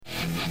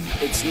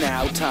It's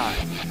now time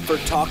for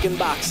Talkin'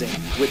 Boxing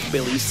with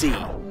Billy C.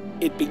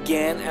 It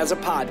began as a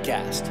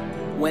podcast,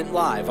 went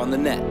live on the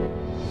net,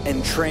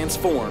 and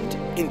transformed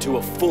into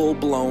a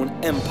full-blown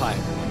empire.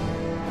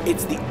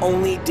 It's the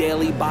only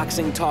daily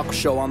boxing talk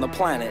show on the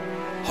planet,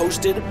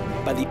 hosted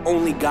by the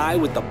only guy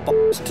with the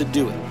balls to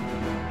do it.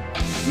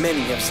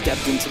 Many have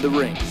stepped into the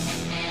ring.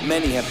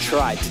 Many have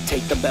tried to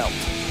take the belt.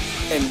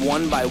 And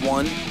one by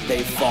one,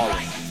 they've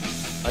fallen.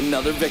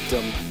 Another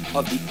victim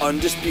of the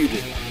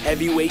undisputed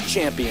heavyweight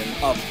champion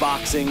of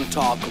Boxing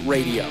Talk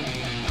Radio.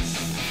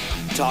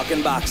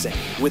 Talkin' Boxing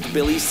with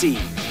Billy C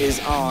is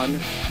on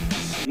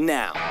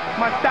now.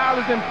 My style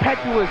is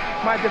impetuous,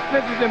 my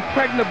defense is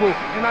impregnable,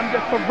 and I'm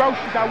just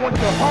ferocious. I want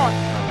your heart.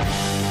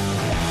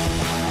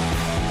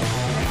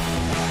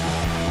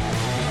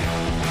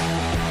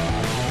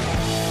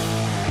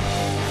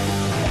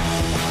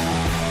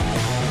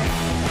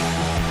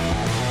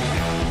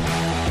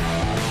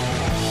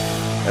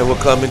 And we're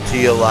coming to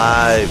you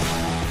live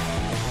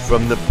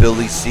from the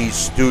Billy C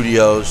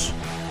Studios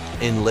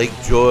in Lake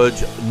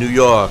George, New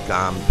York.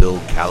 I'm Bill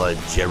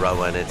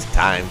Calogero, and it's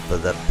time for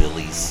the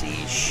Billy C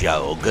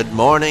Show. Good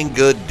morning,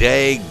 good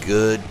day,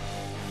 good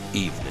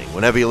evening.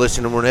 Whenever you're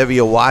listening, whenever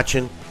you're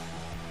watching,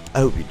 I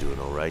hope you're doing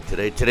all right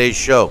today. Today's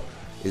show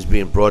is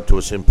being brought to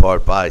us in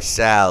part by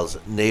Sal's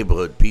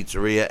Neighborhood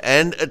Pizzeria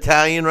and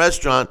Italian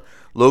Restaurant,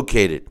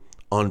 located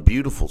on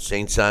beautiful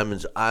St.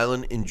 Simons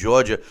Island in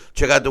Georgia.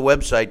 Check out the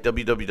website,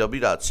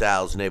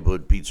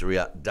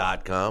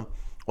 www.salsneighborhoodpizzeria.com,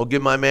 or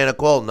give my man a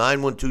call,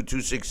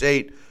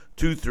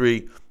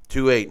 912-268-2328,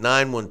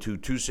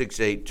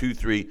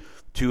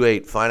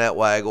 912-268-2328. Find out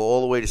why I go all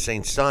the way to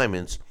St.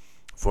 Simons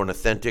for an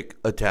authentic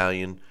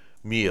Italian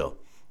meal.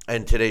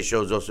 And today's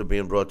show is also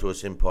being brought to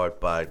us in part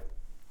by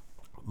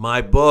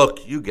my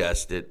book. You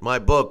guessed it. My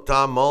book,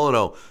 Tom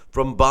Molineaux,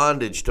 From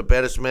Bondage to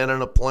Baddest Man on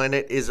the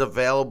Planet, is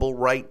available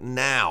right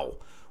now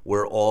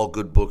where all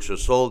good books are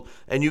sold.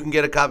 And you can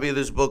get a copy of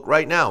this book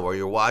right now while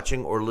you're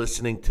watching or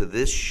listening to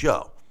this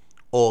show.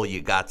 All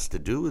you got to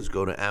do is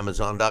go to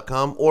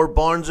Amazon.com or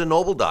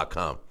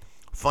BarnesandNoble.com.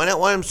 Find out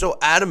why I'm so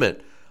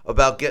adamant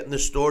about getting the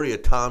story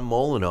of Tom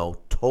Molineaux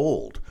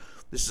told.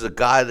 This is a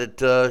guy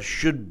that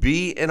should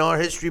be in our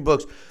history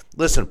books.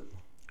 Listen,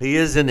 he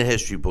is in the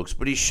history books,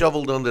 but he's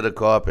shoveled under the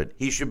carpet.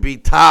 He should be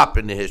top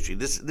in the history.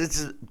 This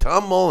is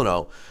Tom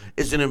Molineaux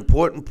is an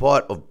important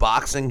part of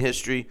boxing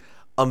history,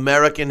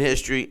 American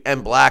history,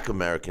 and Black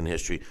American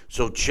history.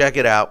 So check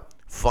it out.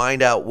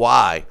 Find out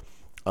why.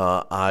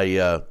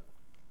 I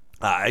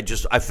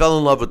fell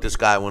in love with this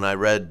guy when I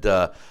read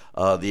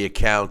the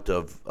account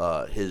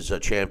of his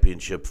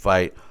championship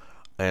fight,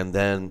 and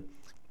then,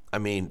 I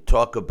mean,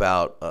 talk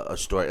about a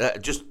story.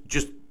 Just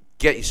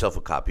get yourself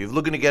a copy. If you're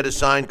looking to get a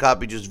signed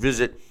copy, just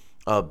visit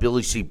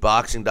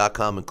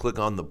BillyCBoxing.com and click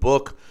on the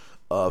book.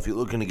 If you're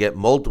looking to get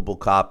multiple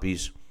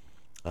copies,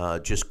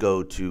 just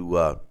go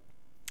to,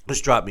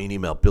 just drop me an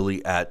email,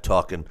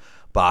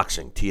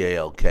 Billy@TalkinBoxing,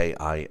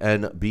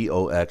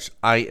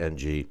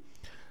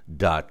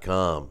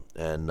 TalkinBoxing.com.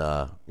 And,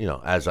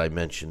 as I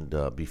mentioned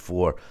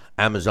before,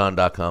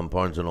 Amazon.com,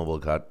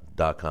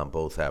 BarnesandNoble.com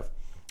both have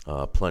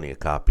plenty of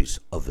copies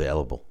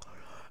available.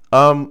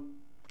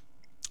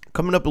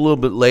 Coming up a little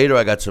bit later,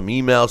 I got some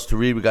emails to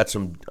read. We got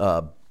some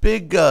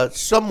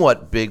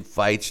somewhat big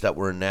fights that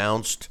were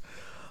announced.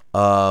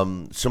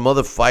 Some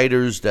other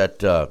fighters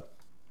that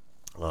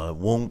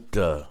won't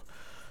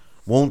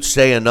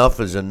say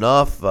enough is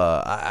enough.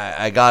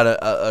 I got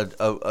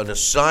an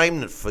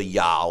assignment for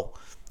y'all.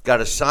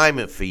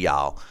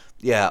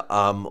 Yeah.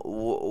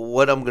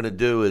 What I'm going to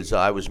do is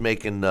I was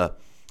making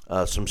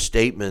some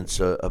statements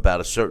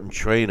about a certain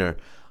trainer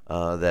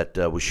that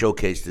was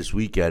showcased this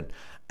weekend,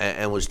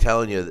 and was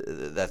telling you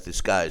that this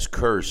guy is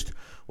cursed.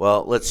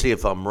 Well, let's see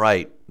if I'm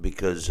right,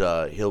 because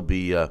he'll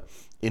be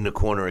in the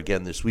corner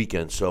again this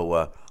weekend.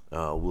 So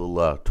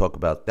we'll talk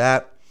about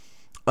that.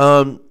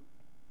 A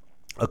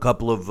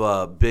couple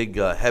of big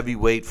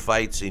heavyweight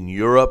fights in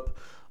Europe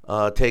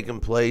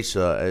taking place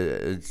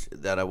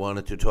that I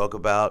wanted to talk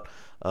about.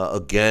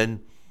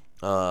 Again,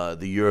 the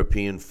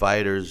European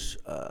fighters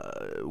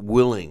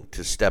willing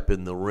to step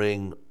in the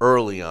ring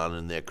early on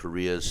in their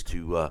careers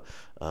to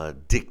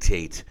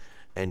dictate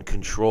and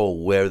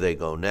control where they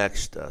go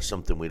next,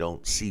 something we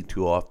don't see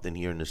too often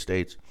here in the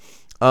States.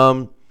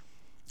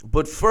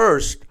 But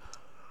first,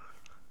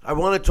 I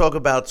want to talk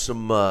about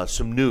some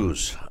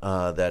news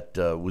that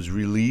was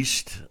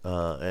released,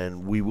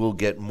 and we will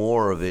get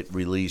more of it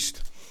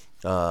released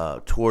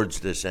towards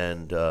this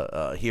end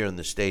here in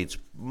the States,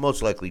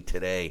 most likely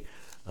today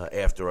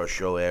after our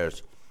show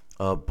airs.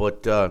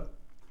 But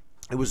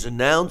it was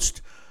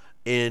announced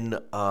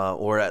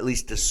or at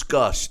least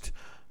discussed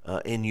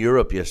in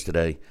Europe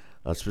yesterday,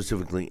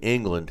 specifically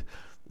England,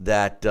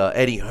 that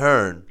Eddie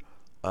Hearn,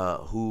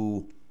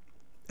 who,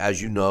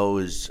 as you know,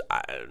 is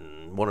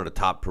one of the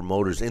top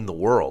promoters in the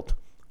world,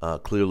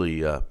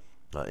 clearly in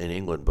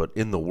England, but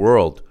in the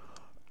world,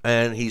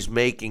 and he's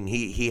making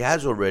he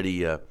has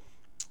already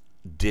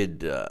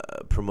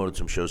promoted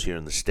some shows here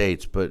in the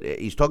States, but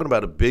he's talking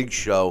about a big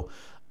show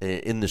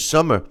in the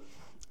summer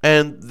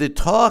And the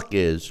talk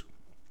is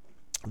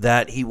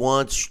that he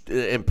wants,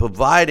 in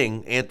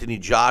providing Anthony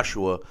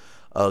Joshua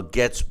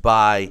gets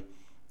by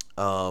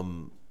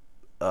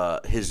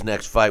his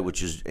next fight,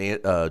 which is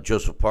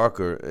Joseph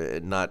Parker,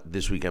 not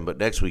this weekend but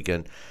next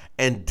weekend,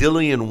 and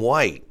Dillian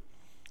White,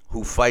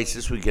 who fights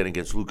this weekend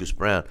against Lucas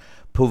Brown,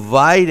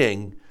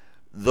 providing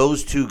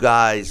those two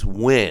guys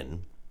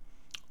win,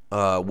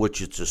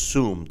 which it's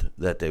assumed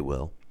that they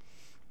will,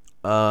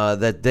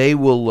 that they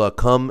will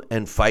come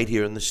and fight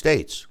here in the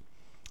States.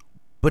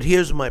 But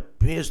here's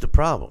the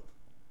problem.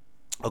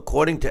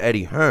 According to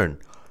Eddie Hearn,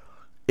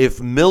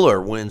 if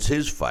Miller wins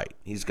his fight,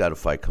 he's got a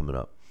fight coming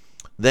up,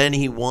 then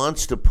he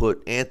wants to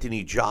put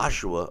Anthony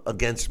Joshua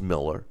against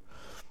Miller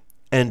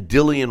and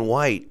Dillian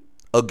White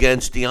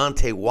against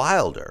Deontay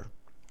Wilder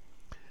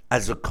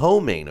as a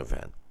co-main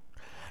event.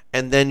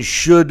 And then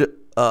should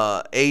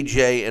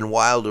AJ and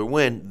Wilder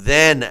win,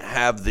 then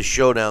have the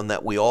showdown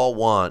that we all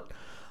want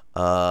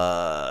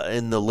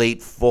in the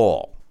late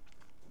fall.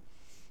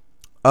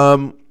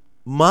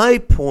 My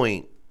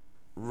point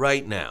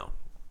right now,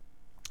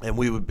 and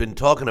we've been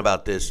talking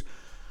about this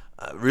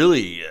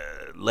really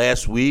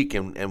last week,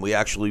 and we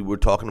actually were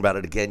talking about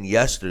it again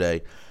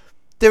yesterday,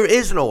 there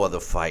is no other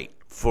fight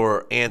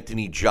for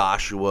Anthony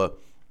Joshua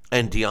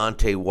and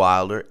Deontay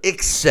Wilder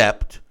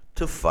except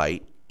to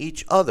fight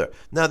each other.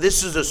 Now,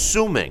 this is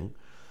assuming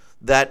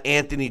that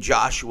Anthony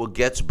Joshua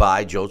gets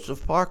by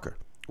Joseph Parker,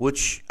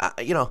 which,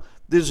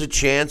 there's a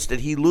chance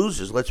that he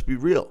loses. Let's be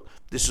real.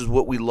 This is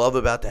what we love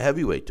about the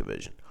heavyweight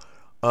division.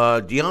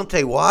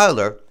 Deontay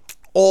Wilder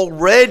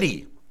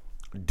already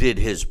did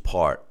his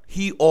part.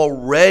 He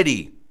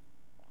already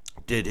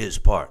did his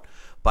part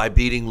by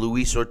beating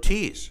Luis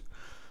Ortiz.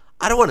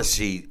 I don't want to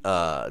see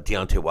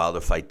Deontay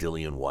Wilder fight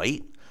Dillian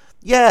White.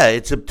 Yeah,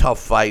 it's a tough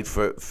fight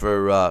for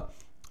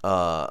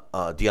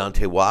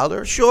Deontay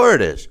Wilder. Sure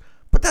it is.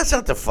 But that's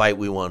not the fight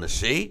we want to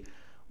see.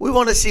 We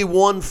want to see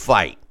one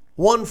fight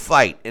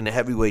in the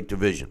heavyweight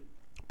division.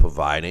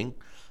 Providing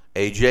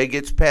AJ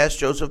gets past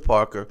Joseph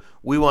Parker,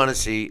 we want to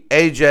see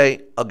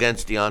AJ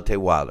against Deontay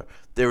Wilder.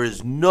 There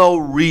is no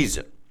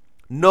reason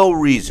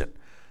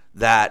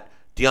that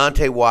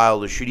Deontay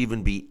Wilder should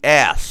even be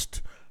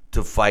asked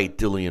to fight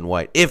Dillian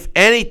White. If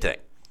anything,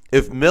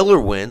 if Miller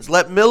wins,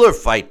 let Miller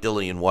fight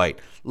Dillian White.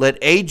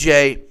 Let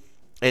AJ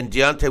and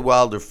Deontay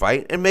Wilder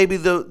fight, and maybe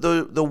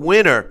the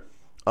winner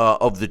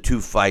of the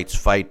two fights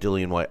fight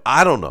Dillian White.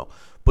 I don't know.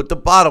 But the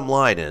bottom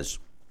line is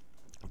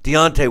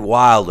Deontay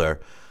Wilder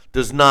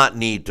does not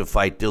need to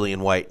fight Dillian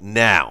White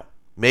now.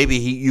 Maybe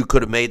you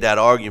could have made that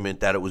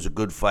argument that it was a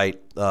good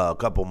fight a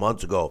couple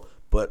months ago,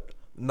 but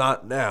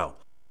not now.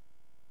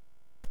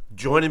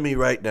 Joining me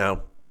right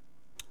now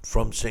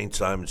from St.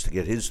 Simons to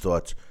get his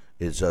thoughts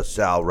is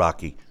Sal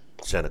Rocky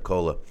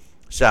Senecola.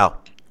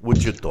 Sal,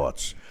 what's your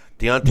thoughts?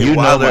 Deontay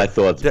Wilder, know my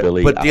thoughts,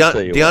 Billy. But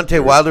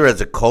Deontay Wilder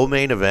as a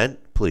co-main event,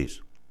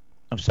 please.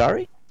 I'm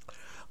sorry?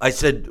 I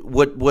said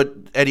what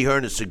Eddie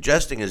Hearn is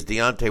suggesting is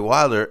Deontay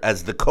Wilder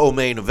as the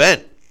co-main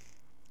event.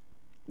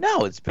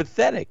 No, it's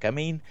pathetic. I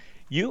mean,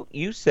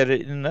 you said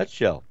it in a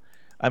nutshell.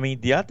 I mean,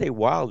 Deontay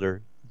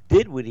Wilder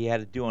did what he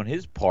had to do on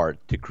his part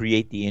to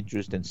create the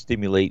interest and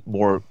stimulate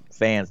more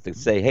fans to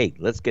say, hey,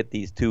 let's get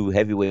these two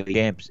heavyweight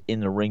champs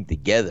in the ring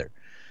together.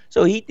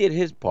 So he did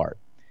his part.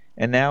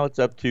 And now it's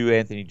up to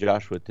Anthony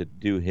Joshua to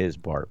do his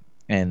part.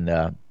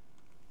 And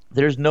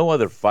there's no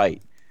other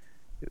fight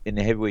in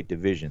the heavyweight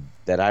division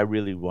that I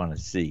really want to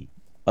see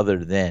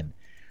other than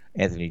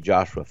Anthony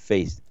Joshua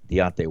face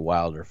Deontay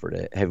Wilder for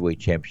the heavyweight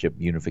championship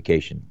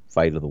unification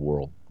fight of the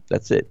world.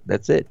 That's it.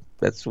 That's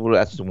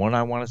the one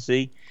I want to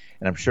see.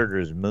 And I'm sure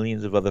there's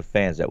millions of other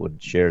fans that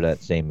would share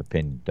that same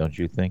opinion. Don't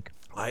you think?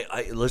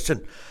 I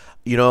listen,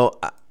 you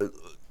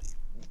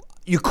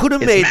could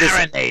have made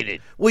marinated.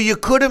 This. Well, you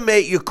could have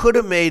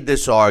made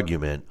this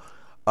argument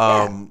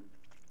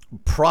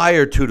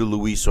prior to the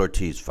Luis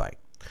Ortiz fight,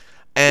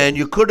 and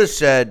you could have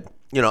said,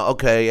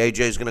 okay,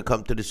 AJ's going to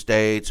come to the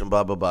States and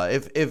blah blah blah.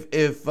 If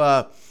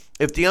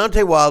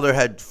Deontay Wilder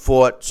had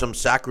fought some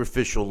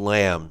sacrificial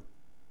lamb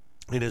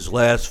in his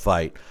last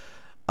fight,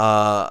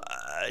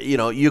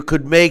 you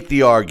could make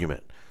the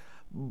argument,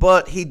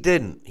 but he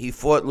didn't. He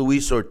fought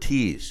Luis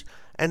Ortiz,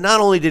 and not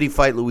only did he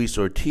fight Luis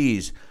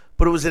Ortiz,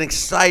 but it was an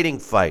exciting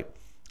fight.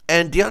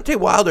 And Deontay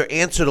Wilder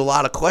answered a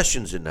lot of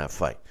questions in that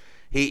fight.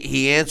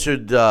 He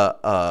answered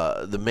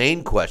the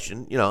main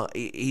question.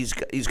 He's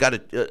got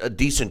a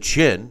decent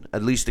chin,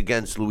 at least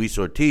against Luis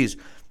Ortiz,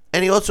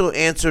 and he also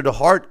answered a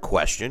heart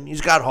question.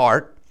 He's got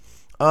heart,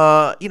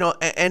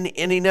 and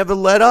he never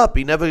let up.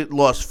 He never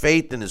lost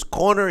faith in his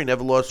corner. He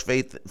never lost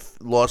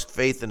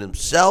faith in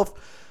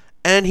himself.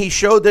 And he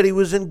showed that he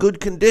was in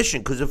good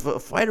condition, because if a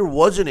fighter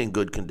wasn't in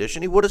good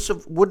condition, he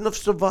wouldn't have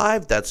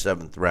survived that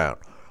 7th round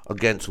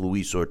against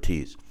Luis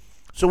Ortiz.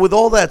 So with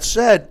all that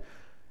said,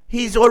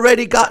 he's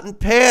already gotten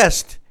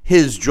past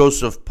his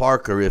Joseph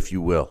Parker, if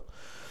you will.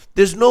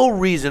 There's no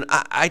reason.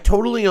 I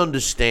totally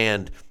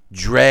understand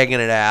dragging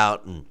it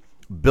out and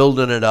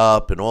building it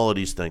up and all of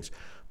these things.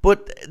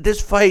 But this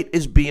fight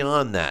is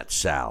beyond that,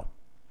 Sal.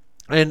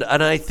 And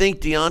I think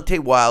Deontay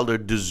Wilder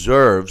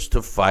deserves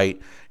to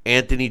fight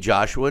Anthony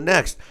Joshua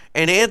next.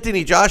 And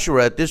Anthony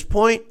Joshua at this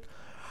point,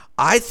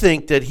 I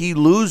think that he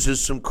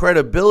loses some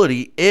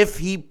credibility if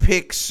he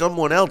picks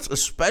someone else,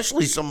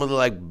 especially someone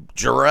like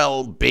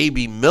Jarrell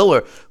Baby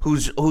Miller,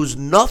 who's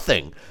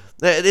nothing.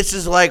 This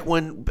is like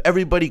when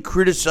everybody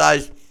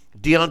criticized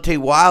Deontay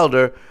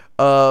Wilder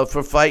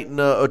for fighting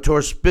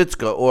Artur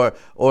Spitska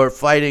or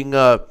fighting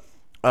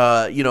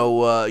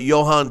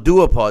Johan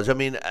Duhaupas. I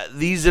mean,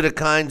 these are the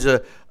kinds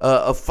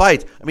of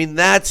fights. I mean,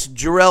 that's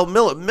Jarrell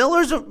Miller.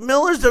 Miller's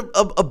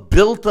a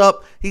built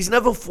up. He's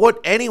never fought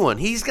anyone.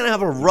 He's going to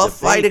have a rough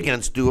fight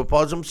against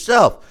Duhaupas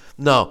himself.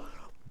 No,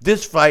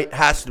 this fight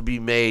has to be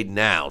made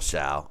now,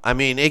 Sal. I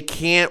mean, it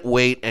can't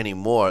wait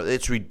anymore.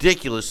 It's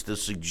ridiculous to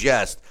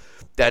suggest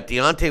that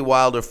Deontay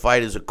Wilder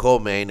fight as a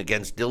co-main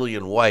against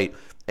Dillian White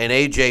and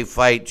AJ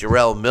fight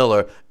Jarrell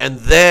Miller, and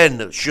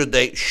then should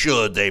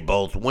they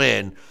both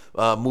win,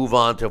 move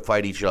on to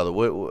fight each other.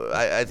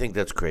 I think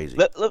that's crazy.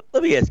 Let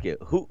me ask you,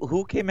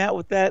 who came out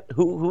with that?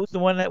 Who's the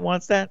one that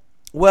wants that?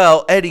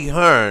 Well, Eddie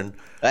Hearn.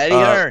 Eddie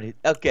Hearn.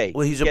 Okay.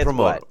 Well, he's a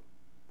promoter.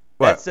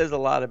 That says a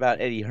lot about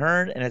Eddie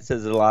Hearn, and it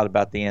says a lot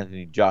about the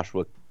Anthony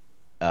Joshua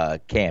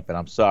camp. And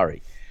I'm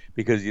sorry,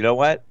 because you know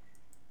what?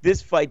 This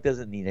fight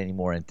doesn't need any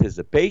more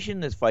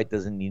anticipation. This fight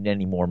doesn't need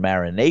any more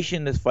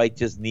marination. This fight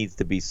just needs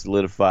to be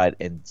solidified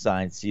and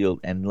signed, sealed,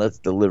 and let's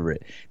deliver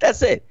it.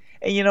 That's it.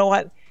 And you know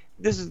what?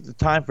 This is the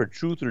time for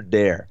truth or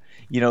dare.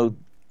 You know,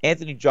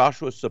 Anthony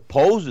Joshua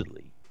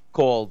supposedly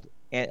called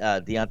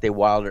Deontay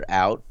Wilder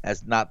out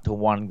as not to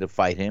wanting to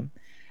fight him.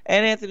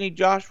 And Anthony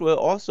Joshua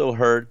also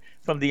heard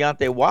from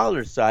Deontay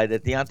Wilder's side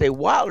that Deontay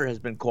Wilder has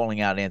been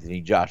calling out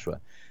Anthony Joshua.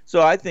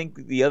 So I think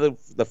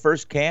the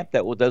first camp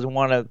that doesn't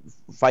want to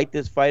fight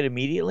this fight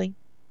immediately,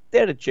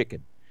 they're the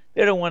chicken.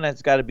 They're the one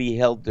that's got to be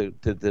held to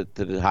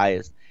the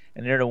highest,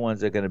 and they're the ones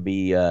that are going to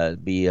be a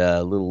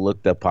little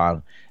looked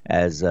upon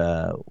as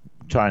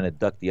trying to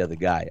duck the other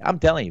guy. I'm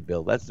telling you,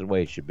 Bill, that's the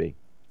way it should be.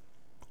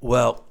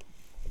 Well,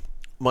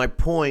 my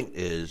point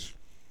is,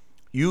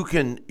 you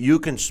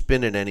can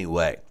spin it any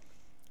way.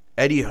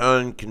 Eddie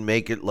Hearn can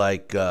make it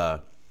like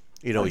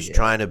he's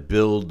trying to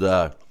build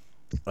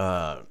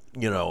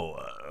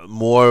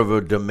more of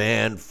a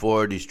demand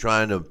for it. He's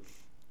trying to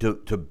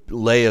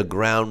lay a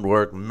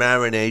groundwork,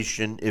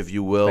 marination, if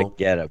you will.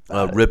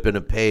 Ripping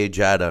a page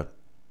out of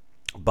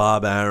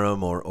Bob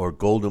Arum or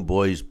Golden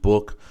Boy's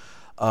book.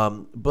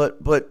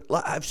 But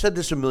I've said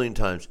this a million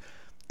times.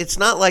 It's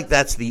not like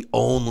that's the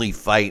only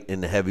fight in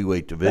the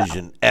heavyweight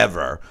division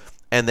ever,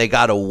 and they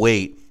got to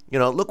wait. You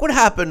know, look what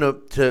happened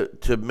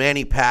to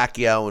Manny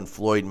Pacquiao and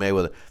Floyd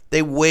Mayweather.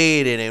 They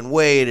waited,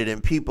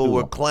 and people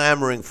were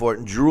clamoring for it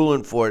and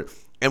drooling for it.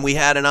 And we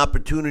had an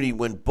opportunity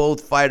when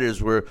both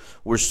fighters were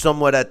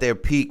somewhat at their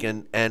peak,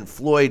 and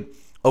Floyd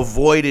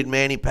avoided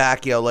Manny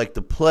Pacquiao like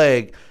the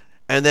plague.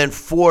 And then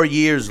 4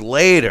 years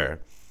later,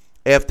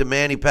 after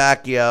Manny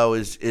Pacquiao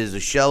is a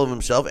shell of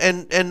himself,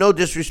 and no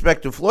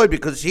disrespect to Floyd,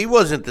 because he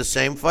wasn't the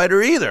same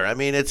fighter either. I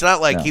mean, it's not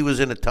like he was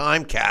in a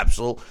time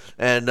capsule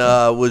and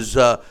was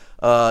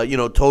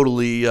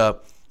totally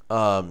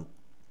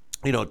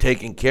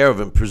taken care of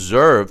and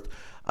preserved.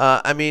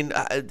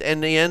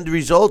 And the end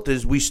result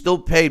is we still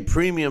paid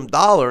premium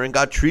dollar and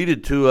got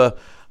treated to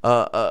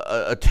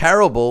a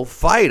terrible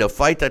fight, a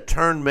fight that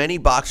turned many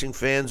boxing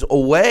fans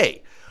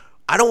away.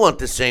 I don't want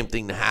the same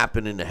thing to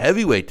happen in the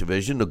heavyweight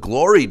division, the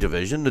glory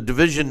division, the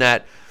division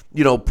that,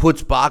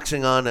 puts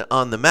boxing on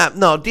the map.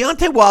 No,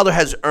 Deontay Wilder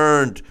has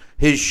earned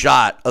his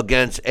shot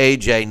against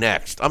AJ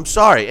next. I'm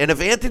sorry. And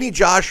if Anthony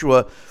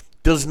Joshua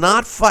does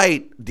not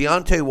fight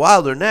Deontay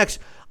Wilder next,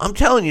 I'm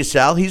telling you,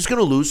 Sal, he's going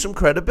to lose some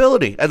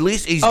credibility. At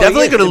least he's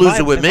definitely going to lose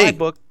it with me. My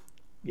book,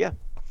 yeah.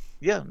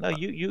 No,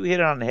 you hit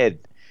it on the head.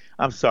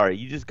 I'm sorry.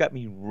 You just got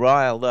me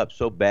riled up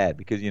so bad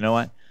because you know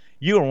what?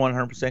 You are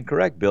 100%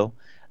 correct, Bill.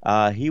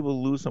 He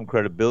will lose some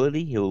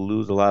credibility. He will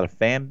lose a lot of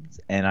fans.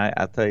 And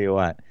I'll tell you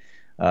what.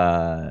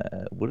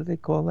 What do they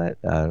call that?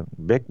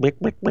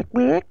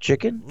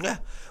 Chicken? Yeah.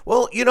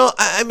 Well,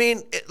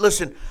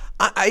 listen,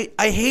 I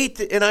hate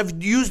to, and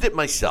I've used it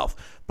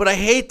myself, but I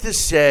hate to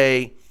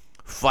say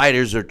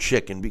fighters are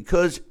chicken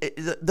because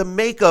the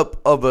makeup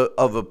of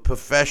a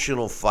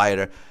professional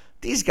fighter,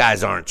 these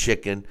guys aren't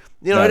chicken.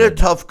 They're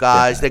tough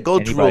guys. They go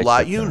through a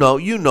lot. You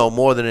know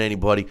more than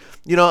anybody.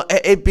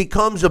 It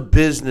becomes a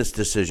business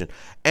decision.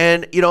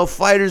 And,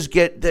 fighters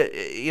get,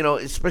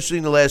 especially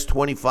in the last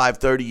 25,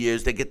 30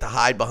 years, they get to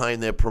hide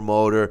behind their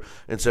promoter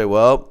and say,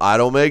 well, I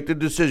don't make the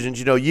decisions.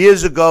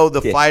 Years ago,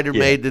 the fighter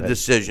made the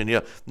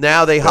decision.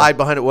 Now they hide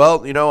behind it.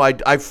 Well,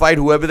 I fight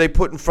whoever they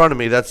put in front of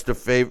me. That's the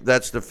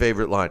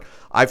favorite line.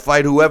 I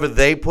fight whoever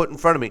they put in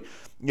front of me.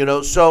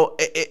 So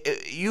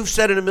you've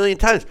said it a million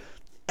times.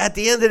 At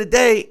the end of the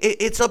day,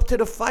 it's up to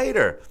the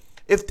fighter.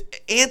 If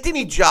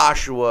Anthony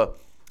Joshua,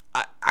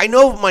 I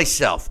know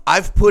myself,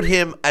 I've put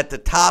him at the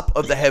top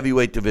of the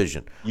heavyweight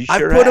division.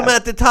 I've put him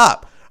at the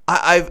top.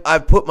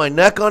 I've put my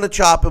neck on a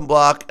chopping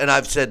block, and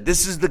I've said,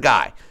 this is the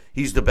guy.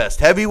 He's the best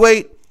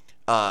heavyweight.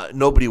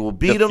 Nobody will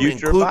beat The him.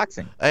 future of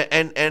boxing.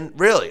 And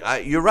really,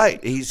 you're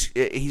right. He's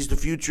the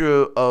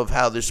future of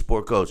how this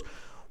sport goes.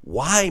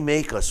 Why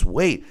make us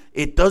wait?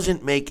 It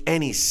doesn't make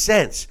any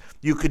sense.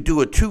 You could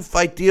do a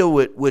 2-fight deal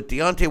with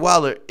Deontay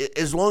Wilder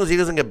as long as he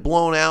doesn't get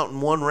blown out in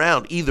one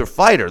round. Either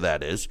fighter,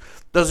 that is,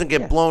 doesn't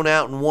get blown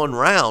out in one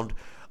round.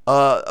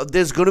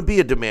 There's going to be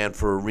a demand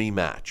for a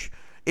rematch.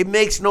 It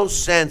makes no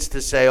sense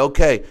to say,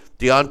 okay,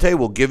 Deontay,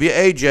 we'll give you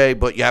AJ,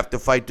 but you have to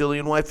fight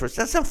Dillian White first.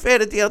 That's not fair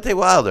to Deontay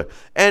Wilder.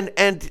 And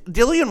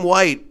Dillian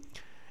White,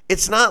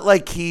 it's not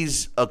like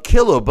he's a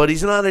killer, but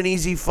he's not an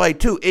easy fight,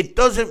 too. It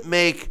doesn't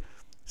make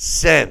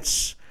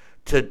sense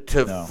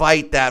to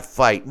fight that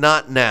fight.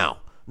 Not now.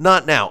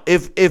 Not now.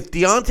 If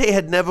Deontay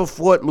had never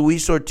fought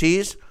Luis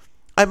Ortiz,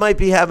 I might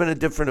be having a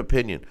different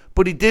opinion.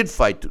 But he did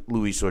fight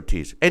Luis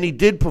Ortiz, and he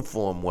did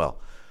perform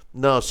well.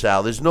 No,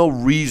 Sal, there's no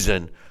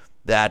reason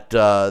that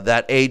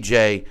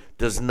AJ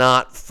does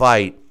not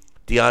fight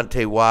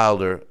Deontay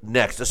Wilder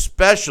next,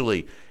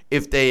 especially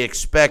if they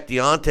expect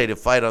Deontay to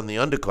fight on the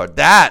undercard.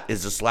 That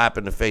is a slap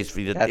in the face for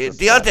you.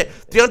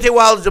 Deontay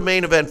Wilder's a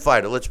main event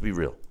fighter. Let's be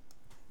real.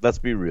 Let's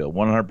be real,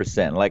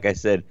 100%. Like I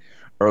said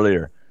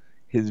earlier,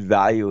 his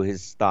value,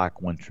 his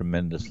stock went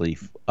tremendously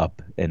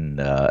up, and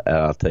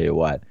I'll tell you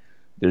what,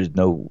 there's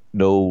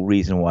no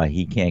reason why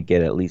he can't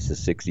get at least a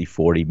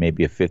 60-40,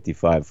 maybe a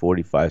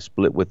 55-45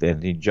 split with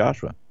Anthony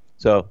Joshua.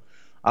 So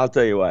I'll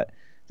tell you what,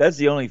 that's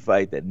the only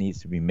fight that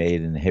needs to be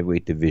made in the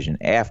heavyweight division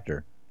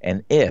after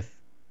and if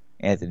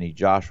Anthony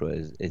Joshua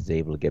is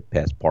able to get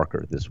past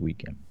Parker this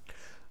weekend.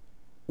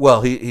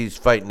 Well, he's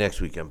fighting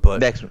next weekend, but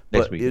next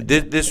weekend.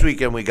 This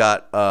weekend we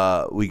got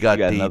the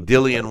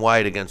Dillian fight.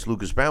 White against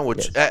Lucas Brown,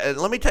 which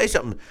let me tell you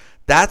something.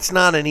 That's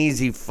not an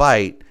easy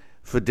fight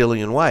for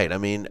Dillian White. I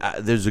mean,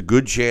 there's a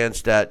good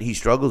chance that he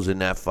struggles in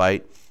that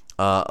fight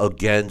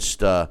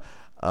against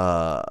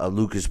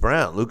Lucas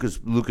Brown.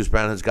 Lucas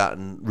Brown has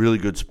gotten really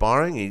good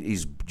sparring.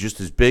 He's just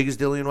as big as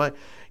Dillian White.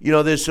 You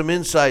know, there's some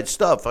inside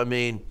stuff. I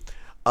mean,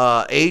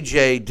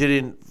 AJ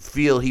didn't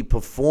feel he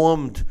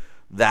performed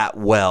that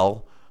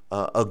well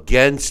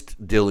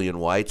against Dillian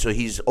White, so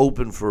he's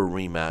open for a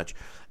rematch.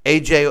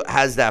 AJ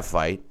has that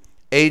fight.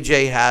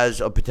 AJ has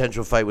a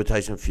potential fight with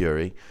Tyson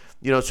Fury.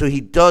 You know, so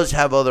he does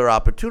have other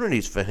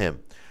opportunities for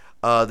him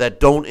that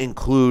don't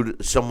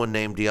include someone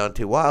named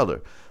Deontay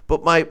Wilder.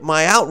 But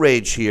my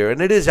outrage here,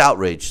 and it is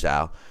outrage,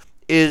 Sal,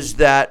 is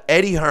that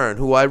Eddie Hearn,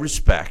 who I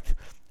respect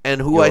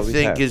and who I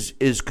think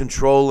is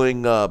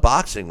controlling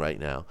boxing right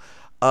now,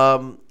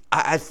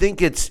 I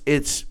think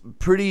it's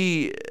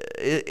pretty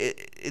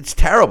it's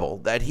terrible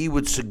that he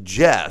would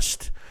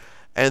suggest,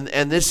 and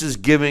this is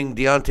giving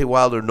Deontay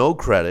Wilder no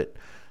credit,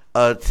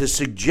 to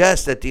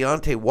suggest that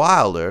Deontay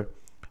Wilder,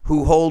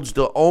 who holds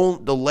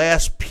the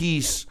last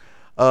piece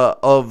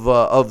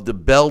of the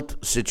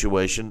belt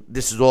situation,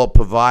 this is all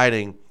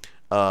providing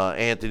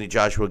Anthony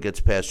Joshua gets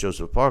past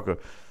Joseph Parker,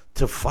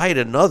 to fight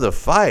another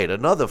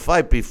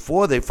fight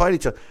before they fight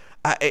each other.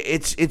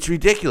 It's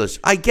ridiculous.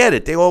 I get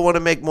it. They all want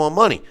to make more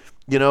money.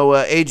 You know,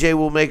 AJ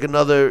will make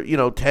another,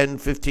 $10,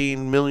 $15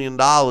 million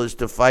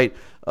to fight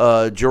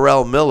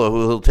Jarrell Miller,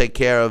 who he'll take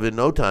care of in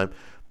no time.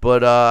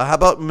 But how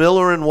about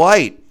Miller and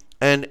White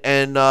and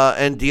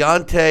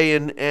Deontay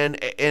and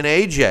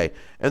AJ,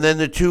 and then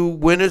the two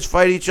winners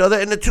fight each other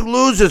and the two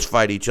losers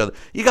fight each other?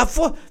 You got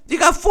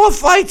four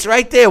fights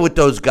right there with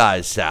those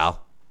guys,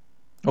 Sal.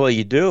 Well,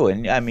 you do,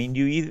 and I mean,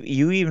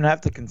 you even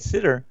have to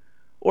consider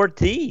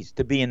Ortiz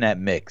to be in that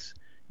mix.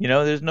 You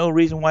know, there's no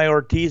reason why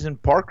Ortiz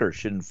and Parker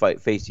shouldn't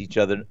face each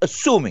other,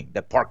 assuming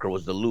that Parker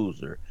was the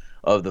loser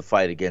of the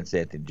fight against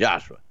Anthony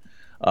Joshua.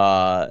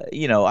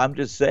 I'm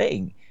just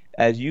saying,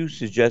 as you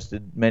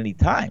suggested many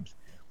times,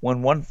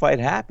 when one fight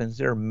happens,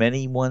 there are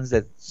many ones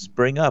that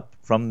spring up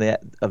from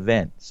that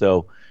event.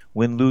 So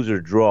win, lose, or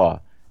draw,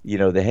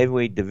 the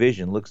heavyweight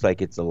division looks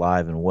like it's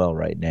alive and well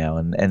right now.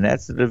 And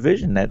that's the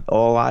division that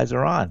all eyes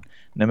are on,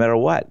 no matter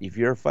what. If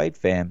you're a fight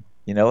fan,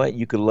 you know what?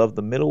 You could love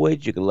the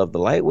middleweights, you could love the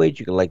lightweights,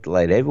 you could like the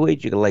light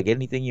heavyweights, you could like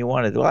anything you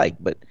wanted to like.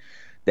 But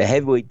the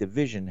heavyweight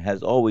division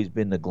has always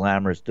been the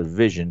glamorous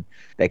division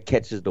that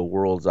catches the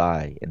world's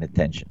eye and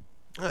attention.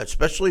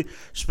 Especially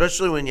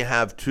when you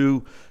have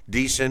two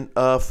decent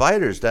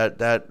fighters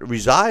that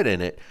reside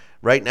in it.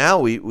 Right now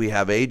we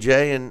have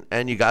AJ,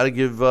 and you got to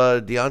give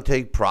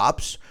Deontay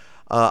props.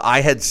 I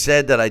had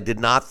said that I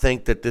did not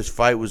think that this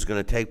fight was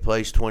going to take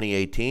place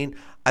 2018.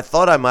 I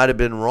thought I might have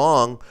been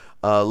wrong.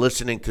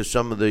 Listening to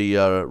some of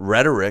the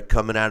rhetoric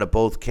coming out of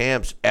both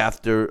camps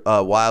after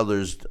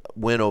Wilder's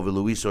win over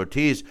Luis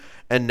Ortiz,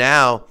 and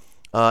now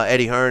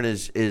Eddie Hearn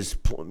is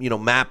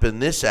mapping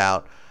this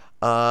out.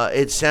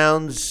 It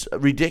sounds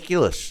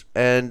ridiculous.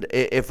 And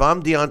if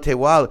I'm Deontay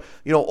Wilder,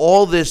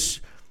 all this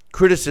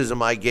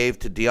criticism I gave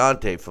to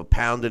Deontay for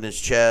pounding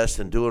his chest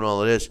and doing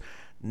all of this,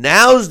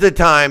 now's the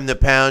time to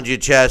pound your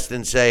chest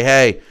and say,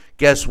 hey,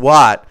 guess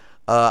what?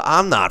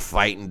 I'm not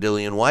fighting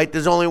Dillian White.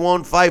 There's only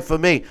one fight for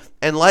me.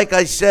 And like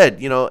I said,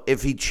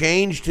 if he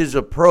changed his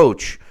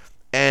approach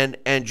and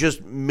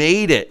just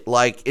made it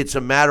like it's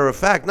a matter of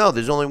fact. No,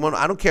 there's only one.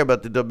 I don't care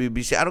about the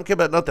WBC. I don't care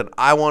about nothing.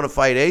 I want to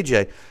fight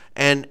AJ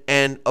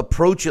and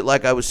approach it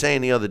like I was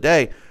saying the other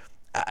day.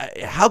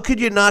 How could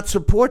you not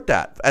support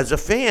that as a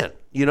fan?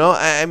 You know,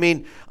 I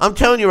mean, I'm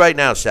telling you right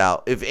now,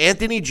 Sal, if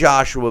Anthony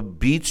Joshua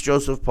beats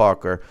Joseph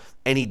Parker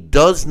and he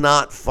does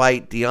not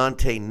fight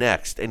Deontay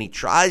next, and he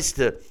tries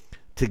to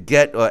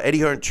get Eddie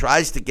Hearn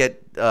tries to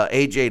get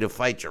AJ to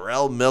fight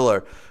Jarrell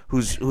Miller,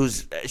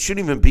 who's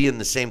shouldn't even be in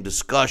the same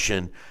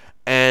discussion,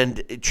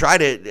 and try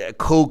to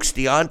coax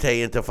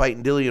Deontay into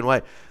fighting Dillian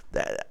White,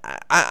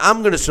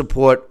 I'm going to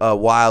support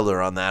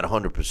Wilder on that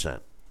 100%.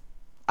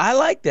 I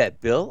like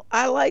that, Bill.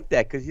 I like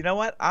that because you know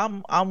what?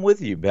 I'm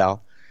with you,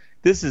 Bill.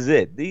 This is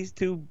it. These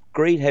two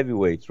great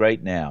heavyweights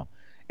right now.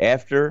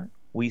 After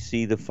we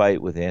see the fight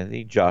with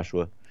Anthony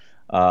Joshua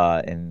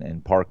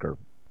and Parker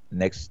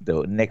next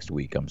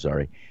week, I'm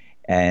sorry,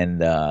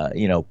 and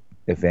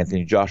if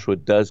Anthony Joshua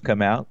does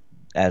come out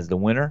as the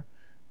winner,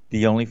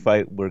 the only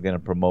fight we're going to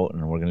promote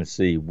and we're going to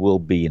see will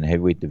be in the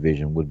heavyweight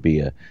division would be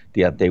a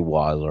Deontay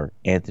Wilder,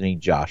 Anthony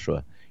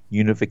Joshua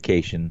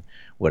unification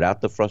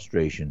without the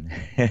frustration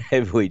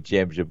heavyweight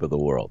championship of the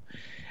world.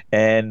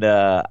 And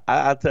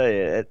I'll tell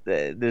you,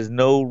 there's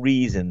no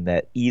reason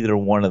that either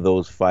one of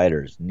those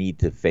fighters need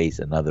to face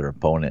another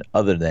opponent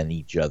other than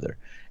each other.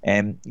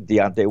 And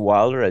Deontay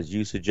Wilder, as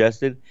you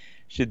suggested,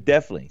 should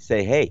definitely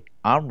say, hey,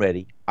 I'm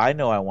ready. I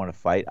know I want to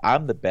fight.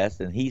 I'm the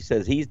best. And he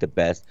says he's the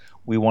best.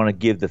 We want to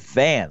give the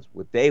fans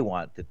what they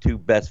want, the two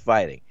best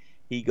fighting.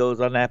 He goes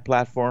on that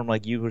platform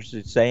like you were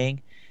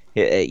saying.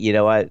 You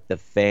know what? The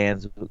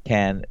fans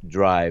can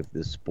drive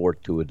the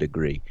sport to a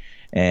degree.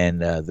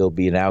 And there'll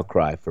be an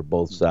outcry for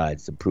both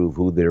sides to prove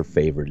who their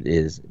favorite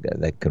is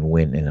that can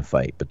win in a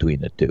fight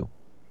between the two.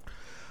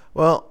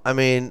 Well, I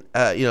mean,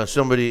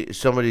 somebody's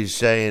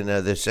saying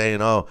they're saying,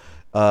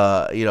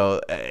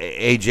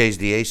 AJ's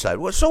the A side.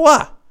 Well, so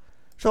what?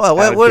 So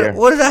what?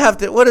 What does that have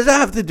to? What does that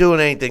have to do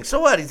with anything? So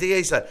what? He's the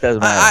A side.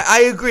 Doesn't matter.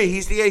 I agree.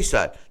 He's the A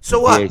side. So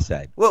he's what? The A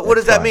side. What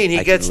does that fine. mean?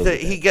 He gets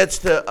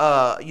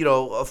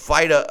to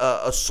fight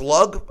a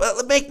slug.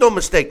 Make no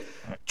mistake,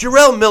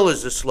 Jarrell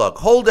Miller's a slug.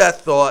 Hold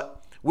that thought.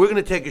 We're going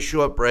to take a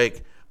short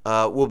break.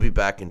 We'll be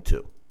back in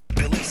 2.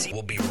 Billy C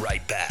will be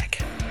right back.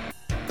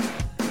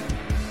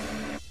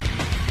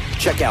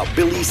 Check out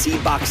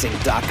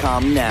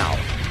BillyCBoxing.com now,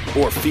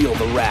 or feel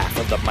the wrath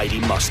of the mighty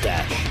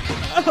mustache.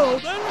 Oh,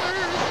 that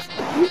hurts.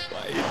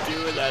 Why are you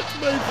doing that to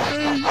my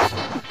face?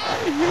 I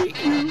hate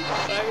you.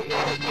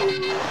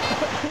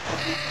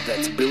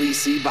 That's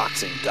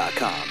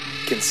BillyCBoxing.com.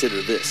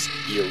 Consider this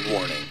your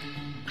warning.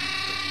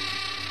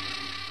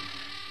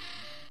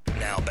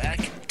 Now back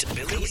to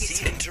Billy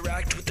C.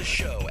 Interact with the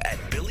show at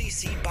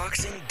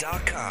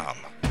BillyCBoxing.com.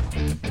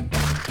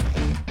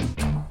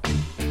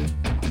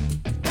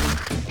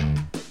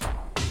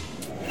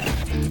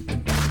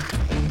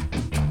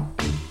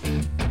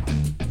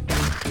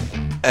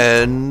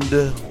 And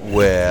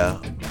we're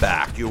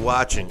back. You're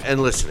watching and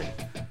listening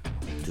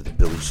to the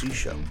Billy C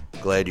Show.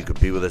 Glad you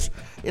could be with us.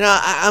 You know,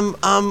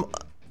 I'm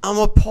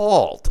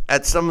appalled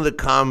at some of the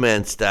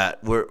comments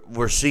that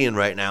we're seeing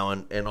right now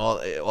in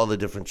all the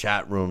different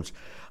chat rooms.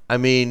 I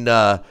mean,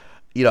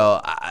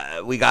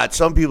 we got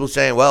some people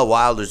saying, well,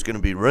 Wilder's going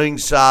to be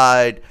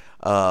ringside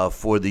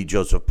for the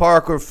Joseph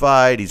Parker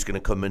fight. He's going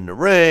to come in the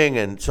ring.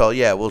 And so,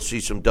 yeah, we'll see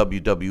some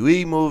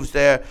WWE moves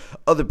there.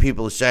 Other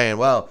people are saying,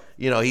 well,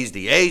 he's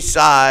the A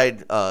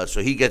side,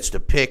 so he gets to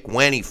pick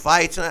when he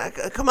fights. And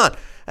come on,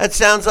 that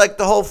sounds like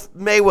the whole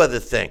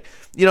Mayweather thing.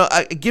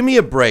 Give me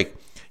a break.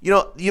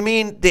 You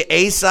mean the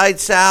A side,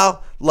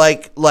 Sal?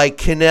 Like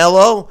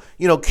Canelo?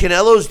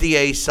 Canelo's the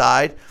A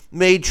side.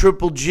 Made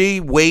Triple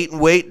G wait.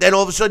 Then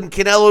all of a sudden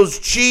Canelo's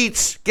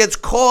cheats, gets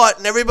caught,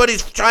 and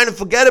everybody's trying to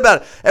forget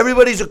about it.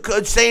 Everybody's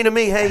saying to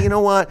me, hey, you know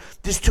what?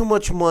 There's too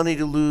much money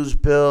to lose,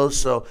 Bill,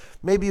 so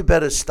maybe you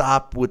better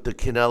stop with the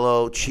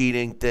Canelo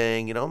cheating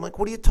thing. I'm like,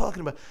 what are you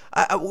talking about?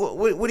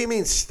 What do you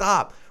mean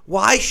stop?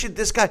 Why should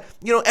this guy?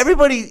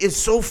 Everybody is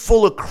so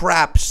full of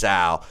crap,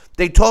 Sal.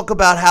 They talk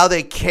about how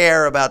they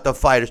care about the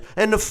fighters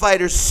and the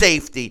fighters'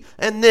 safety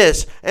and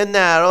this and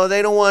that. Oh,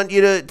 they don't want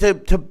you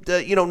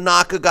to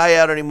knock a guy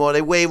out anymore.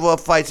 They waive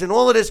off fights and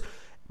all of this.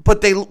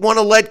 But they want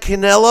to let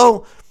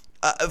Canelo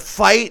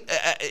fight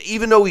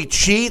even though he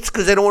cheats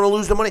because they don't want to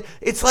lose the money.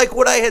 It's like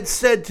what I had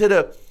said to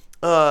the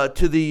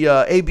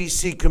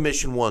ABC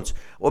commission once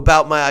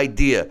about my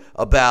idea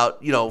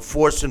about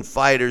forcing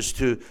fighters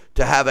to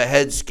have a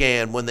head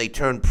scan when they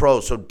turn pro,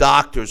 so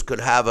doctors could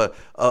have an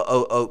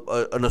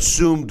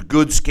assumed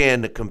good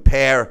scan to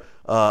compare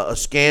a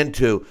scan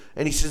to.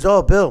 And he says,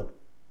 "Oh, Bill,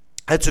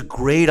 that's a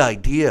great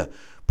idea,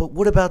 but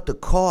what about the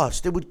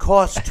cost? It would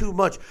cost too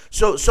much.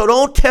 So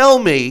don't tell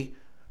me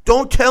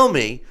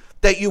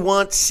that you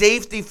want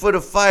safety for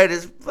the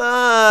fighters,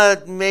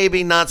 but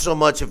maybe not so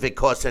much if it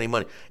costs any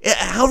money."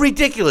 How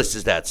ridiculous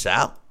is that,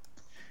 Sal?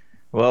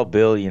 Well,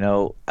 Bill,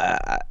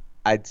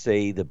 I'd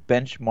say the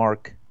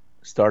benchmark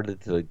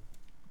started to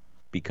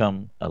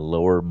become a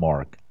lower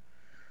mark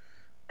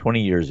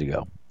 20 years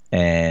ago,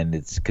 and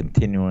it's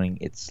continuing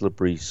its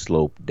slippery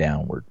slope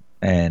downward.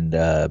 and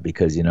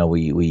because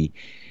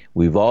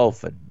we've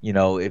often,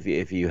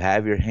 if you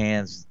have your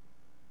hands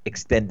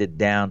extended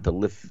down to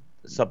lift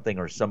something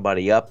or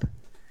somebody up,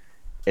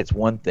 it's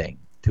one thing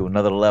to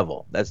another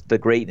level. That's the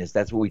greatness.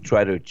 That's what we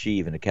try to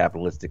achieve in a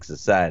capitalistic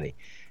society.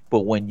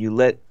 But when you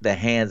let the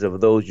hands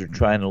of those you're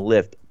trying to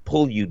lift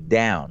pull you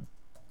down,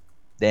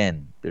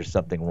 then there's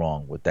something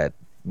wrong with that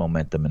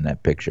momentum in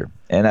that picture.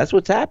 And that's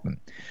what's happened.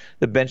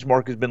 The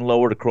benchmark has been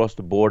lowered across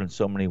the board in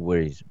so many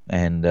ways.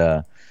 And,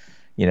 I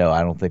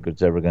don't think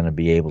it's ever going to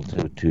be able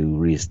to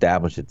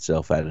reestablish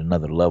itself at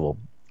another level.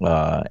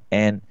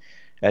 And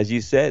as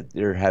you said,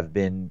 there have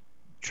been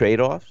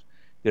trade-offs.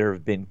 There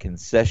have been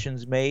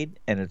concessions made,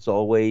 and it's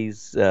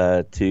always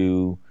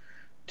to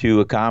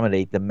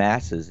accommodate the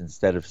masses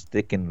instead of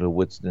sticking to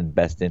what's in the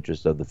best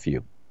interest of the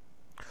few.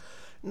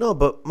 No,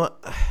 but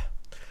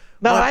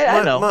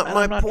I know. My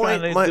I'm not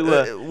point, trying to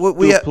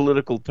do a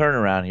political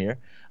turnaround here.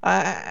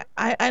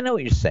 I know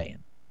what you're saying,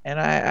 and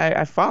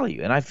I follow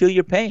you, and I feel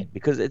your pain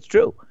because it's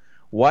true.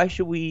 Why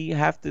should we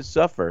have to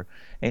suffer?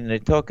 And they're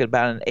talking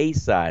about an A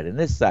side and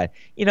this side.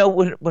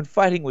 When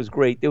fighting was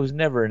great, there was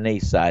never an A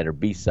side or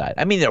B side.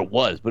 I mean, there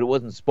was, but it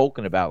wasn't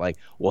spoken about like,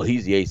 well,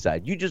 he's the A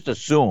side. You just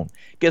assume.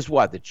 Guess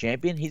what? The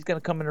champion, he's going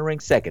to come in the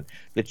ring second.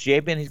 The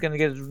champion, he's going to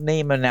get his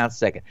name announced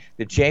second.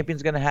 The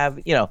champion's going to have,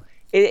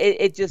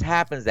 it just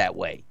happens that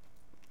way.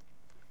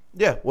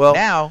 Yeah, well.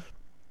 Now.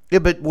 Yeah,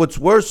 but what's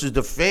worse is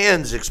the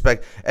fans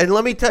expect. And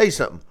let me tell you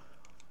something.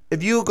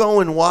 If you go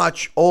and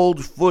watch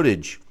old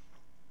footage,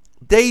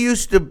 they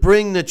used to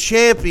bring the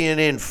champion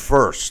in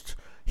first.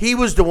 He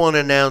was the one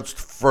announced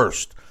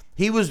first.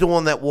 He was the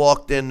one that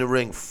walked in the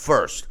ring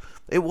first.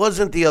 It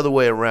wasn't the other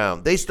way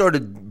around. They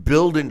started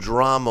building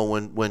drama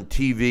when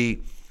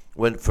TV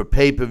went for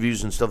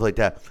pay-per-views and stuff like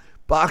that.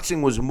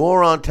 Boxing was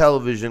more on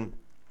television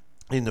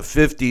in the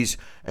 50s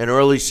and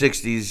early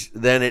 60s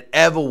than it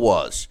ever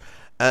was.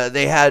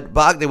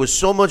 There was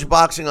so much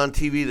boxing on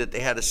TV that they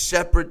had a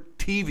separate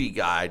TV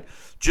guide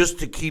just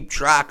to keep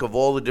track of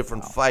all the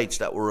different fights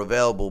that were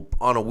available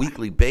on a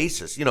weekly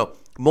basis,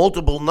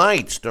 multiple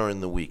nights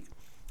during the week.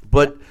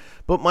 But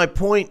my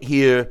point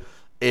here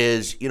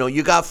is,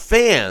 you got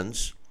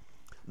fans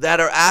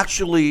that are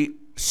actually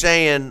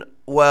saying,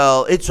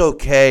 well, it's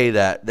okay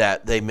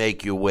that they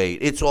make you wait.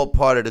 It's all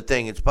part of the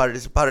thing. It's part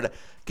of that.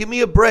 Give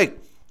me a break.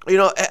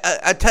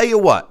 I tell you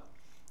what,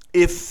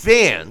 if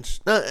fans,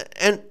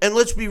 and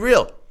let's be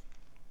real,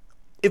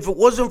 if it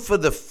wasn't for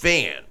the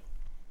fan,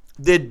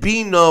 there'd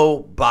be no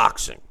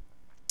boxing.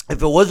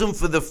 If it wasn't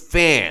for the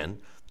fan,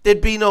 there'd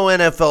be no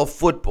NFL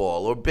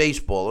football or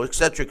baseball or et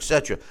cetera, et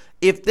cetera.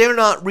 If they're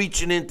not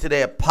reaching into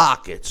their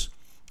pockets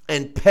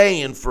and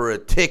paying for a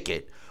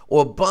ticket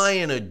or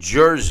buying a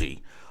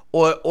jersey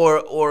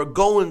or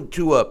going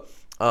to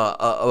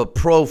a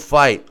pro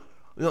fight,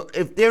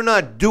 if they're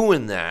not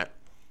doing that,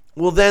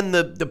 well, then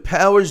the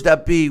powers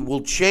that be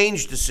will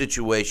change the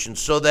situation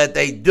so that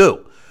they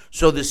do.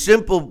 So the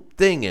simple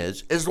thing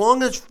is, as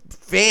long as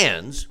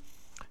fans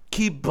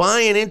keep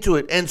buying into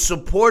it and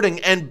supporting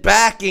and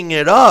backing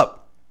it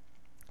up,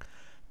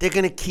 they're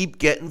going to keep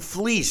getting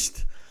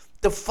fleeced.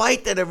 The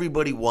fight that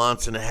everybody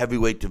wants in a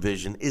heavyweight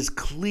division is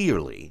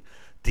clearly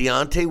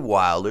Deontay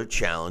Wilder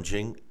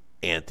challenging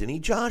Anthony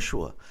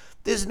Joshua.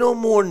 There's no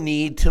more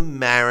need to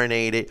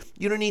marinate it.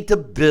 You don't need to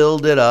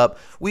build it up.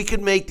 We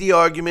could make the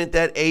argument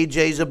that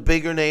AJ's a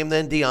bigger name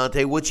than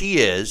Deontay, which he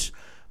is,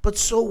 but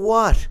so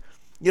what?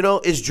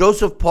 Is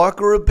Joseph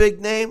Parker a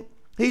big name?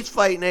 He's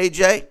fighting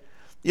AJ.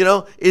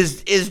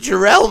 Is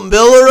Jarrell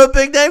Miller a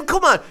big name?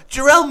 Come on.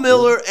 Jarrell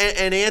Miller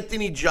and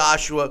Anthony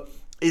Joshua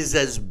is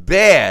as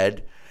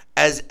bad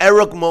as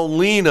Eric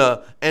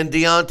Molina and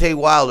Deontay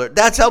Wilder.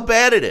 That's how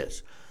bad it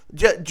is.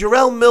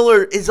 Jarrell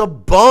Miller is a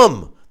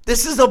bum.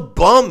 This is a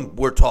bum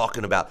we're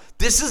talking about.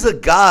 This is a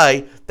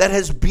guy that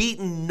has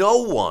beaten no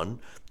one,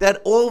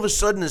 that all of a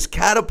sudden is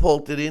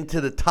catapulted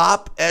into the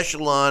top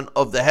echelon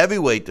of the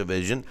heavyweight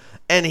division,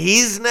 and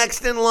he's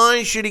next in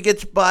line should he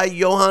get by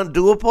Johan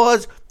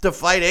Duhaupas to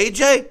fight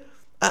AJ?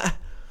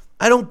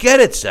 I don't get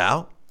it,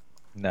 Sal.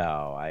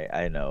 No,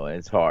 I know.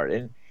 It's hard.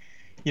 And,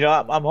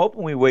 I'm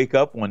hoping we wake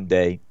up one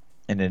day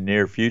in the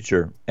near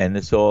future and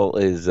this all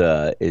is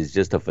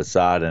just a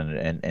facade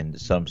and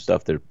some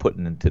stuff they're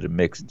putting into the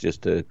mix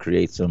just to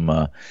create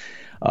some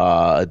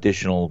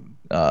additional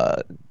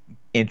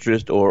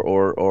interest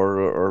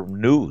or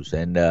news.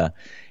 And,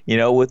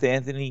 with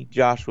Anthony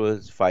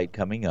Joshua's fight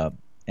coming up,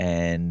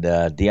 and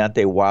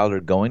Deontay Wilder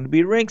going to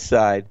be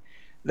ringside,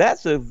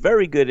 that's a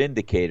very good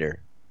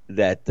indicator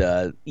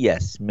that,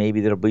 yes,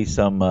 maybe there'll be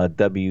some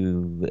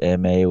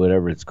WMA,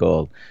 whatever it's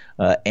called,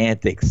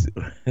 antics,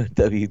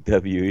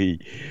 WWE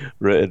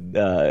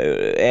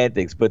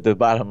antics. But the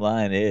bottom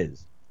line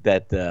is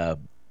that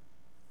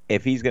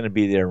if he's going to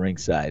be there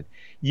ringside,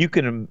 you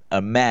can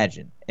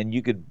imagine and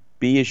you could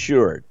be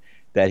assured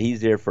that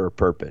he's there for a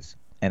purpose,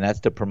 and that's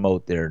to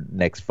promote their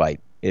next fight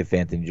if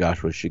Anthony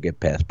Joshua should get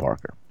past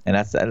Parker. And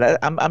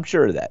I'm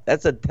sure of that.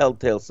 That's a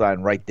telltale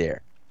sign right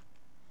there.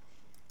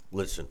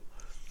 Listen,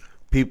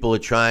 people are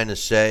trying to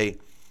say,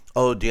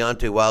 oh,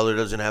 Deontay Wilder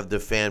doesn't have the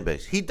fan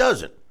base. He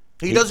doesn't.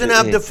 He doesn't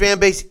have the fan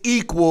base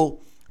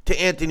equal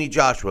to Anthony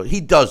Joshua.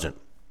 He doesn't.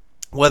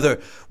 Whether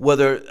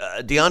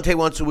Deontay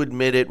wants to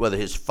admit it, whether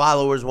his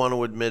followers want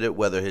to admit it,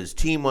 whether his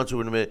team wants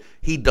to admit it,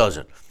 he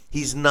doesn't.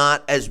 He's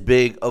not as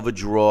big of a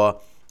draw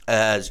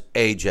as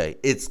AJ.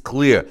 It's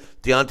clear.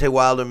 Deontay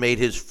Wilder made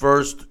his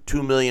first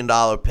 $2 million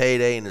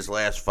payday in his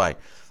last fight.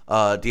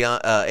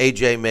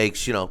 AJ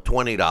makes,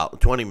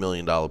 $20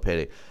 million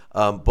payday.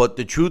 But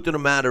the truth of the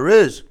matter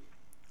is,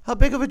 how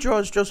big of a draw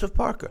is Joseph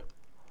Parker?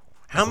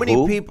 How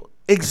many people?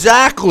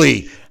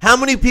 Exactly. How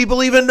many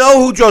people even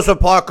know who Joseph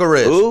Parker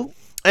is? Who?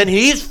 And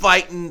he's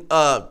fighting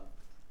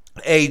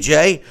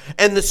AJ.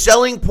 And the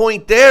selling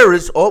point there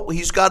is,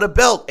 he's got a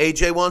belt.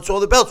 AJ wants all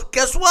the belts.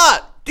 Guess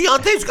what?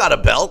 Deontay's got a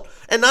belt.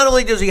 And not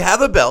only does he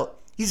have a belt,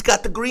 he's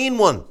got the green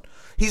one.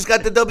 He's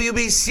got the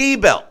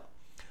WBC belt.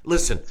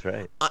 Listen, that's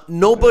right.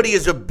 Nobody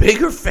is a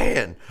bigger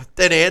fan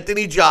than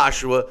Anthony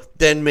Joshua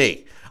than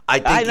me.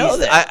 I know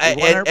that.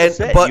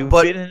 100%. You've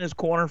been in his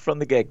corner from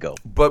the get-go.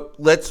 But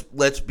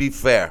let's be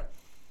fair.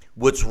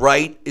 What's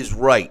right is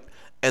right.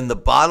 And the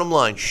bottom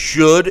line,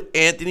 should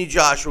Anthony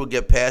Joshua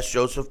get past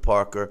Joseph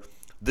Parker,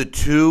 the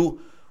two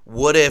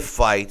what-if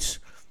fights,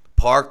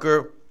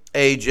 Parker,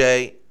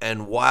 AJ,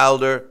 and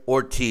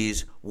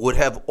Wilder-Ortiz, would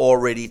have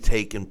already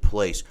taken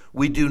place.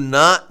 We do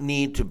not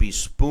need to be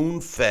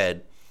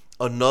spoon-fed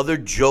another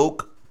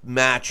joke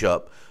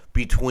matchup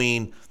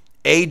between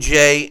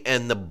AJ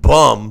and the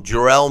bum,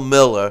 Jarrell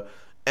Miller,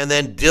 and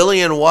then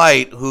Dillian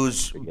White,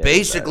 who's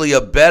basically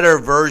a better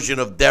version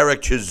of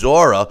Derek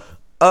Chisora.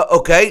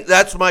 Okay,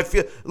 that's my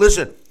feel.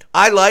 Listen,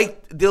 I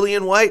like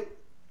Dillian White,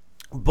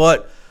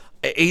 but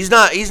he's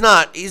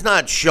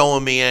not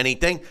showing me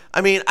anything.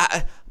 I mean,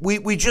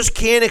 we just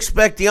can't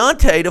expect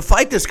Deontay to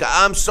fight this guy.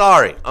 I'm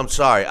sorry.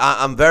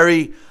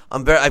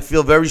 I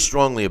feel very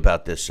strongly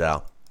about this,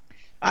 Sal.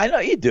 I know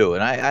you do,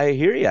 and I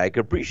hear you. I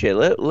can appreciate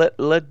it. Let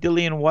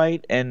Dillian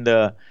White and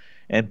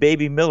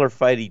Baby Miller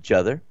fight each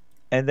other,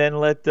 and then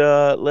let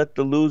the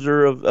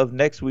loser of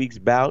next week's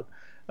bout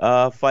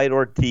fight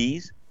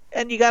Ortiz.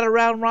 And you got a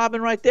round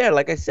robin right there,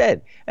 like I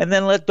said. And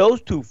then let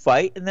those two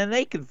fight, and then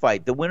they can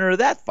fight. The winner of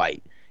that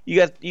fight.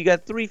 You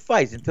got 3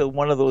 fights until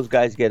one of those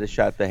guys get a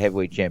shot at the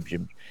heavyweight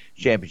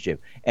championship.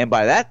 And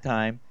by that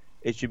time,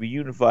 it should be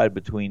unified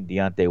between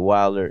Deontay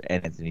Wilder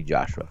and Anthony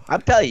Joshua.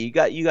 I'm telling you,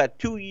 you got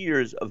 2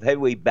 years of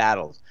heavyweight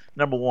battles.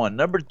 Number one.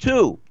 Number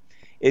two,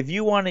 if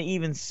you want to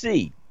even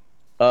see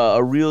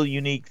a real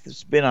unique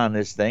spin on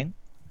this thing,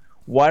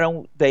 why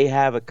don't they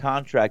have a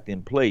contract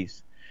in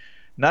place?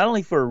 Not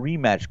only for a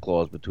rematch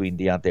clause between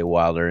Deontay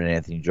Wilder and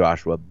Anthony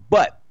Joshua,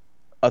 but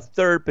a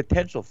third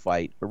potential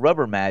fight, a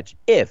rubber match,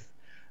 if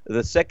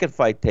the second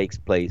fight takes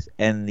place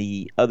and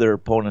the other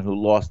opponent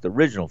who lost the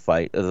original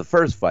fight, or the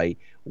first fight,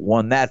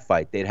 won that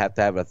fight. They'd have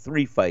to have a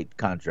 3-fight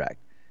contract,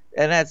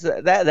 and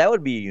that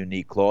would be a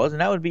unique clause,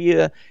 and that would be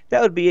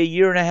a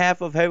year and a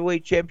half of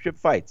heavyweight championship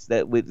fights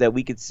that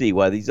we could see,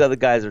 while these other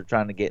guys are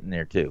trying to get in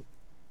there too.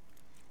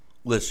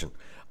 Listen,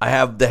 I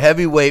have the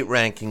heavyweight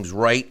rankings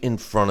right in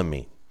front of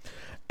me.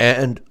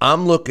 And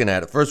I'm looking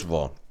at it. First of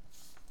all,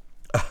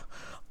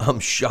 I'm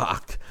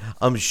shocked.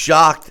 I'm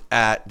shocked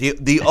at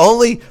the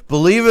only,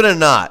 believe it or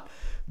not,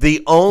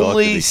 the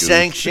only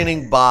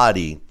sanctioning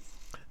body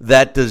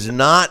that does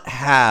not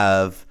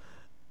have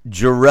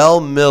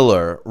Jarrell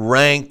Miller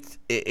ranked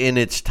in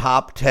its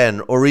top 10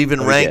 or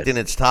even ranked in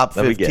its top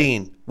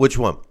 15. Which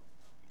one?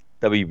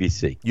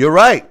 WBC. You're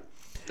right.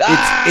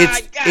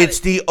 It's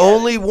the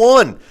only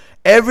one.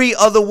 Every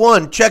other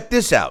one, check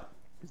this out.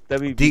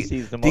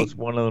 WBC is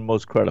one of the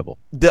most credible.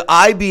 The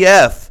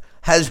IBF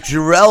has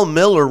Jarrell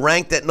Miller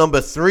ranked at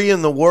number 3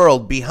 in the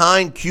world,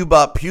 behind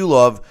Kubrat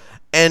Pulev,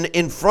 and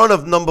in front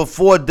of number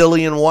 4,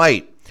 Dillian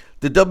White.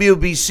 The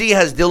WBC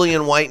has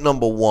Dillian White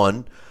number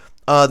 1.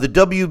 The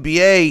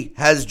WBA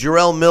has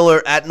Jarrell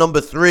Miller at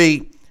number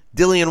 3,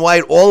 Dillian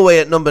White all the way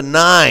at number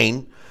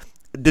 9.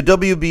 The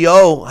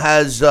WBO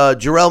has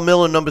Jarrell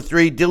Miller number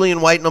 3,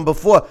 Dillian White number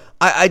 4.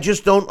 I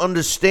just don't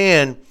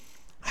understand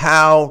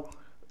how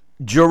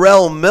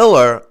Jarrell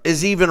Miller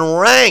is even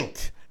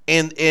ranked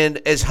in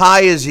as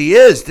high as he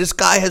is. This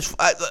guy has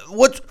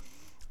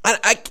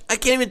I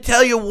can't even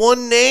tell you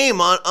one name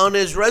on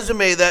his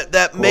resume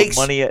that makes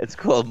money. It's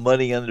called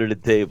money under the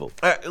table.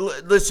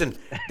 Listen,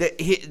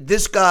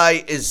 this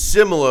guy is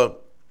similar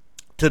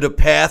to the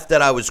path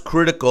that I was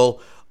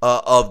critical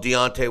of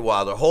Deontay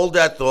Wilder. Hold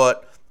that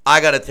thought.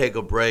 I got to take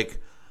a break.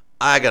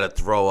 I got to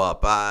throw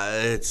up.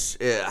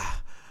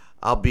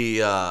 I'll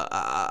be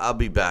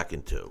back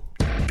in 2.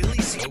 Billy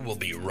C will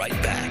be right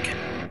back.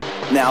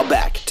 Now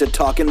back to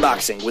Talkin'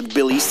 Boxing with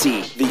Billy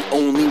C, the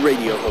only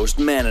radio host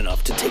man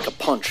enough to take a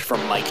punch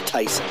from Mike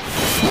Tyson.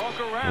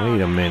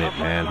 Wait a minute,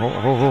 man.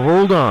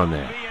 Hold on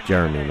there.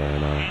 Jeremy,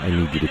 man, I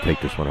need you to take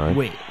this one, all right?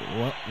 Wait,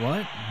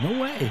 what? No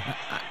way.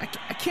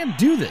 I can't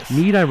do this.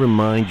 Need I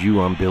remind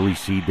you I'm Billy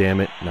C, damn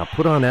it? Now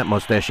put on that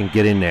mustache and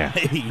get in there.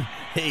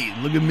 Hey,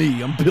 look at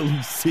me. I'm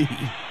Billy C.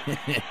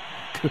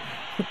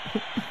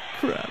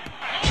 Crap.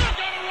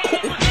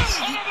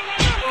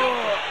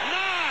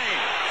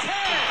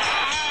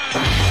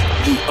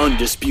 The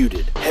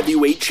undisputed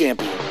heavyweight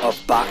champion of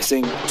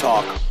Boxing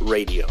Talk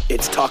Radio.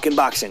 It's Talkin'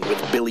 Boxing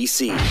with Billy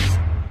C.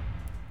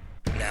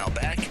 Now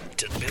back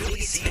to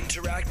Billy C.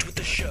 Interact with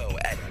the show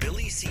at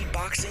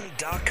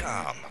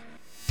BillyCBoxing.com.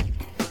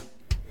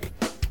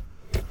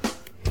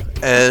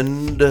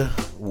 And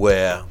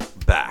we're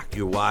back.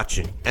 You're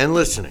watching and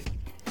listening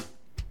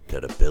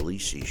to the Billy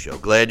C. Show.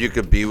 Glad you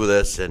could be with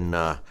us. And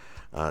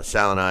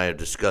Sal and I are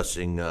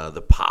discussing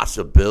the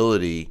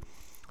possibility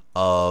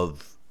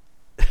of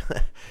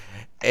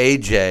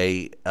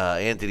AJ,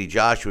 Anthony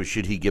Joshua,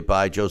 should he get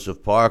by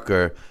Joseph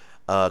Parker,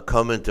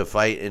 coming to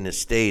fight in the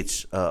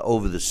States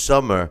over the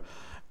summer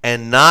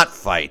and not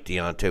fight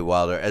Deontay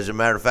Wilder. As a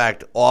matter of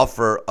fact,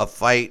 offer a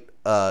fight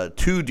to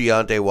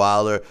Deontay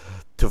Wilder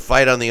to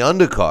fight on the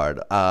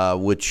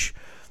undercard, which,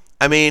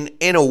 I mean,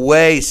 in a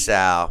way,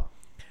 Sal,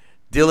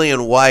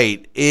 Dillian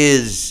Whyte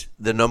is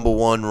the number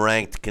one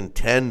ranked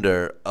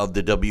contender of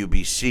the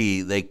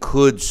WBC. They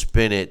could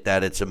spin it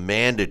that it's a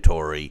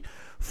mandatory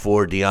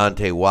for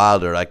Deontay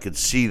Wilder. I could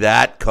see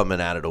that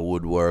coming out of the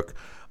woodwork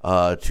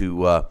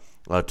to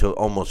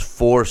almost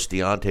force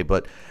Deontay.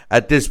 But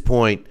at this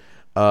point,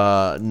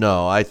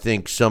 no, I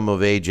think some of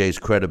AJ's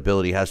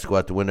credibility has to go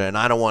out the window. And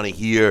I don't want to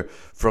hear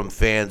from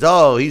fans,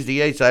 oh, he's the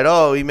A side.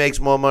 Oh, he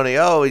makes more money.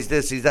 Oh, he's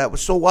this, he's that.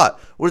 So what?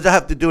 What does that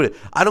have to do with it?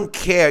 I don't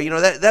care. You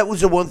know, that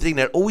was the one thing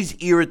that always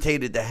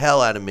irritated the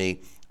hell out of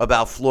me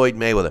about Floyd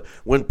Mayweather.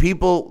 When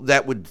people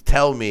that would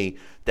tell me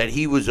that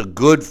he was a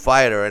good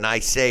fighter, and I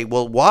say,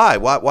 well, why?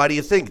 Why do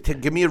you think?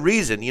 Give me a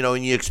reason, you know,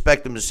 and you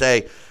expect them to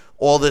say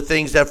all the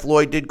things that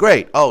Floyd did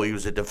great. Oh, he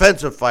was a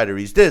defensive fighter.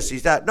 He's this,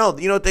 he's that. No,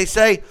 you know what they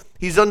say?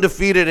 He's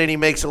undefeated and he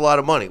makes a lot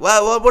of money.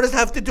 Well, what does that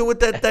have to do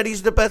with that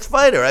he's the best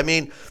fighter? I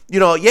mean,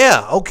 you know,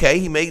 yeah, okay,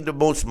 he made the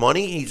most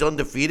money. He's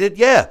undefeated,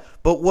 yeah.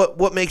 But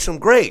what makes him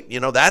great? You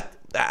know,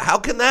 how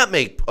can that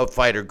make a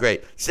fighter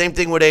great? Same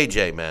thing with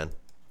AJ, man.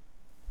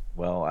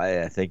 Well,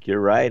 I think you're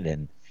right.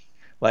 And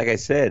like I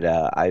said,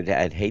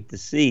 I'd hate to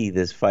see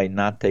this fight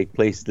not take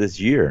place this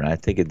year, and I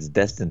think it's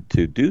destined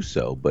to do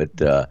so.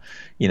 But,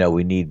 you know,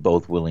 we need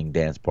both willing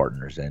dance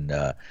partners. And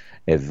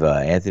if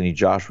Anthony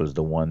Joshua is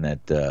the one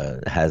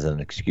that has an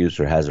excuse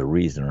or has a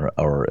reason,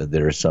 or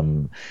there are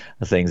some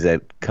things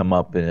that come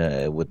up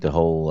with the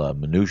whole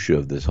minutia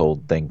of this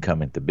whole thing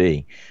coming to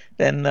be,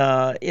 then,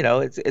 you know,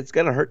 it's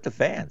going to hurt the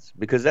fans,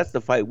 because that's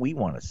the fight we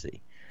want to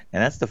see.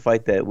 And that's the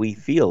fight that we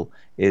feel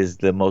is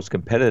the most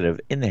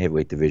competitive in the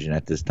heavyweight division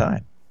at this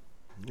time.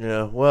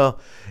 Yeah, well,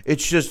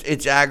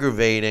 it's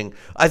aggravating.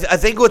 I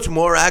think what's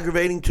more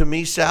aggravating to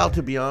me, Sal,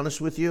 to be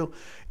honest with you,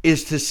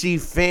 is to see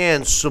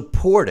fans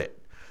support it.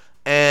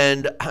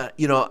 And,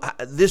 you know,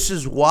 this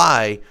is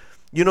why,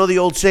 you know the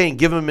old saying,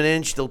 give them an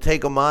inch, they'll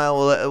take a mile.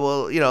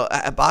 Well, you know,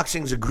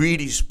 boxing's a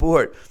greedy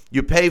sport.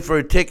 You pay for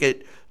a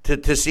ticket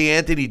to see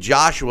Anthony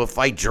Joshua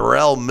fight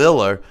Jarrell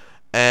Miller.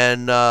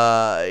 And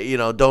you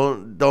know,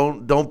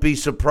 don't be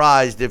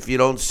surprised if you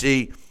don't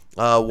see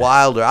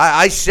Wilder.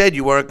 I said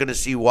you weren't going to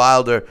see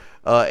Wilder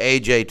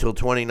AJ till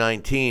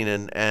 2019,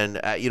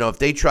 and you know, if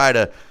they try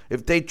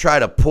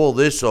to pull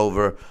this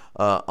over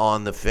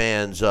on the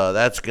fans,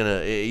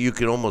 you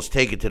can almost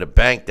take it to the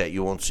bank that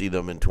you won't see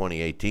them in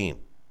 2018.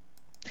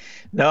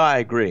 No, I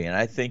agree, and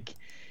I think,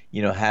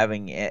 you know,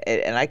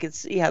 and I can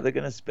see how they're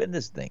going to spin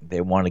this thing.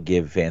 They want to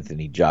give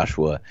Anthony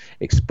Joshua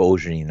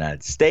exposure in the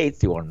United States.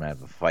 They want him to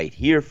have a fight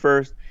here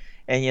first.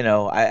 And, you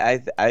know, I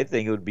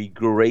think it would be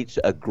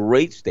a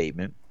great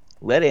statement.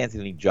 Let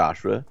Anthony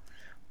Joshua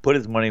put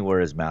his money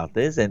where his mouth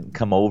is and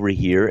come over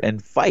here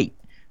and fight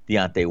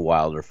Deontay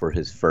Wilder for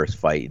his first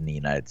fight in the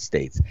United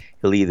States.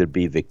 He'll either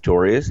be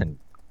victorious and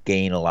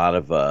gain a lot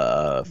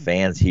of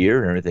fans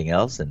here and everything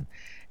else, and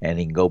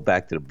he can go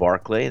back to the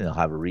Barclay and they'll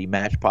have a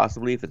rematch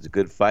possibly if it's a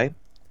good fight.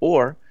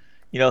 Or,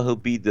 you know, he'll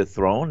be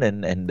dethroned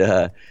and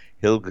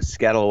he'll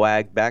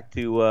scatawag back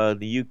to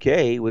the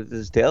UK with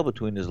his tail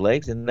between his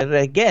legs. And then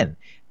again,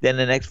 then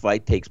the next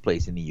fight takes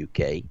place in the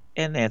UK,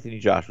 and Anthony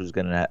Joshua is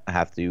going to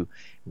have to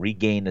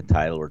regain the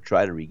title or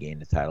try to regain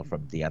the title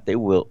from Deontay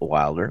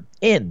Wilder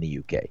in the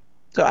UK.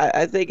 So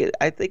I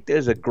think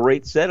there's a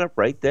great setup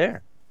right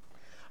there.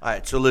 All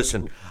right, so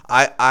listen,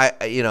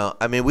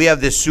 we have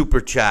this super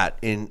chat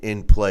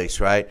in place,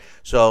 right?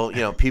 So,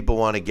 you know, people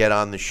want to get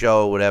on the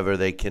show, whatever,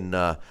 they can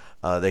do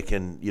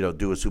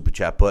a super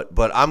chat.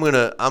 But I'm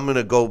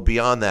gonna go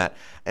beyond that.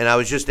 And I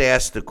was just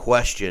asked the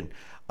question,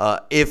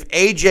 if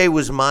AJ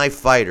was my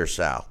fighter,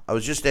 Sal, I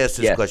was just asked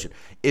this question.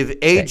 If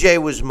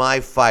AJ was my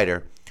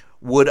fighter,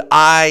 would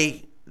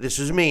I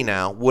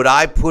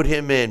put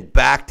him in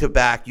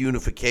back-to-back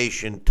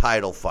unification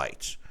title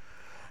fights?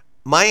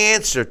 My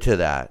answer to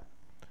that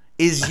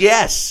is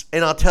yes,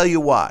 and I'll tell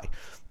you why.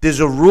 There's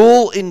a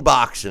rule in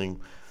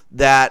boxing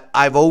that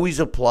I've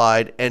always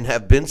applied and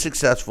have been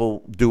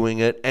successful doing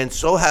it, and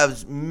so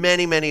have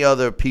many, many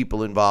other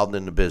people involved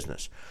in the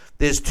business.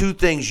 There's two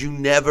things you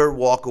never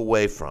walk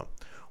away from.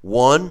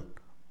 One,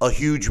 a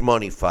huge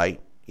money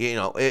fight. You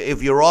know,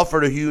 if you're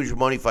offered a huge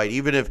money fight,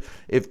 even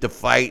if the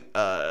fight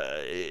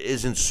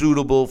isn't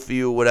suitable for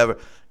you or whatever,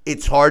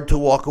 it's hard to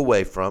walk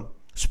away from,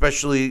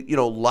 especially, you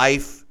know,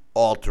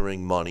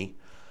 life-altering money.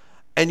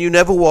 and you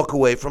never walk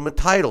away from a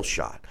title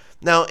shot.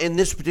 Now, in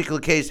this particular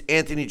case,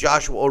 Anthony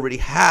Joshua already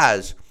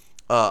has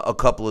a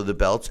couple of the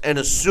belts, and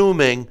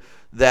assuming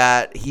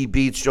that he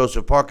beats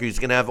Joseph Parker, he's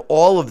going to have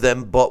all of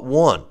them but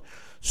one.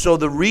 So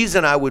the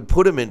reason I would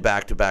put him in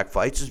back-to-back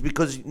fights is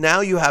because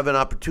now you have an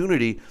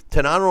opportunity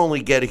to not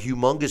only get a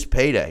humongous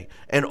payday,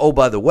 and oh,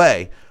 by the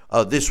way,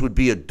 this would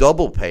be a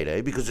double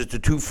payday because it's a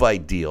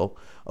 2-fight deal,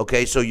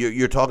 okay? So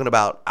you're talking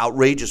about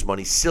outrageous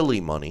money, silly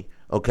money,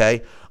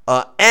 okay?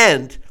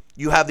 And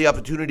you have the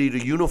opportunity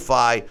to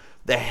unify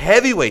the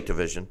heavyweight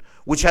division,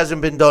 which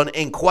hasn't been done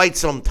in quite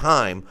some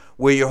time,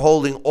 where you're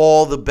holding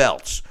all the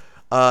belts.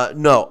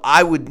 No,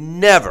 I would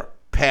never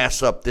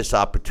pass up this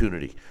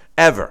opportunity,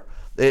 ever.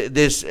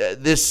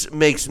 This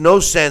makes no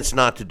sense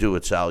not to do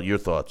it, Sal. Your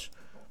thoughts?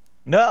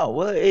 No,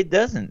 well, it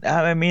doesn't.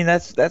 I mean,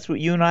 that's what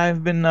you and I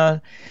have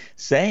been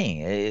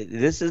saying.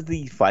 This is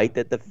the fight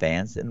that the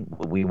fans and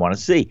we want to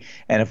see.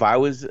 And if I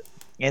was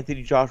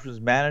Anthony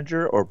Joshua's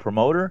manager or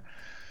promoter,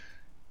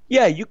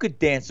 yeah, you could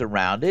dance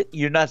around it.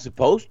 You're not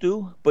supposed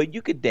to, but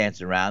you could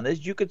dance around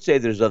this. You could say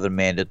there's other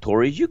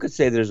mandatories. You could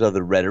say there's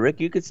other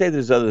rhetoric. You could say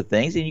there's other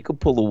things, and you could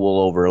pull the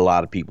wool over a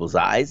lot of people's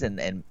eyes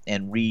and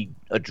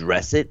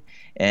readdress it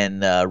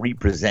and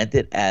represent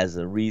it as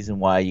a reason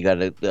why you got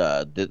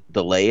to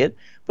delay it.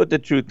 But the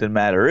truth of the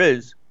matter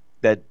is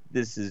that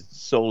this is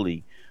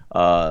solely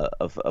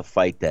a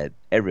fight that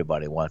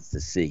everybody wants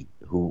to see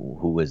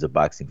who is a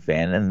boxing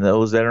fan and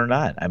those that are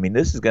not. I mean,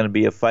 this is going to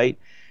be a fight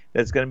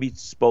that's going to be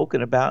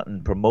spoken about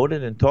and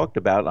promoted and talked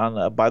about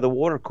on by the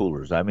water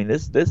coolers. I mean,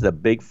 this is a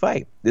big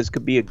fight. This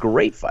could be a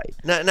great fight.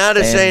 Now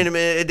they're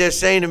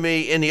saying to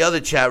me in the other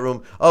chat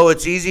room, oh,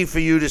 it's easy for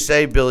you to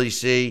say, Billy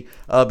C.,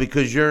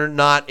 because you're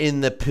not in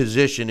the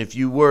position. If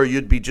you were,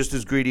 you'd be just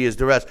as greedy as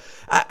the rest.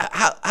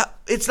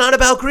 It's not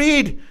about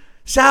greed.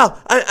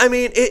 Sal, I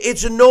mean,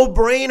 it's a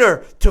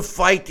no-brainer to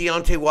fight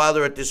Deontay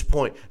Wilder at this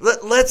point.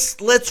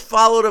 Let's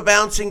follow the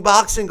bouncing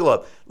boxing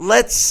glove.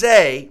 Let's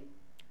say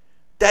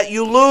that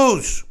you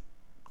lose.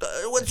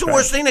 What's the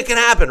worst thing that can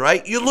happen,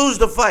 right? You lose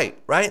the fight,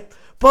 right?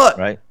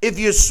 But if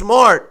you're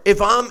smart,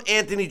 if I'm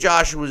Anthony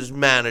Joshua's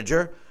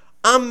manager,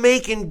 I'm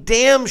making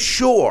damn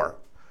sure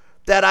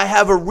that I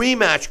have a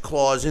rematch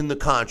clause in the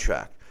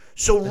contract.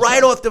 So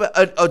off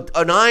the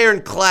an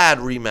ironclad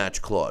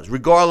rematch clause,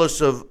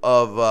 regardless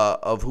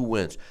of who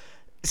wins.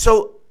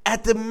 So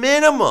at the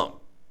minimum,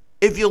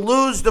 if you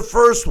lose the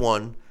first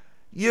one,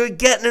 you're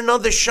getting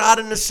another shot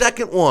in the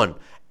second one.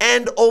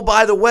 And oh,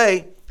 by the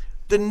way,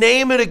 the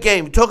name of the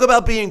game, talk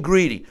about being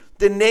greedy.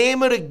 The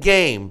name of the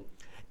game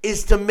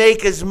is to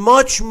make as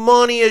much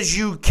money as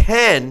you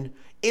can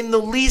in the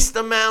least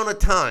amount of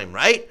time,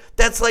 right?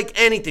 That's like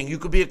anything. You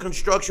could be a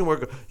construction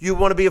worker. You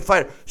want to be a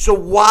fighter. So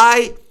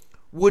why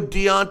would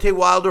Deontay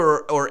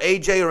Wilder or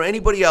AJ or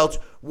anybody else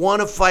want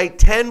to fight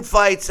 10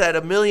 fights at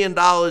 $1 million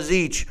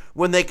each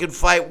when they could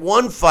fight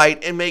one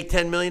fight and make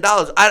 $10 million?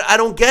 I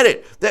don't get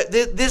it.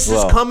 This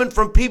is coming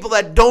from people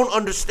that don't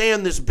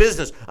understand this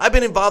business. I've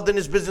been involved in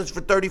this business for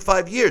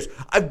 35 years.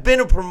 I've been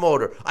a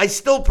promoter. I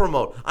still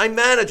promote. I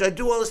manage. I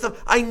do all this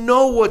stuff. I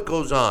know what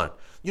goes on.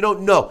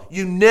 No,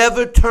 you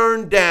never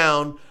turn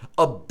down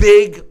a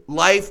big,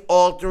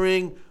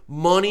 life-altering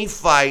money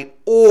fight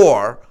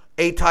or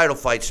a title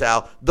fight,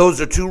 Sal.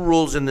 Those are two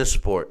rules in this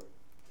sport.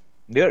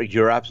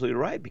 You're absolutely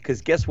right,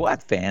 because guess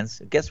what,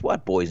 fans? Guess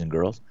what, boys and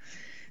girls?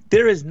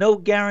 There is no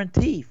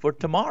guarantee for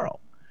tomorrow.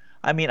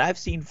 I mean, I've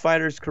seen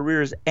fighters'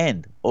 careers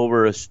end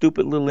over a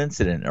stupid little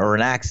incident or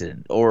an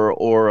accident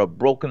or a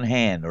broken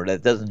hand or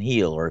that doesn't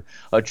heal or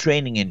a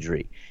training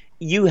injury.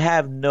 You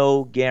have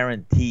no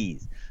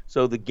guarantees.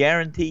 So the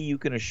guarantee you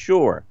can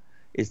assure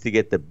is to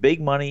get the big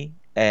money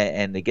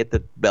and to get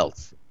the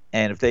belts.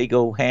 And if they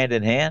go hand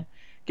in hand,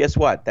 guess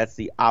what? That's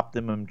the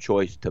optimum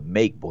choice to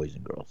make, boys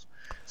and girls.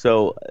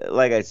 So,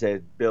 like I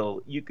said,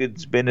 Bill, you could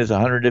spin this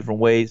 100 different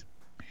ways.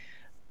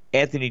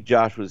 Anthony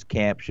Joshua's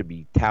camp should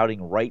be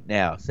touting right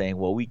now, saying,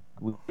 well, we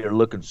are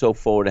looking so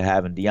forward to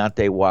having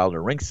Deontay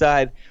Wilder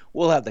ringside.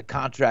 We'll have the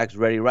contracts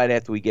ready right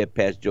after we get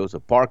past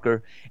Joseph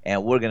Parker,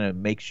 and we're going to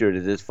make sure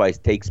that this fight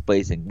takes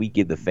place and we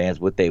give the fans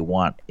what they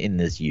want in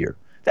this year.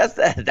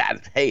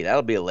 Hey,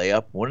 that'll be a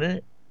layup, wouldn't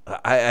it?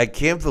 I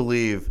can't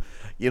believe...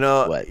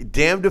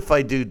 damned if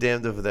I do,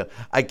 damned if I don't.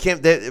 I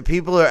can't.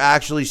 People are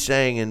actually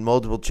saying in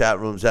multiple chat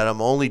rooms that I'm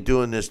only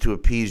doing this to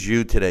appease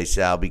you today,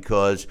 Sal,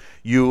 because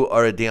you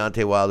are a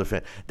Deontay Wilder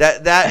fan.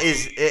 That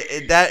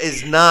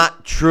is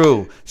not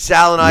true.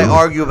 Sal and I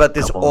argue about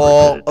this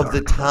all of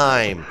the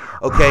time.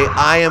 Okay,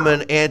 I am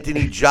an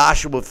Anthony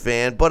Joshua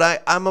fan,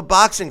 but I'm a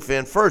boxing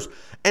fan first.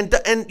 And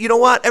you know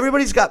what?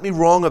 Everybody's got me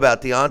wrong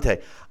about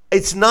Deontay.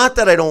 It's not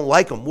that I don't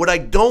like him. What I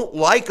don't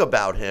like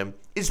about him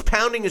is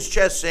pounding his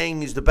chest saying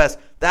he's the best.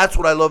 That's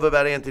what I love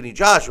about Anthony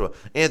Joshua.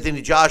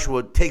 Anthony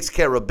Joshua takes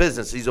care of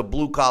business. He's a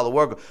blue-collar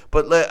worker,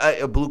 but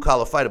a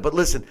blue-collar fighter. But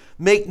listen,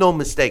 make no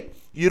mistake.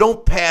 You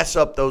don't pass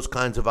up those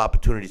kinds of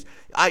opportunities.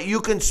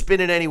 You can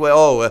spin it anyway.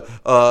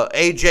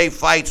 AJ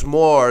fights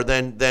more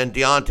than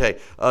Deontay.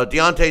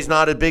 Deontay's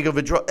not as big of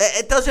a draw.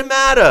 It doesn't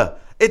matter.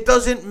 It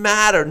doesn't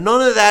matter.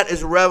 None of that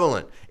is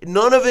relevant.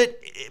 None of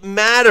it it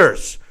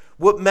matters.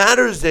 What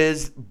matters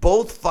is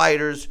both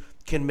fighters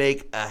can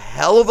make a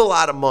hell of a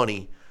lot of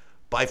money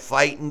by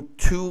fighting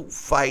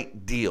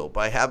 2-fight deal,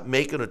 by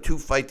making a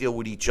 2-fight deal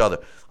with each other.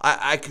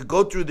 I could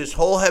go through this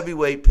whole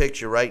heavyweight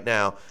picture right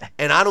now,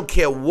 and I don't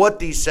care what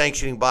these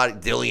sanctioning bodies,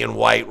 Dillian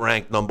White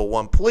ranked number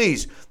 1,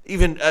 please,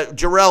 even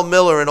Jarrell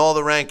Miller and all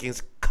the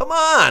rankings. Come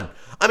on.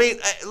 I mean,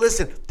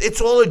 listen, it's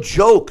all a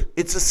joke.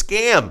 It's a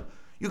scam.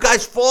 You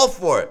guys fall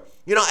for it.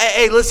 You know,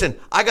 hey, listen,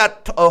 I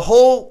got a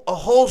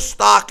whole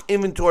stock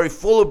inventory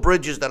full of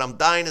bridges that I'm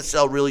dying to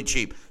sell really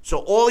cheap. So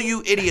all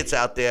you idiots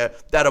out there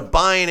that are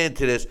buying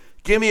into this,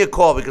 give me a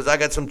call because I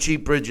got some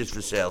cheap bridges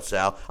for sale,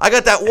 Sal. I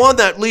got that one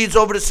that leads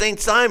over to St.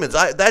 Simon's.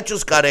 That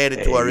just got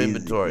added to our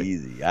inventory.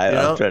 Easy.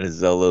 I'm trying to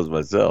sell those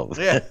myself.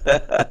 Yeah.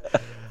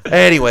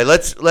 Anyway,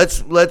 let's.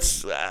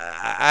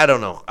 I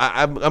don't know.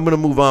 I'm going to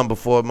move on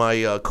before my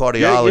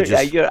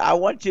cardiologist. I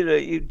want you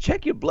to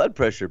check your blood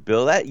pressure,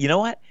 Bill. You know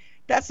what?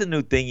 That's a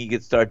new thing you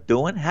could start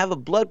doing. Have a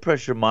blood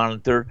pressure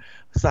monitor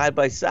side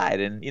by side.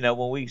 And, you know,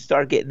 when we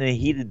start getting a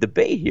heated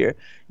debate here,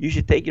 you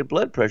should take your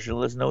blood pressure and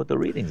let us know what the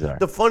readings are.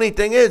 The funny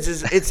thing is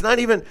it's not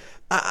even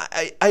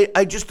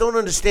I just don't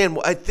understand.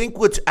 I think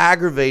what's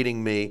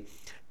aggravating me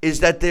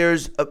is that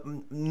there's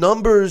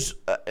numbers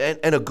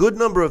and a good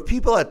number of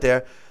people out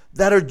there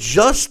that are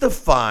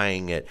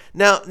justifying it.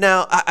 Now,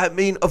 I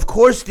mean, of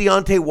course,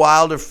 Deontay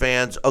Wilder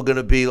fans are going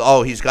to be,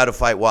 oh, he's got to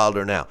fight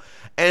Wilder now.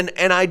 And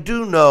I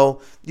do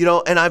know, you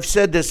know, and I've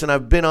said this and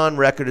I've been on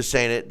record as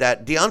saying it,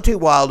 that Deontay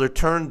Wilder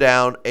turned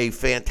down a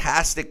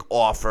fantastic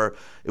offer.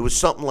 It was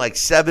something like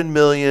 $7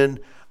 million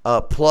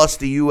plus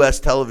the U.S.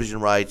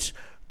 television rights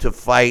to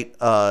fight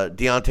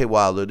Deontay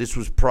Wilder. This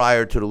was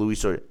prior to the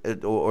Luis Ortiz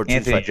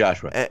Anthony fight.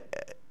 Joshua.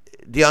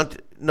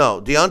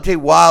 Deontay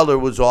Wilder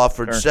was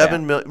offered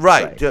 $7 million.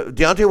 Right.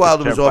 Deontay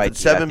Wilder was offered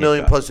 $7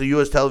 million plus the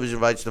U.S. television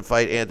rights to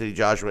fight Anthony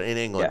Joshua in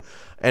England,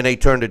 and they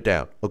turned it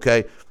down.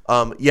 Okay.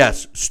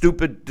 Yes,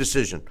 stupid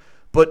decision.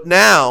 But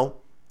now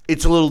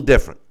it's a little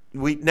different.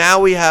 We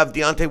have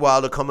Deontay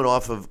Wilder coming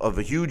off of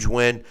a huge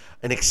win,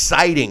 an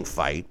exciting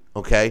fight,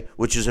 okay,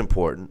 which is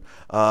important.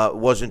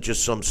 Wasn't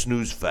just some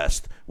snooze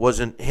fest.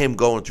 Wasn't him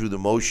going through the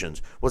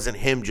motions. Wasn't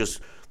him just,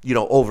 you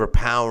know,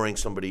 overpowering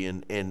somebody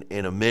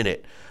in a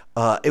minute.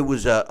 It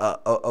was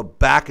a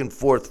back and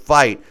forth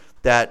fight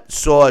that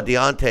saw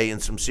Deontay in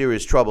some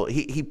serious trouble.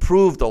 He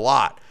proved a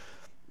lot.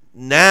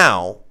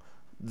 Now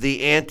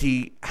the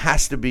ante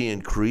has to be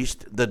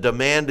increased. The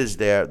demand is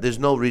there. There's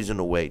no reason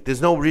to wait.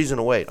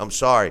 I'm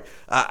sorry.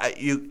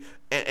 And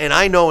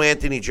I know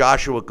Anthony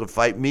Joshua could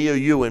fight me or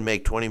you and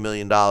make $20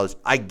 million.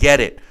 I get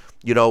it,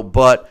 you know.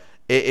 But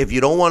if you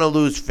don't want to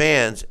lose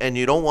fans and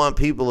you don't want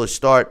people to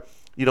start,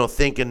 you know,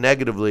 thinking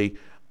negatively,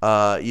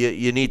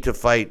 you need to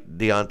fight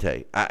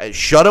Deontay.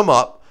 Shut him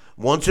up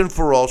once and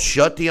for all.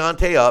 Shut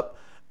Deontay up,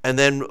 and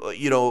then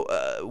you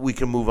know we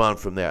can move on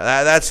from there.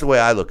 That's the way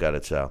I look at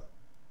it, Sal.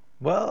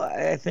 Well,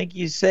 I think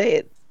you say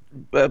it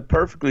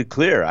perfectly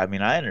clear. I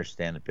mean, I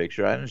understand the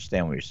picture. I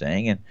understand what you're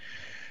saying,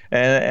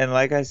 and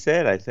like I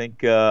said, I think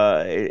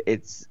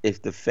it's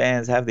if the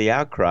fans have the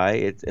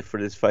outcry,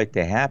 for this fight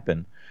to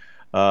happen.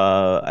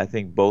 I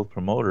think both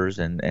promoters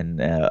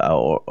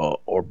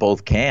or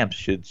both camps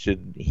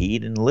should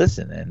heed and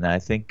listen. And I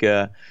think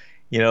you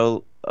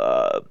know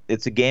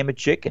it's a game of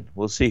chicken.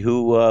 We'll see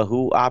who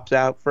opts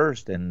out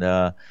first and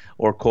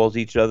or calls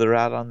each other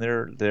out on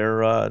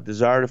their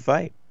desire to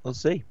fight. We'll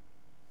see.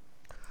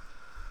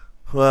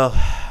 Well,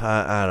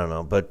 I don't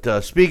know.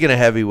 But speaking of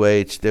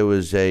heavyweights, there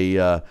was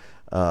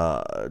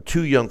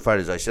two young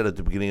fighters, I said at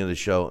the beginning of the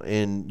show,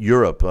 in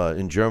Europe,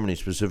 in Germany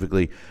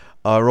specifically,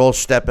 are all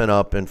stepping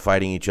up and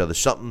fighting each other.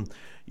 Something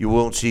you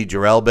won't see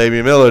Jarrell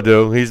Baby Miller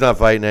do. He's not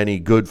fighting any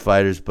good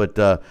fighters. But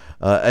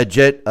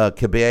Ajit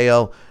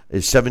Cabello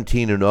is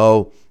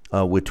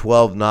 17-0 with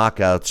 12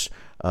 knockouts.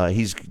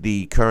 He's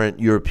the current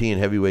European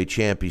heavyweight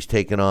champ. He's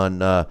taken on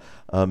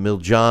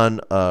Miljan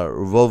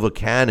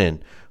Rovacanin,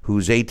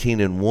 who's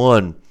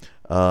 18-1,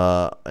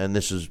 and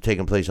this is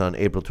taking place on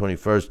April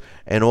 21st.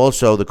 And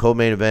also the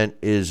co-main event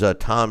is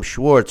Tom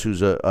Schwartz,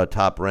 who's a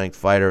top-ranked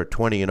fighter,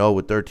 20-0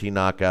 with 13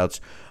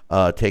 knockouts,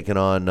 taking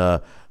on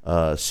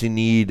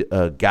Sinid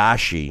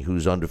Gashi,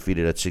 who's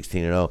undefeated at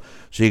 16-0.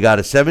 So you got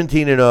a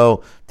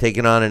 17-0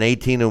 taking on an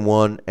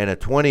 18-1 and a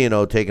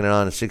 20-0 taking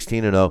on a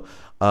 16-0.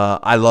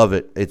 I love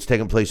it. It's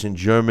taking place in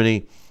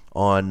Germany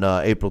on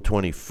April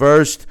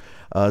 21st.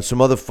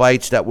 Some other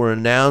fights that were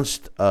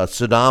announced,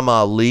 Saddam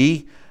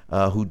Ali,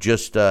 who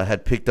just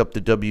had picked up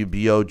the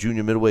WBO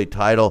junior middleweight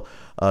title,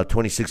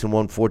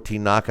 26-1,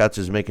 14 knockouts,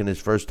 is making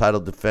his first title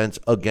defense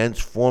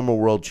against former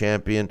world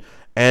champion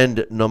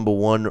and number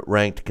one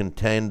ranked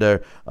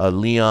contender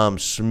Liam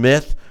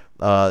Smith.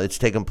 It's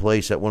taking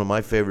place at one of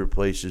my favorite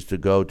places to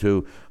go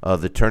to,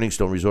 the Turning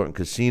Stone Resort and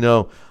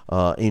Casino,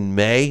 in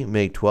May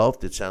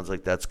 12th. It sounds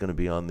like that's going to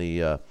be on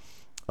the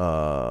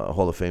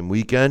Hall of Fame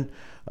weekend.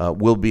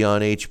 Will be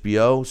on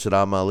HBO.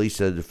 Saddam Ali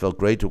said, it felt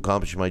great to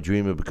accomplish my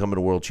dream of becoming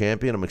a world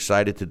champion. I'm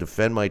excited to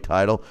defend my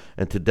title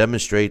and to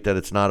demonstrate that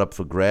it's not up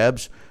for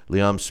grabs.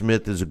 Liam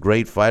Smith is a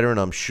great fighter, and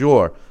I'm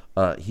sure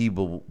he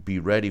will be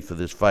ready for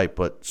this fight,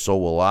 but so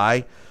will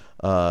I.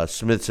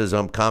 Smith says,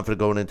 I'm confident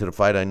going into the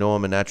fight. I know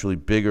I'm a naturally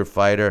bigger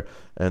fighter,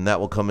 and that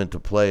will come into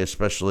play,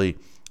 especially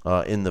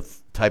in the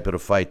type of the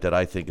fight that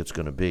I think it's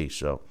going to be.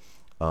 So,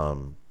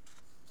 in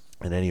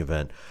any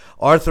event,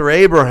 Arthur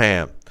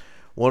Abraham,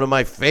 one of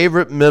my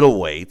favorite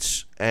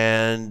middleweights,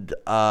 and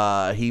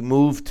he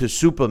moved to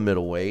super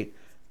middleweight,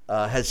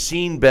 has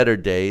seen better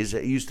days.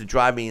 It used to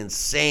drive me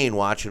insane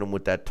watching him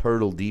with that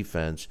turtle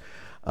defense.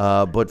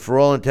 But for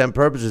all intent and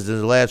purposes, in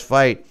his last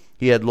fight,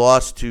 he had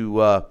lost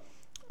to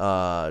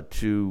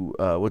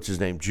what's his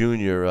name,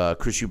 Jr.,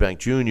 Chris Eubank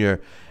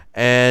Jr.,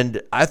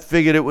 and I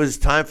figured it was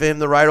time for him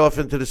to ride off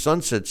into the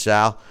sunset,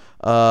 Sal.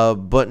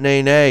 But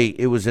nay,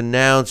 it was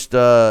announced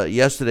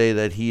yesterday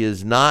that he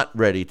is not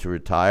ready to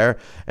retire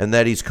and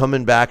that he's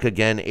coming back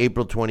again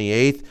April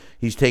 28th.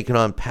 He's taking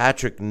on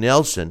Patrick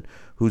Nelson,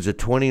 who's a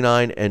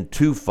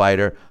 29-2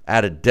 fighter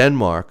out of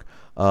Denmark,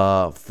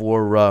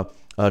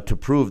 to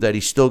prove that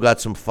he's still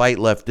got some fight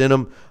left in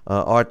him.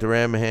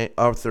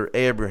 Arthur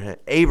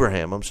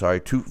Abraham,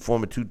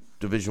 former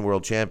two-division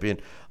world champion,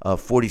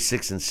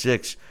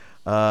 46-6.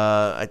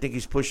 I think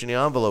he's pushing the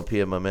envelope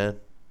here, my man.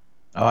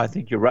 Oh, I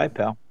think you're right,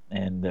 pal.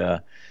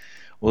 And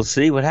we'll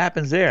see what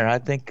happens there. I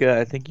think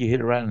you hit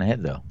it right on the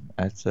head, though.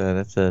 That's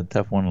a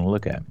tough one to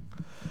look at.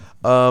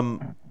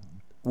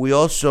 We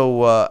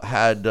also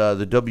had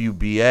the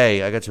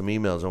WBA. I got some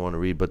emails I want to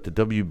read, but the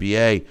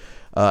WBA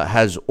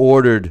has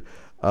ordered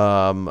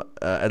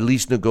at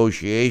least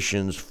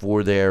negotiations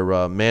for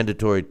their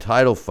mandatory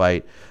title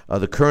fight.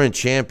 The current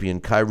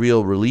champion,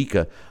 Kirill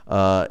Relika,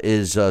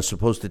 is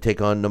supposed to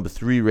take on number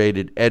 3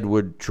 rated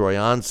Edward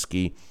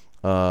Troyansky,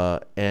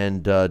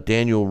 and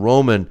Daniel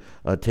Roman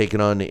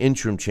taking on the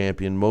interim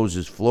champion,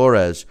 Moses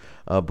Flores.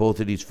 Both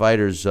of these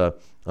fighters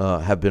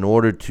have been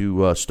ordered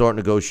to start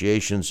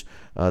negotiations.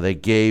 They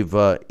gave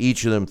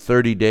each of them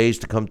 30 days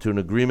to come to an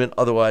agreement.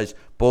 Otherwise,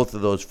 both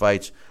of those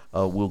fights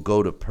will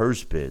go to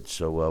purse bids.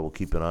 So we'll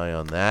keep an eye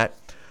on that.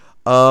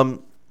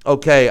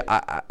 Okay,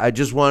 I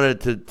just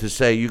wanted to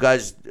say, you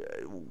guys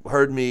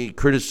heard me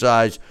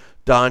criticize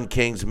Don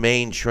King's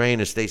main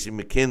trainer, Stacey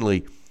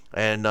McKinley.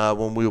 And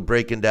when we were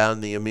breaking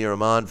down the Amir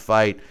Aman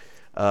fight,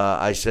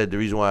 I said the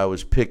reason why I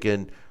was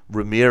picking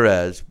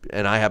Ramirez,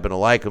 and I happen to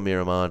like Amir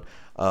Aman,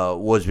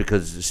 was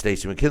because of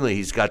Stacey McKinley.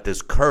 He's got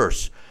this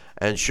curse.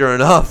 And sure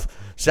enough,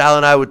 Sal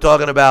and I were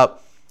talking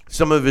about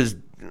some of his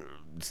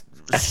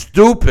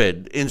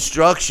stupid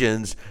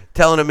instructions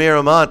telling Amir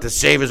Aman to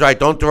save his right.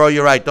 Don't throw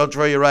your right. Don't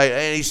throw your right.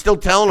 And he's still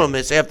telling him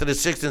this after the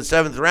 6th and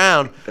 7th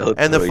round.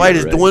 And the fight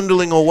is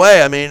dwindling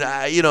away. I mean,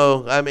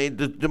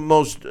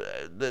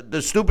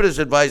 the stupidest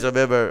advice I've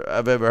ever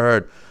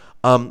heard.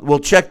 Well,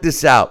 check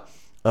this out.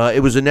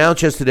 It was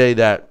announced yesterday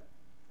that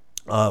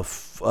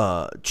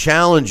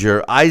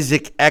challenger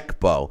Isaac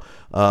Ekbo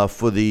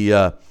for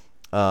the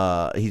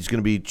he's going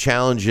to be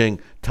challenging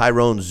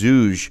Tyrone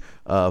Zouge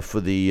for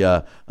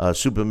the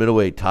super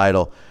middleweight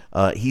title.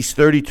 He's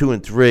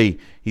 32-3.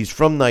 He's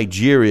from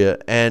Nigeria,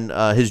 and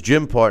his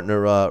gym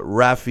partner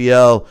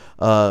Rafael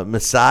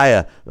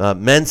Mensa,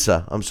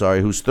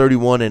 who's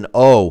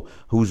 31-0,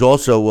 who's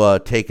also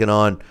taken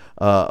on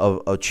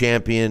a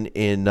champion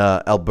in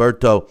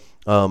Alberto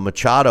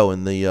Machado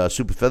in the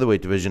super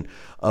featherweight division.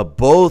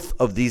 Both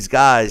of these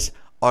guys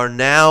are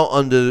now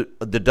under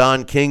the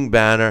Don King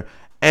banner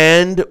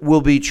and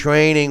will be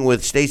training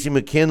with Stacey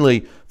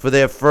McKinley for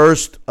their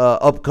first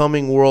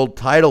upcoming world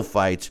title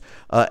fights.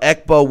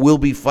 Ekbo will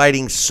be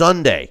fighting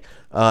Sunday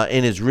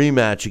in his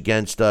rematch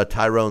against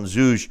Tyrone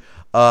Zouge.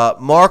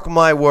 Mark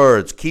my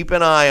words. Keep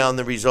an eye on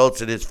the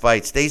results of this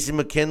fight. Stacey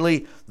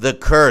McKinley, the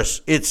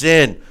curse. It's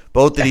in.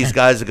 Both of these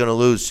guys are going to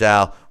lose,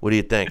 Sal. What do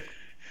you think?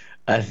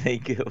 I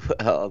think,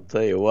 I'll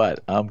tell you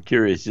what, I'm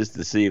curious just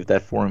to see if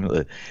that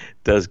formula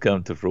does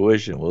come to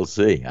fruition. We'll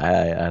see.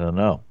 I don't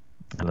know.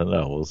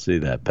 We'll see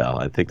that, pal.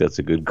 I think that's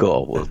a good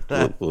call. We'll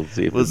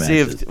see if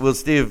we'll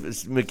see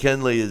if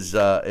McKinley is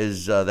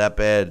that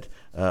bad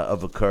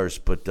of a curse.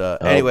 But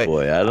anyway, oh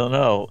boy, I don't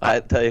know. I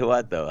tell you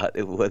what, though,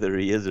 whether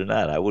he is or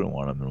not, I wouldn't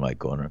want him in my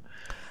corner.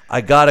 I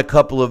got a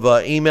couple of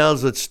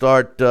emails. Let's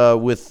start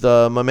with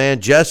my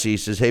man Jesse. He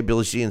says, "Hey,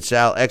 Billy C and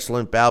Sal,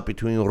 excellent bout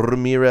between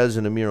Ramirez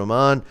and Amir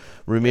Aman.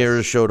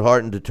 Ramirez showed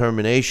heart and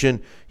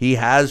determination. He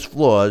has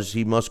flaws.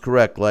 He must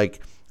correct, like."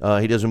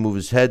 He doesn't move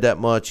his head that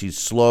much. He's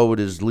slow with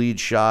his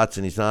lead shots,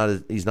 and he's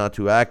not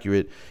too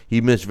accurate.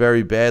 He missed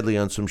very badly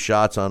on some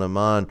shots on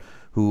Aman,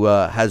 who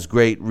has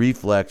great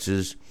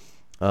reflexes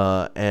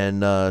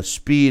and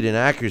speed and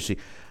accuracy.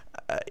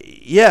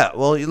 Yeah,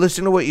 well,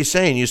 listen to what you're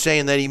saying. You're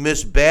saying that he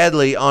missed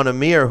badly on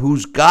Amir,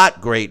 who's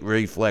got great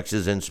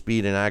reflexes and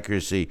speed and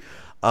accuracy.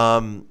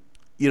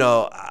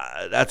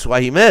 That's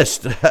why he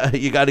missed.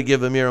 You got to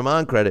give Amir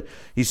Aman credit.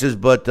 He says,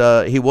 but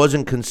he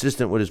wasn't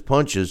consistent with his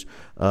punches.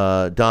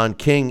 Don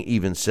King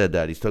even said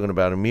that. He's talking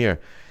about Amir.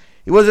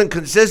 He wasn't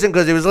consistent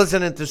because he was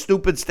listening to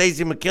stupid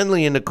Stacey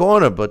McKinley in the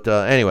corner. But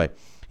anyway,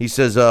 He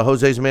says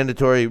Jose's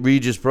mandatory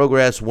Regis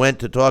Progress went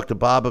to talk to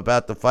Bob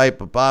about the fight,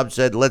 but Bob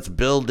said, let's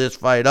build this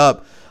fight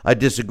up. I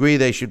disagree.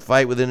 They should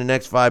fight within the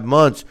next 5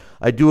 months.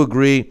 I do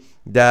agree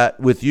that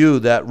with you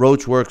that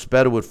Roach works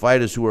better with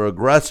fighters who are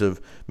aggressive,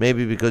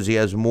 maybe because he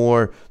has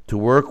more to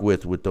work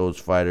with those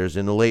fighters.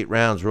 In the late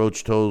rounds,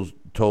 Roach told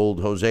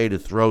Jose to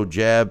throw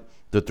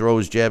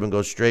his jab and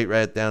go straight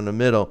right down the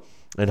middle.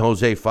 And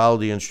Jose followed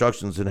the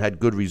instructions and had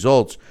good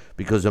results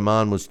because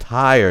Aman was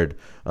tired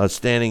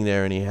standing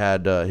there and he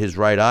had his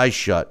right eye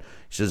shut.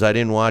 He says, I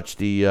didn't watch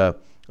the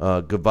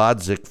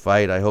Gavadzik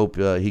fight. I hope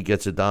he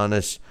gets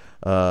Adonis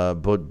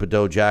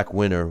Badou-Jack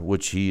winner,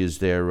 which he is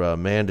their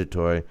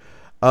mandatory.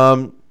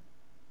 Like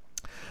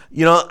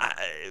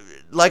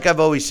I've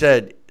always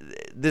said,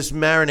 this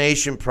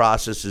marination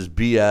process is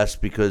BS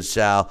because,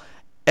 Sal,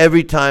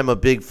 every time a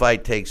big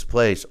fight takes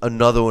place,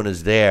 another one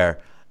is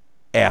there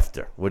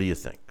after. What do you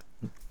think?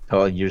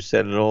 Oh, you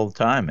said it all the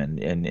time,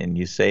 and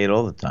you say it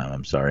all the time.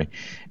 I'm sorry.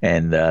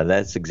 And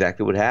that's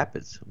exactly what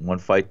happens. One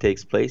fight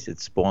takes place,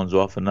 it spawns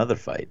off another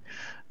fight.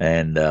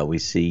 And we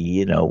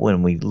see,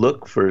 when we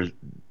look for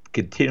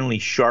continually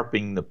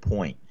sharpening the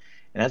point,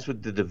 and that's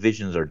what the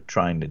divisions are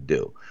trying to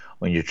do.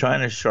 When you're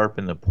trying to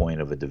sharpen the point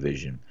of a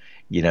division,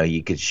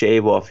 you could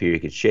shave off here, you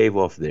could shave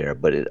off there,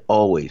 but it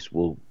always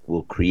will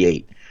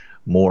create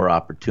more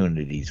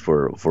opportunities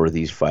for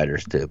these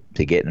fighters to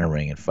get in a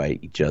ring and fight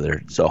each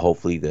other. So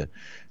hopefully the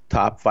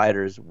top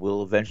fighters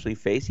will eventually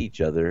face each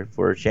other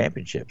for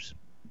championships.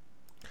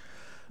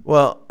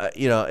 Well,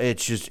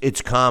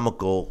 it's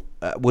comical.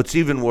 What's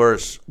even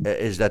worse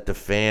is that the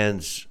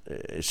fans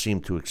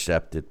seem to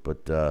accept it.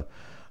 But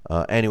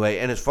anyway,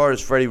 and as far as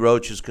Freddie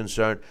Roach is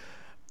concerned,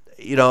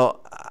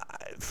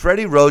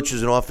 Freddie Roach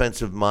is an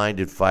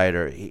offensive-minded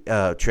fighter,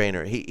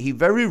 trainer. He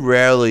very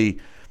rarely,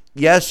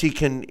 yes, he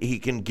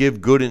can give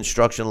good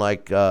instruction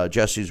like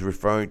Jesse's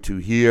referring to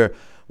here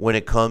when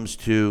it comes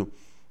to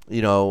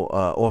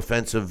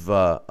offensive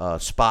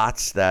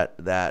spots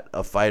that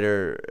a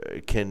fighter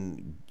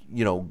can,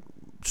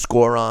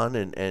 score on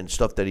and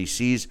stuff that he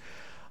sees.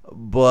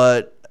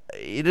 But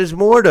it is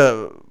more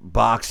to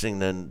boxing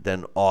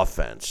than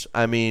offense.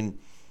 I mean,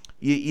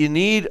 you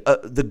need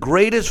the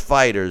greatest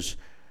fighters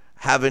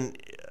having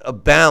a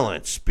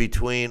balance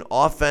between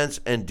offense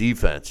and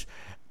defense.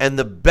 And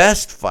the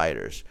best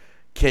fighters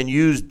can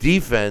use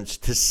defense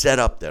to set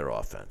up their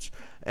offense.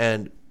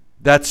 And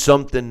that's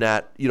something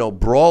that,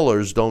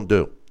 brawlers don't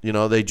do.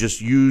 They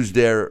just use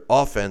their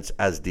offense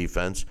as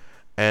defense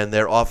and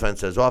their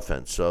offense as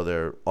offense. So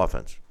their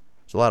offense.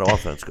 There's a lot of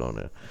offense going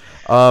there.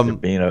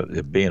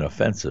 They're being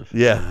offensive.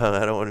 Yeah,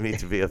 I don't mean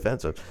to be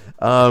offensive.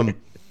 And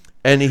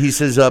he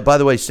says, by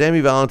the way,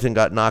 Sammy Valentin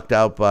got knocked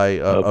out by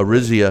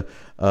Arisia,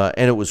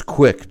 and it was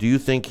quick. Do you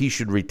think he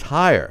should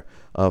retire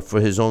for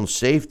his own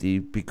safety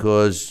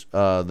because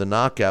the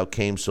knockout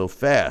came so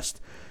fast?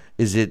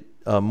 Is it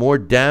more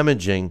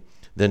damaging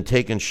than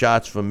taking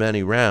shots for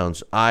many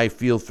rounds? I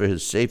feel for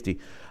his safety.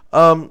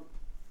 To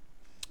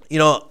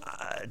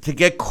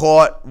get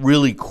caught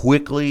really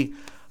quickly,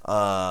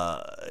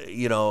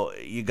 you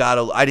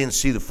gotta. I didn't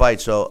see the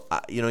fight, so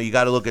you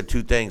got to look at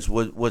two things.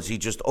 Was he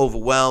just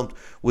overwhelmed?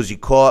 Was he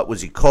caught?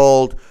 Was he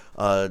cold?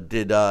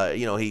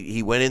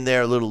 He went in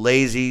there a little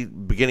lazy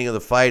beginning of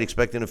the fight,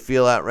 expecting to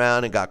feel that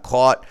round and got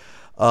caught.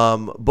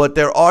 But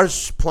there are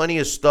plenty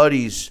of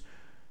studies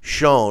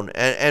shown,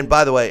 and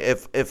by the way,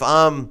 if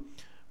I'm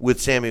with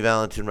Sammy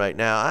Valentin right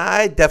now,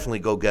 I definitely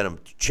go get him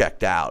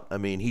checked out. I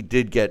mean, he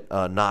did get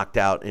knocked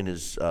out in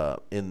his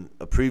in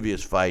a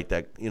previous fight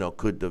that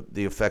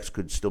the effects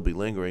could still be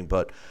lingering.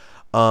 But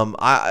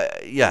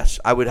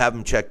I would have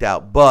him checked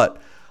out.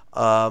 But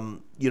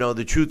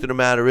the truth of the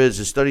matter is,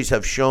 the studies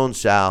have shown,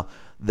 Sal,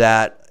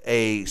 that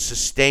a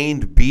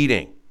sustained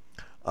beating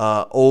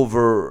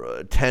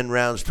over 10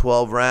 rounds,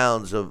 12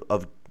 rounds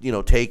of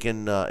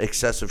taking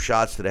excessive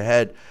shots to the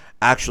head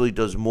actually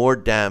does more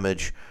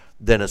damage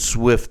than a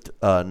swift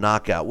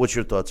knockout. What's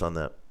your thoughts on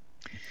that?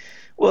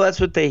 Well, that's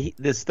what the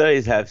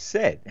studies have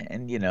said,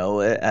 and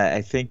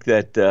I think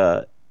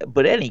that.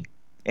 But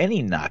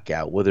any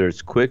knockout, whether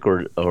it's quick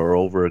or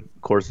over a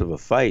course of a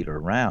fight or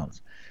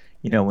rounds,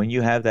 when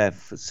you have that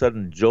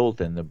sudden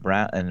jolt and the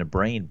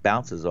brain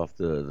bounces off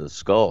the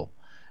skull,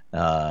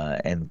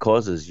 and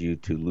causes you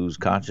to lose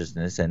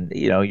consciousness, and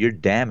you're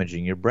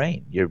damaging your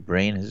brain. Your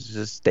brain has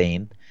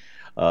sustained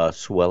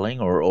swelling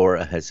or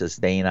has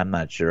sustained. I'm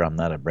not sure. I'm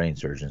not a brain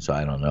surgeon, so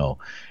I don't know.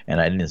 And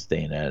I didn't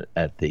stay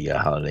at the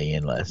Holiday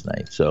Inn last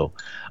night, so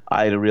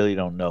I really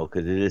don't know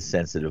because it is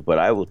sensitive. But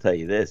I will tell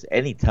you this: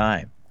 any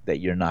time that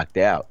you're knocked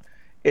out,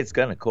 it's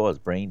going to cause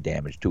brain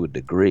damage to a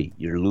degree.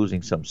 You're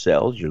losing some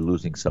cells, you're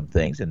losing some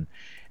things, and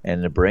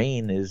the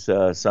brain is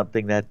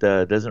something that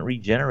doesn't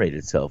regenerate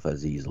itself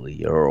as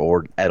easily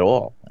or at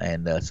all.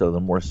 And so the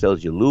more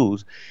cells you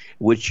lose,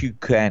 which you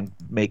can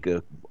make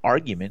an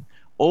argument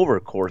over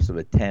a course of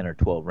a 10 or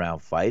 12 round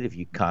fight, if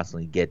you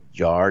constantly get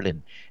jarred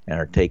and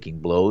are taking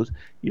blows,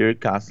 you're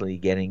constantly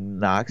getting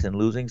knocks and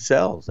losing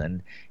cells.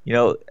 And,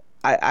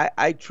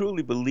 I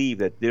truly believe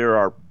that there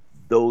are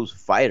those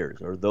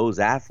fighters or those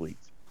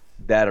athletes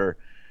that are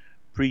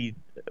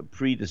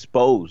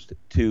predisposed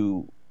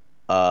to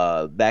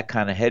that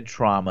kind of head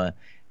trauma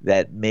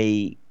that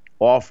may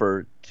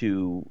offer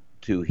to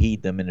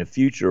heed them in the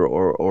future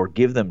or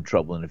give them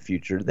trouble in the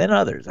future than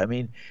others. I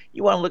mean,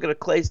 you want to look at a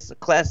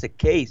classic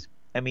case.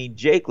 I mean,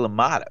 Jake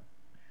LaMotta.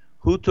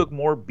 Who took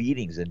more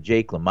beatings than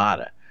Jake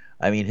LaMotta?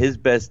 I mean, his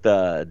best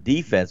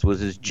defense was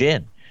his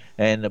chin.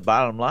 And the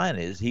bottom line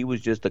is he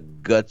was just a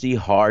gutsy,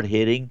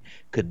 hard-hitting,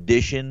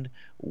 conditioned,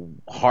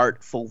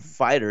 heartful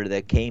fighter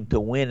that came to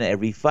win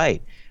every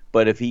fight.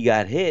 But if he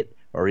got hit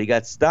or he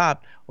got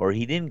stopped or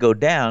he didn't go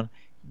down,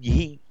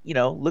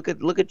 look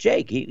at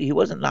Jake. He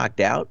wasn't knocked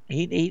out.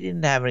 He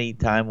didn't have any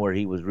time where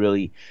he was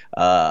really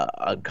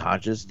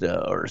unconscious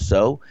or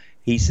so.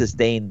 He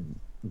sustained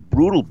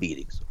brutal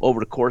beatings over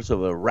the course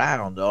of a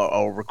round or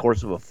over the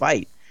course of a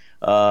fight.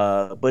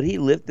 But he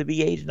lived to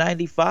be age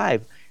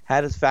 95,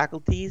 had his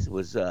faculties,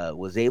 was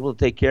able to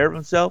take care of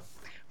himself,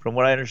 from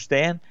what I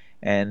understand.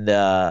 And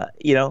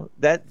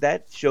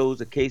that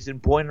shows a case in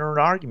point or an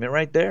argument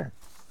right there.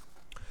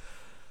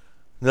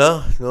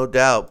 No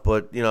doubt.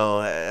 But,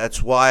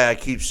 that's why I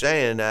keep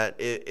saying that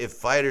if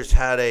fighters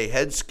had a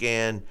head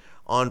scan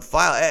on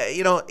file,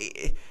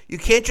 you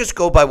can't just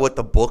go by what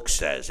the book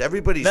says.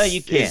 Everybody's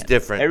is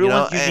different.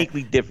 Everyone's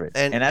uniquely different.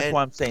 And that's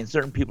why I'm saying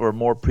certain people are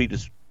more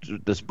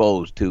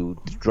predisposed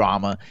to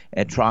trauma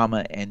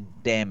and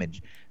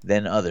damage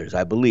than others,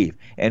 I believe.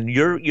 And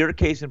your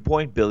case in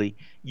point, Billy,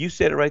 you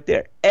said it right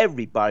there.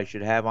 Everybody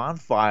should have on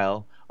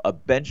file a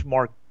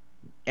benchmark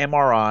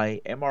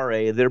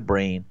MRA of their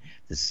brain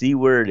to see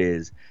where it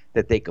is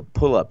that they could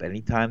pull up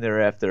anytime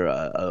they're after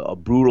a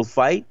brutal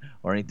fight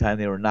or anytime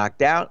they were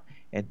knocked out,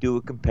 and do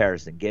a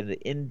comparison, get an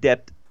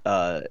in-depth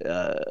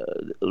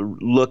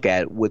look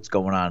at what's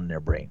going on in their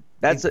brain.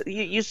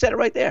 You said it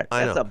right there.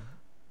 That's a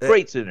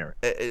great scenario.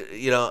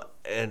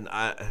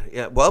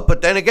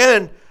 But then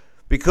again,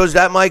 because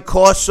that might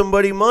cost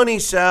somebody money,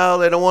 Sal.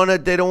 They don't want to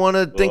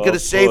think of the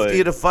safety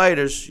of the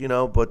fighters,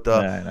 But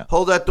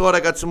hold that thought. I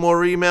got some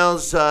more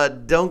emails.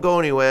 Don't go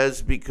anywhere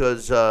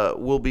because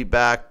we'll be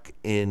back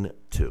in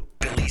 2.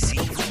 Billy C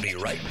will be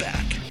right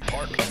back.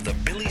 Part of the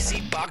Billy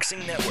C Boxing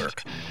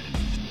Network.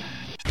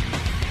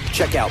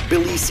 Check out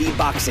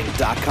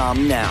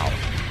BillyCBoxing.com now,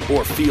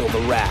 or feel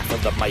the wrath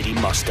of the mighty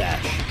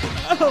mustache.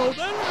 Oh,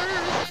 that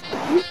hurts.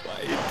 Why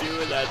are you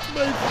doing that to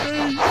my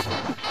face?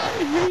 I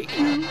hate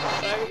you.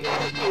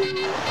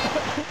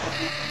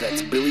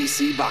 That's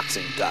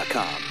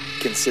BillyCBoxing.com.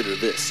 Consider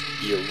this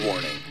your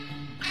warning.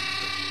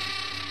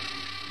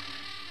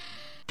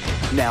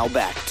 Now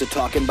back to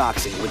Talkin'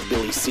 Boxing with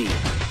Billy C.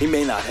 He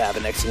may not have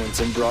an Excellence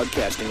in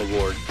Broadcasting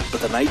award, but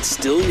the night's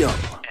still young.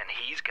 And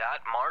he's got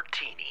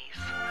martinis.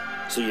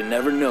 So you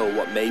never know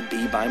what may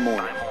be by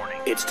morning.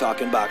 It's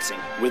Talkin' Boxing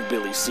with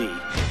Billy C.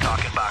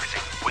 Talkin'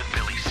 Boxing with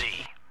Billy C.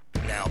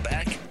 Now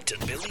back to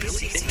Billy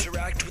C.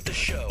 Interact with the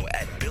show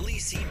at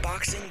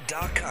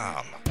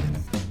BillyCBoxing.com.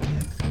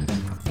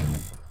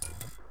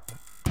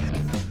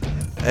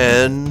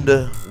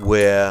 And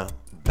we're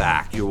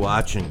back. You're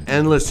watching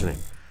and listening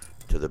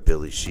to the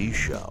Billy C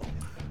Show.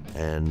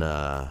 And,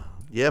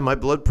 my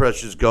blood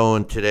pressure's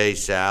going today,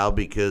 Sal,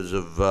 because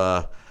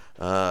of...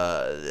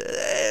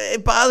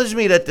 it bothers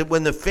me that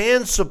when the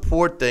fans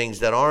support things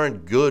that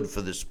aren't good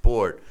for the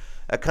sport,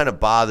 that kind of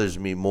bothers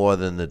me more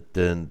than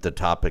the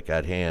topic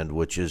at hand,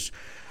 which is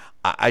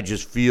I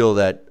just feel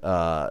that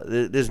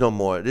there's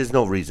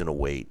no reason to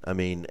wait. I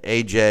mean,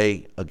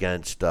 AJ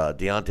against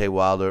Deontay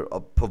Wilder,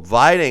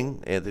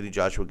 providing Anthony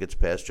Joshua gets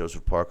past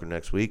Joseph Parker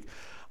next week,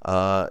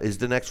 is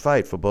the next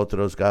fight for both of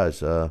those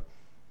guys. I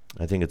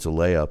think it's a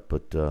layup.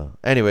 But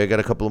anyway, I got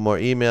a couple of more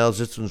emails.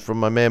 This one's from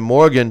my man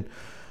Morgan.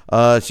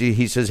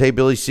 He says, "Hey,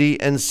 Billy C.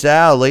 and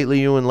Sal,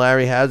 lately you and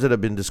Larry Hazard have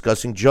been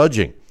discussing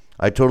judging.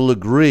 I totally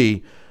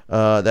agree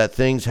that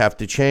things have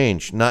to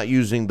change. Not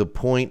using the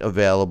point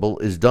available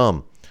is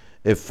dumb.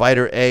 If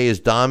fighter A is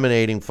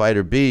dominating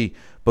fighter B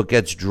but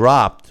gets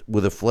dropped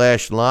with a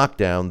flash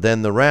knockdown,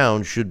 then the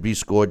round should be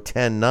scored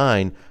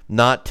 10-9,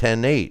 not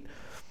 10-8.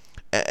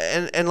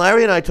 And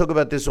Larry and I talk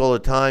about this all the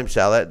time,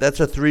 Sal. That's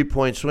a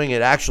 3-point swing.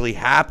 It actually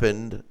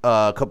happened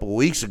a couple of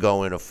weeks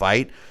ago in a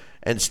fight.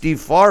 And Steve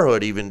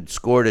Farhood even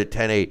scored at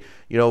 10-8,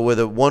 where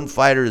the one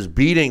fighter is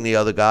beating the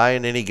other guy,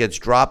 and then he gets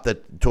dropped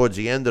towards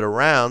the end of the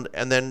round,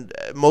 and then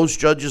most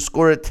judges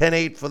score at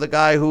 10-8 for the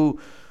guy who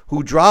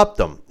dropped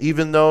him,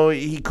 even though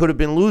he could have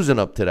been losing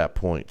up to that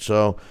point.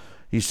 So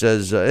he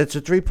says it's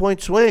a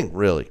 3-point swing,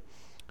 really.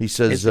 He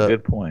says it's a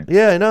good point.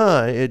 Yeah,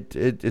 no, it's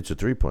a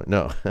 3-point.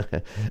 No,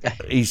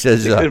 he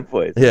says it's a good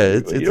point. Yeah,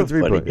 it's a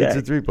 3-point. It's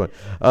a 3-point.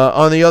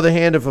 On the other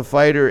hand, if a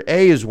fighter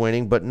A is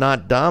winning but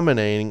not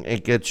dominating,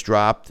 it gets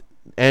dropped.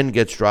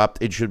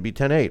 It should be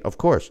 10-8, of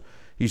course.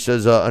 He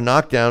says a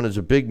knockdown is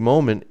a big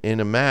moment in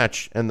a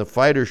match, and the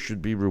fighter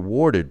should be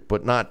rewarded,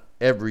 but not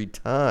every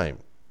time.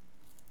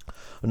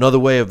 Another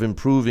way of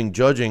improving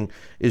judging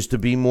is to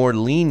be more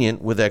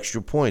lenient with extra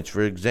points.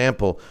 For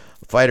example,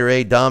 fighter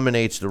A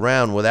dominates the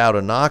round without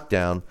a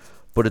knockdown,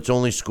 but it's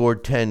only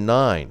scored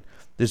 10-9.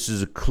 This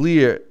is a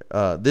clear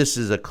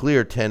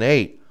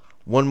 10-8.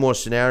 One more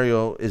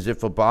scenario is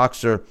if a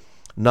boxer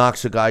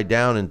knocks a guy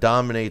down and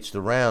dominates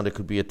the round, it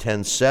could be a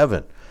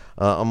 10-7.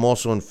 I'm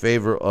also in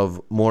favor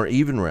of more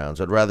even rounds.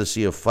 I'd rather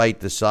see a fight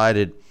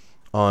decided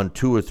on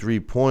 2 or 3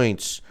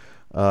 points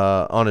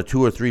on a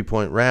 2 or 3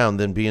 point round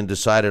than being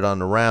decided on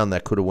the round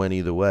that could have went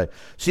either way.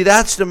 See,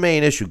 that's the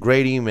main issue.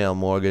 Great email,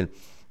 Morgan.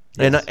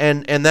 Yes.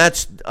 And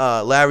that's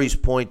Larry's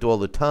point all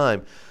the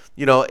time.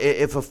 You know,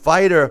 if a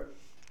fighter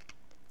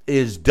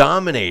is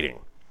dominating,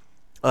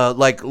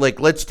 like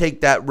let's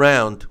take that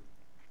round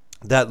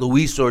that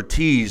Luis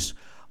Ortiz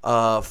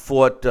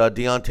fought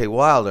Deontay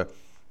Wilder.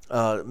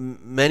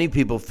 Many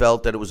people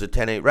felt that it was a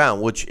 10-8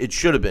 round, which it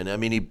should have been. I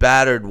mean, he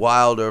battered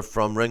Wilder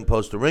from ring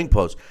post to ring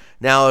post.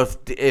 Now,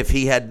 if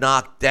he had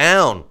knocked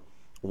down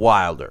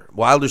Wilder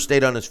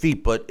stayed on his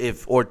feet, but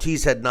if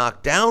Ortiz had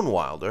knocked down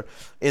Wilder,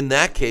 in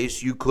that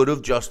case, you could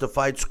have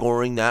justified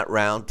scoring that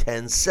round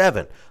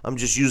 10-7. I'm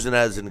just using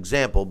that as an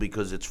example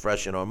because it's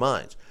fresh in our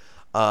minds.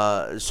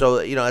 So,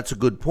 you know, that's a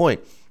good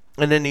point.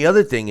 And then the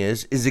other thing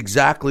is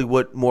exactly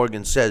what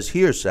Morgan says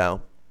here,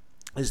 Sal,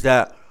 is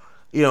that,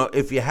 you know,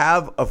 if you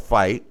have a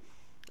fight,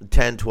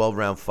 10,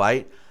 12-round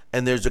fight,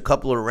 and there's a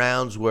couple of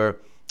rounds where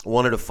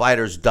one of the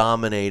fighters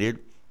dominated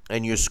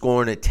and you're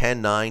scoring at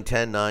 10-9,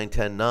 10-9,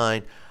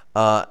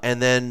 10-9,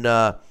 and then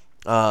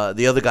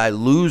the other guy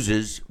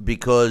loses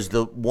because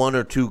the 1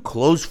 or 2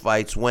 close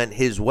fights went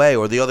his way,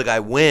 or the other guy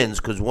wins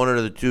because 1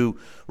 or the 2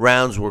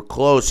 rounds were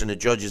close and the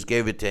judges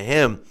gave it to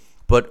him,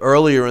 but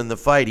earlier in the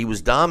fight he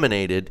was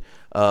dominated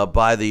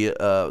by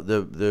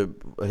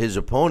his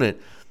opponent.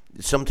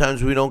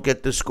 Sometimes we don't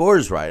get the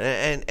scores right.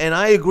 And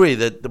I agree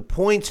that the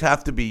points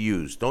have to be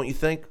used, don't you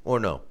think, or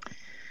no?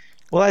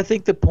 Well, I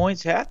think the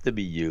points have to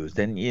be used.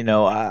 And, you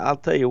know, I'll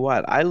tell you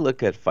what, I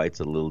look at fights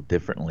a little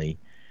differently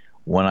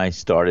when I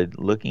started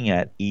looking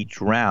at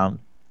each round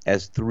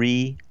as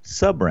 3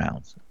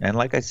 sub-rounds. And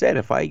like I said,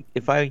 if I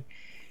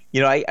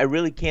you know, I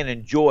really can't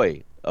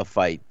enjoy a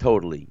fight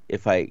totally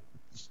if I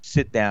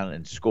sit down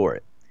and score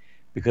it,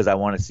 because I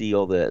want to see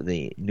all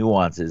the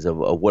nuances of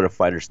what a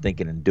fighter's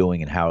thinking and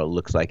doing and how it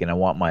looks like, and I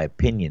want my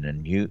opinion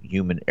and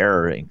human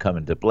error and come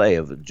into play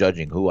of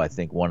judging who I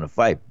think won a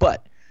fight.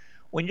 But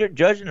when you're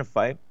judging a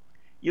fight,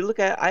 you look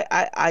at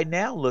I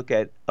now look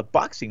at a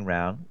boxing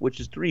round, which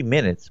is 3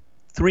 minutes,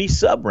 3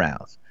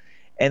 sub-rounds,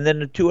 and then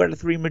the 2 out of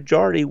 3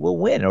 majority will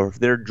win, or if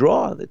they're a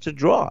draw, it's a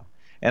draw.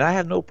 And I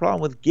have no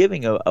problem with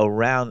giving a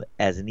round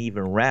as an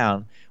even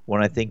round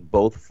when I think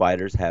both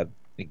fighters have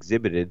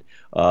exhibited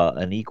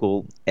an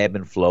equal ebb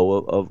and flow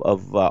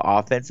of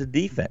offense and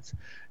defense.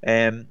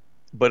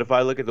 But if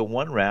I look at the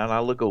 1 round, I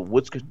look at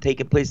what's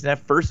taking place in that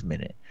first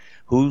minute.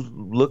 Who's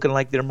looking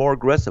like they're more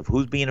aggressive?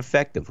 Who's being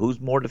effective? Who's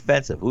more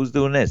defensive? Who's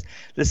doing this?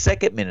 The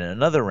second minute,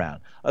 another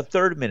round. A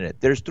third minute,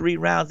 there's 3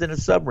 rounds in a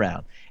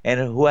sub-round. And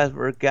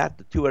whoever got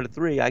the 2 out of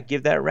 3, I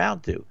give that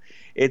round to.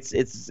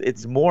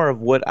 It's more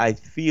of what I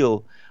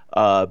feel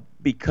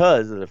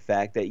because of the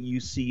fact that you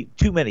see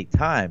too many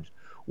times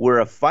where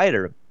a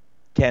fighter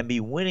can be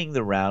winning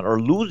the round or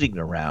losing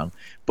the round,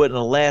 but in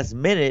the last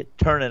minute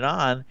turn it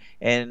on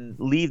and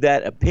leave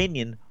that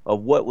opinion of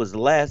what was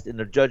last in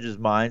the judge's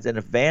minds and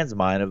the fans'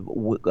 mind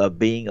of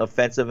being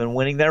offensive and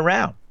winning that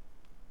round.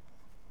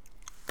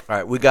 All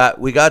right, we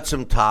got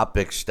some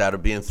topics that are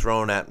being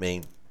thrown at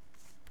me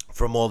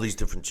from all these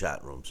different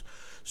chat rooms.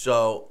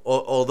 So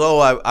although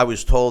I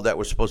was told that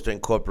we're supposed to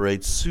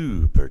incorporate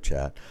super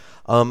chat,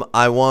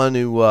 I want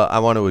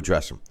to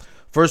address them.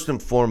 First and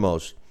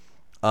foremost,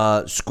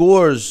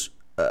 scores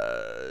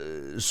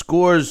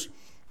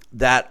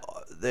that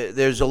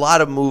there's a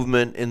lot of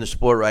movement in the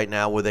sport right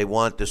now where they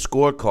want the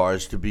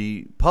scorecards to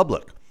be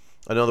public.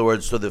 In other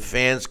words, so the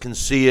fans can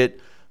see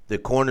it, the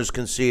corners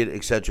can see it,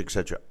 et cetera, et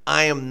cetera.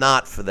 I am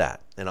not for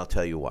that, and I'll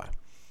tell you why.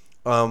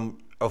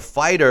 A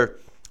fighter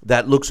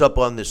that looks up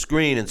on the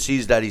screen and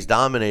sees that he's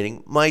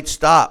dominating might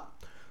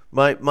stop,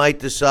 might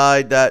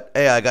decide that,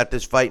 hey, I got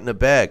this fight in the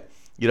bag.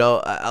 You know,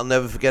 I'll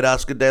never forget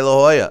Oscar De La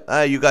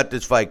Hoya. You got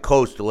this fight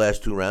coached the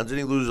last 2 rounds, and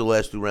he loses the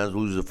last 2 rounds,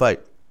 loses the fight.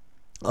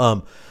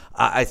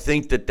 I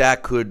think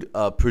that could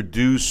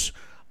produce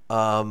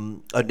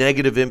a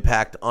negative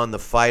impact on the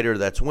fighter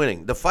that's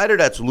winning. The fighter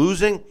that's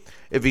losing,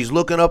 if he's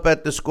looking up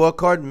at the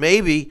scorecard,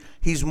 maybe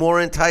he's more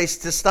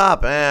enticed to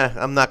stop.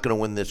 I'm not going to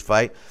win this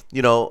fight,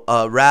 you know,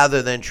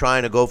 rather than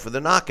trying to go for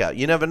the knockout.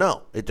 You never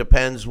know. It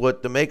depends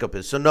what the makeup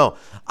is. So, no,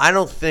 I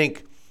don't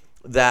think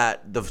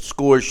that the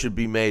scores should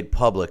be made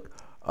public.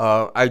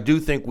 I do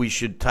think we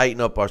should tighten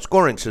up our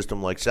scoring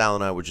system like Sal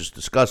and I were just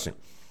discussing.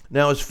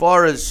 Now, as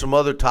far as some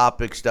other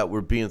topics that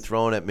were being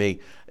thrown at me,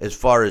 as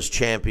far as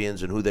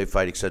champions and who they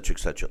fight, et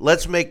cetera,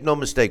 let's make no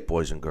mistake,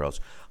 boys and girls.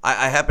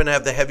 I happen to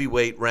have the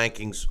heavyweight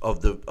rankings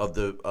of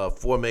the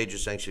 4 major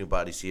sanctioning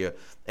bodies here,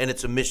 and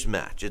it's a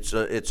mismatch.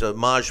 It's a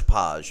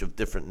modge-podge of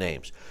different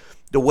names.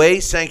 The way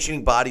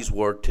sanctioning bodies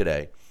work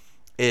today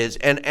is,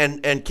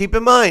 and keep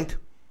in mind,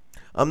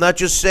 I'm not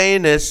just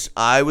saying this.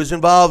 I was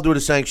involved with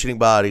a sanctioning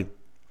body,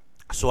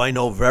 so I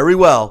know very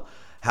well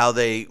how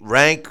they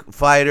rank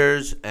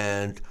fighters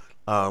and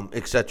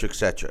et cetera, et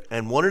cetera.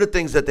 And one of the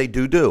things that they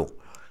do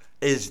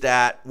is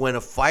that when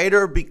a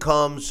fighter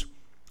becomes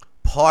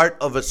part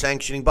of a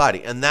sanctioning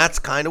body. And that's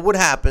kind of what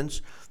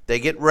happens. They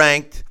get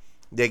ranked.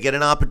 They get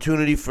an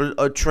opportunity for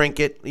a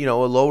trinket, a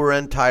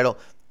lower-end title,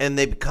 and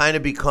they kind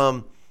of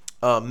become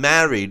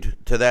married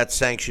to that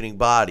sanctioning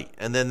body.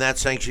 And then that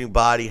sanctioning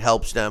body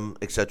helps them,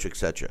 et cetera, et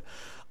cetera.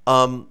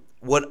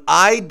 What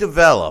I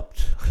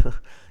developed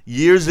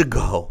years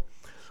ago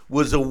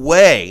was a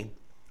way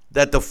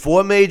that the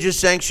 4 major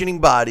sanctioning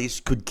bodies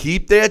could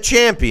keep their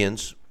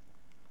champions,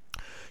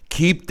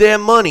 keep their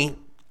money,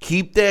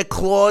 keep their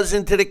claws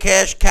into the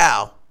cash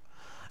cow,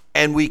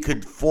 and we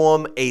could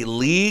form a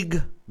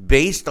league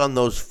based on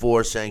those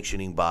 4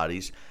 sanctioning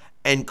bodies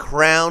and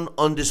crown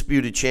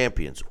undisputed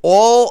champions,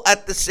 all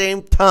at the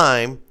same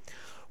time,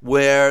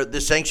 where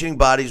the sanctioning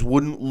bodies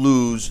wouldn't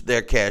lose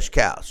their cash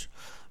cows.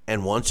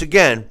 And once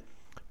again,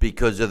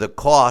 because of the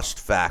cost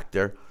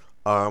factor,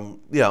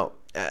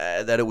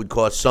 that it would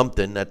cost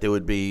something, that there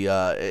would be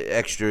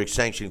extra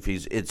sanctioning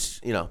fees.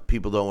 It's,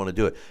 people don't want to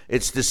do it.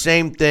 It's the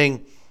same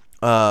thing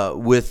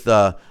with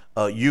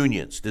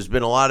unions. There's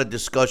been a lot of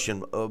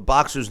discussion.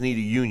 Boxers need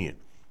a union.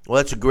 Well,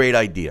 that's a great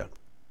idea,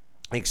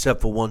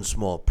 except for one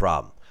small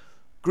problem.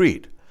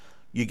 Greed.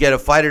 You get a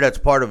fighter that's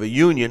part of a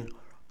union,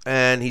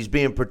 and he's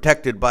being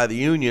protected by the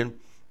union,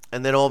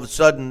 and then all of a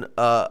sudden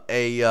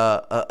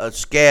a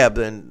scab,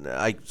 and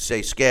I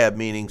say scab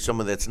meaning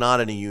someone that's not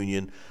in a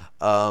union,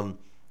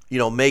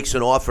 makes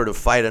an offer to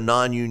fight a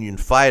non-union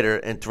fighter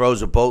and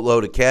throws a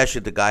boatload of cash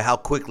at the guy. How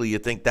quickly you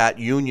think that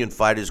union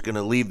fighter is going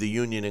to leave the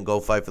union and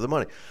go fight for the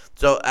money?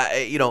 So,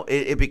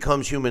 it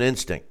becomes human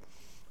instinct.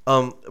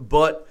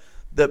 But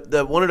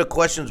the one of the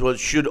questions was,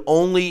 should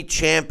only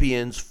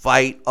champions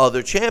fight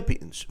other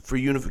champions for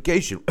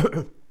unification?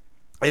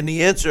 And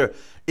the answer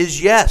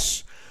is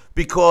yes,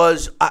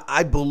 because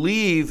I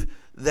believe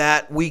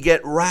that we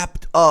get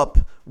wrapped up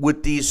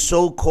with these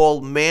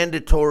so-called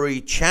mandatory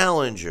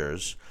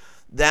challengers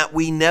that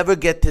we never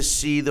get to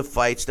see the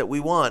fights that we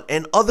want.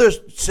 And other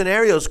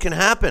scenarios can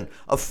happen.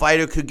 A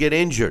fighter could get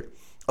injured.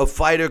 A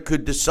fighter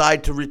could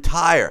decide to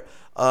retire.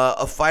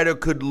 A fighter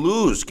could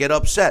lose, get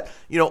upset.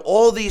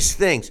 All these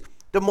things.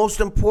 The most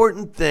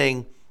important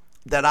thing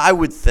that I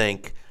would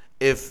think,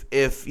 if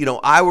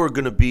I were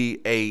going to be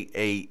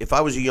if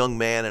I was a young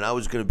man and I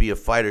was going to be a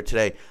fighter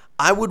today,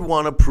 I would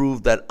want to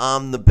prove that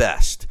I'm the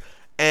best.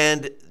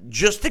 And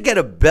just to get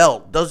a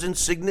belt doesn't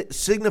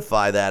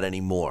signify that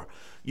anymore.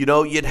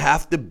 You'd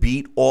have to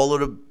beat all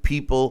of the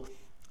people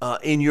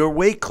in your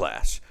weight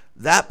class.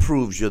 That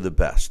proves you're the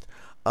best.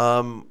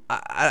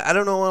 I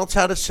don't know else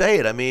how to say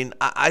it. I mean,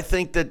 I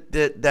think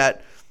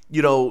that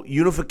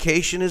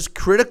unification is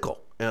critical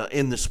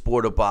in the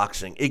sport of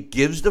boxing. It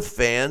gives the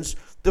fans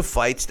the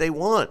fights they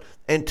want.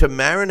 And to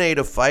marinate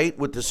a fight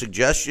with the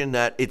suggestion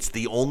that it's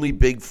the only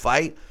big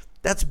fight,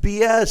 that's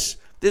BS.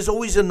 There's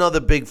always another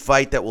big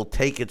fight that will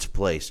take its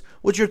place.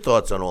 What's your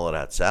thoughts on all of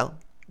that, Sal?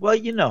 Well,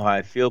 you know how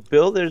I feel,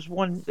 Bill. There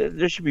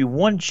should be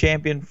one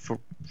champion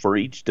for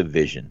each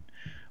division,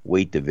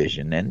 weight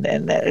division, and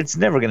it's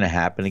never going to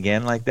happen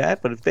again like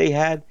that. But if they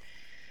had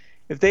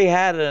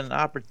an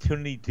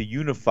opportunity to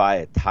unify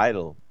a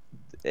title,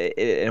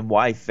 and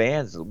why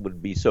fans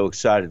would be so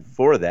excited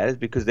for that is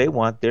because they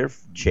want their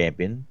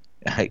champion,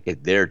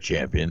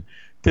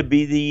 to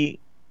be the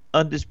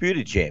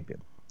undisputed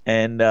champion.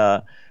 And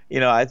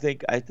I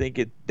think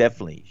it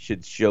definitely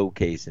should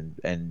showcase,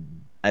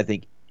 and I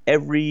think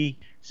every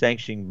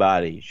sanctioning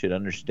body should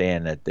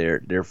understand that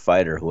their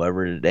fighter,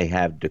 whoever they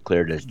have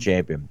declared as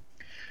champion,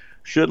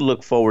 should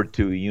look forward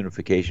to a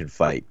unification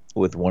fight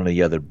with one of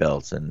the other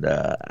belts. And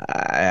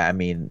I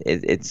mean,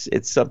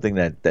 it's something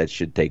that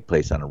should take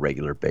place on a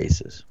regular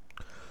basis.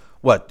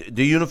 What,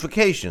 the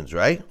unifications,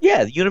 right?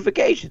 Yeah, the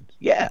unifications.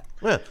 Yeah.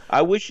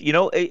 I wish,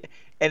 and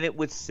it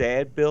was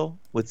sad, Bill.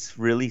 What's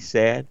really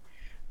sad,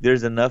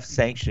 there's enough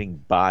sanctioning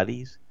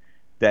bodies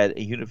that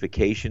a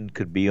unification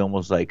could be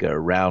almost like a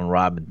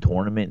round-robin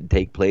tournament and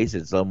take place.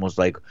 It's almost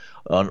like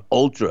an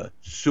ultra,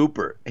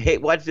 super. Hey,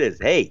 watch this.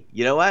 Hey,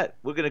 you know what?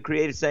 We're going to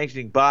create a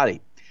sanctioning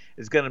body.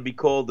 It's going to be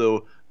called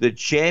the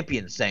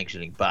champion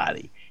sanctioning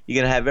body.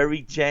 You're going to have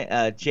every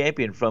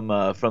champion from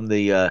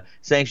the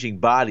sanctioning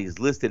bodies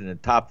listed in the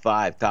top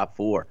 5, top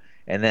 4.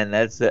 And then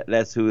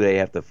that's who they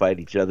have to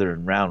fight each other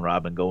in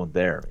round-robin going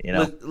there.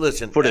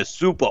 Listen, for the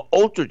super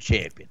ultra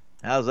champion.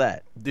 How's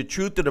that? The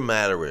truth of the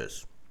matter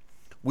is,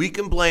 we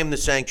can blame the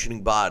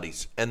sanctioning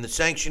bodies, and the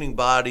sanctioning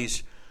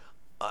bodies,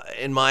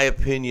 in my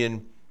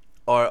opinion,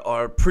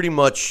 are pretty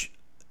much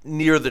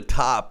near the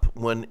top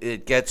when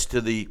it gets to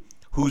the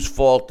whose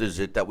fault is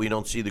it that we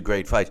don't see the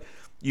great fights.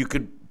 You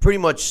could pretty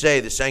much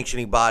say the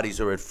sanctioning bodies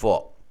are at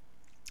fault,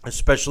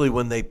 especially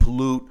when they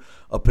pollute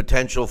a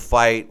potential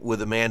fight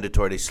with a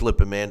mandatory. They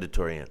slip a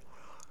mandatory in.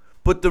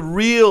 But the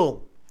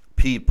real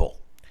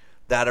people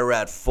that are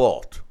at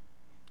fault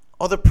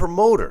are the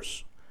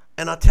promoters,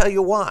 and I'll tell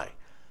you why.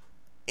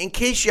 In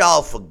case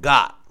y'all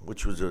forgot,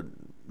 which was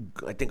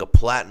I think a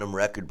platinum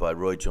record by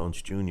Roy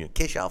Jones Jr., in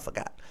case y'all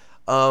forgot,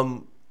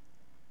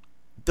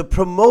 the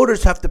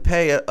promoters have to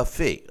pay a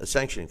fee, a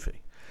sanctioning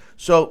fee.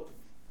 So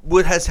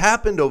what has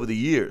happened over the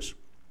years,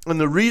 and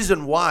the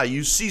reason why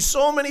you see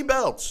so many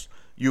belts,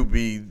 you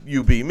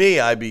be me,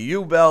 I be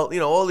you belt.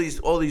 All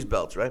these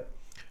belts, right?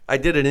 I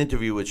did an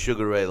interview with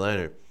Sugar Ray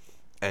Leonard,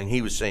 and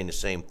he was saying the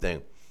same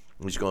thing.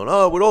 He's going,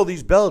 with all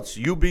these belts,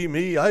 you be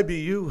me, I be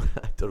you.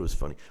 I thought it was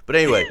funny. But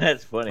anyway.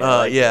 That's funny.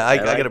 I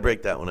got to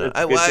break that one out.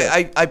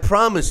 I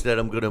promise that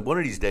I'm going to, one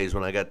of these days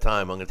when I got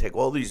time, I'm going to take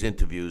all these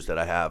interviews that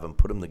I have and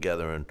put them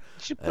together and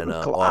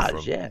offer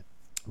them. Yeah.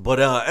 But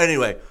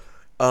anyway,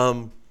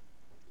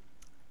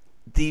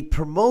 the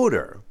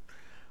promoter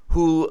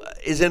who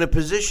is in a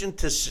position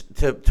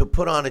to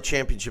put on a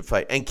championship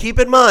fight, and keep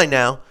in mind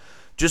now,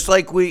 just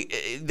like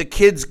the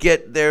kids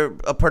get their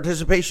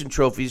participation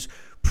trophies,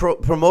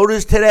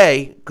 promoters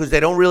today, because they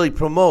don't really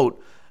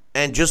promote,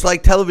 and just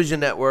like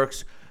television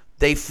networks,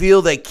 they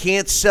feel they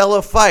can't sell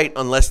a fight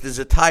unless there's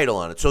a title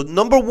on it. So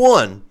number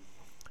one,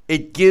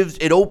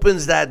 it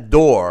opens that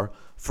door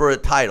for a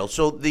title.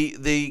 So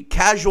the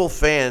casual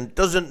fan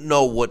doesn't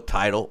know what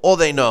title. All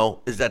they know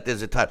is that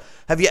there's a title.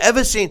 Have you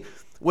ever seen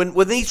when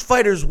these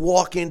fighters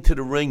walk into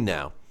the ring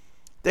now?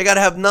 They got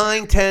to have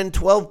 9, 10,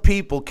 12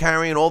 people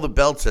carrying all the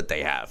belts that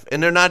they have.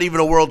 And they're not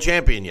even a world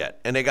champion yet.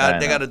 And they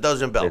got a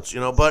dozen belts,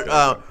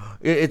 But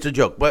it's a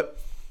joke. But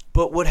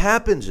what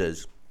happens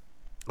is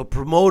a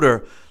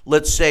promoter,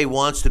 let's say,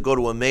 wants to go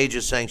to a major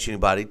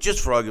sanctioning body, just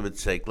for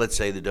argument's sake, let's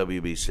say the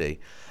WBC.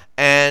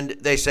 And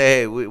they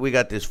say, hey, we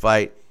got this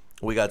fight.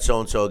 We got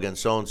so-and-so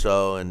against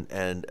so-and-so.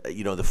 And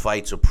the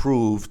fight's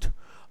approved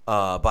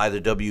by the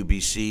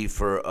WBC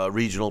for a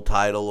regional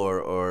title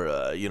or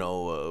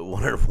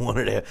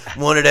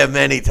one of their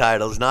many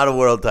titles, not a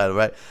world title,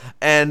 right?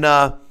 And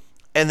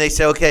they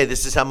say, okay,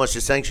 this is how much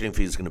the sanctioning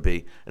fee is going to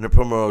be. And the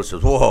promoter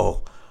says,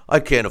 whoa, I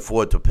can't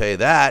afford to pay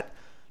that.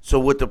 So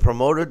what the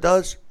promoter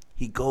does,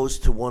 he goes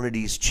to one of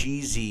these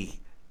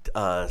cheesy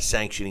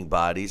sanctioning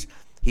bodies.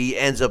 He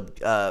ends up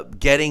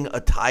getting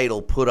a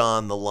title put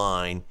on the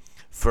line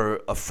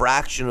for a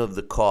fraction of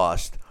the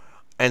cost,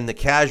 and the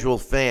casual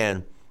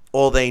fan,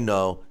 all they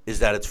know is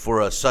that it's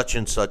for a such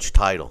and such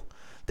title.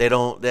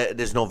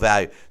 There's no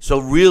value. So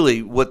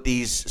really what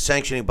these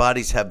sanctioning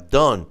bodies have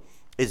done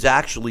is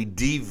actually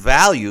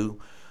devalue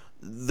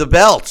the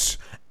belts.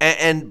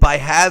 And by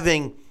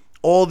having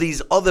all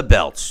these other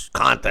belts,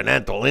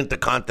 continental,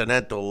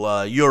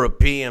 intercontinental,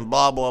 European,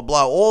 blah, blah,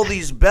 blah, all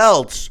these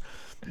belts,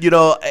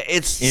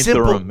 it's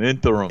interim.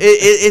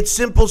 It's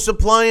simple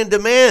supply and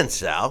demand,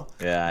 Sal.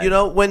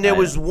 Yeah. When there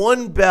was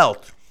one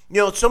belt,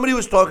 somebody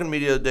was talking to me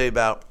the other day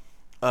about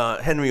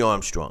Henry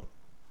Armstrong.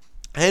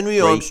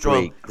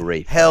 Armstrong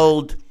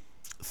held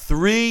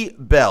 3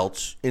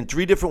 belts in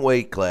 3 different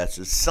weight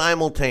classes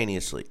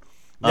simultaneously.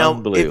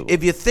 Now,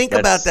 if you think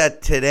about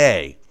that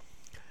today,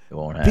 it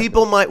won't happen.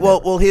 People might,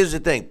 well, here's the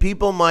thing.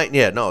 People might,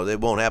 it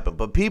won't happen.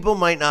 But people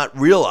might not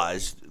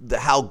realize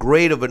how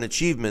great of an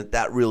achievement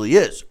that really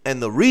is.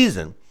 And the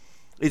reason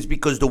is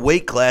because the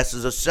weight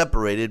classes are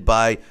separated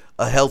by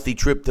a healthy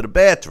trip to the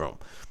bathroom.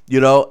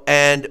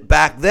 And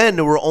back then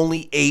there were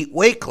only 8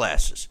 weight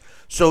classes.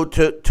 So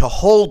to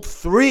hold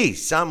 3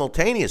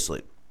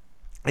 simultaneously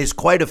is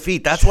quite a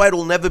feat. That's why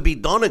it'll never be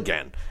done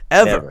again,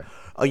 ever. Never.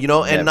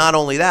 And not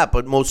only that,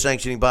 but most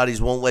sanctioning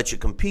bodies won't let you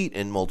compete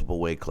in multiple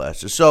weight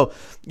classes. So,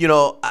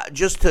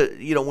 just to,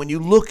 when you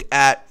look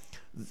at,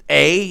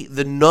 A,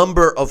 the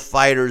number of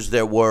fighters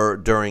there were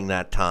during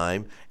that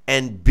time,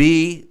 and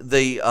B,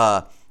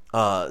 the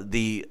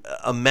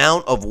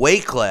amount of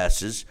weight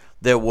classes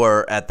there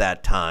were at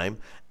that time,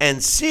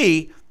 and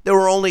C, there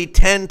were only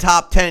 10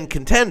 top 10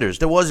 contenders.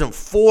 There wasn't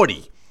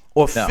 40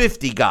 or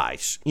 50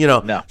 guys,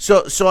 No.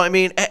 So I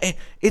mean,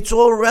 it's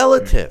all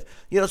relative.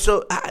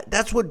 So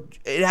that's what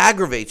it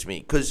aggravates me,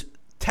 because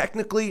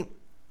technically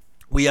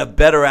we have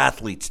better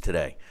athletes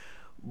today,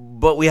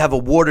 but we have a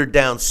watered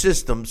down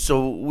system,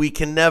 so we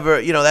can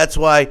never, that's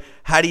why,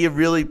 how do you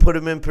really put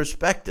them in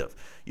perspective?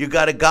 You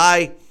got a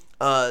guy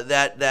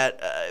that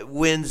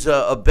wins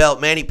a belt.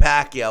 Manny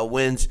Pacquiao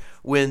wins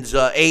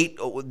 8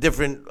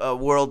 different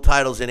world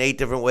titles in 8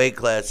 different weight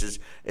classes.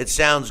 It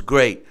sounds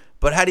great,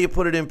 but how do you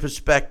put it in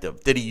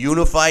perspective? Did he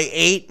unify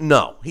 8?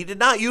 No, he did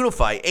not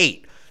unify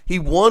 8. He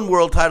won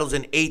world titles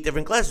in 8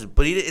 different classes,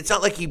 but it's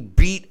not like he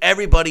beat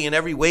everybody in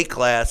every weight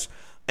class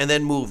and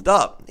then moved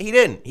up. He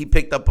didn't. He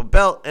picked up a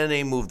belt and then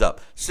he moved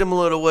up.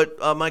 Similar to what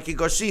Mikey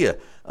Garcia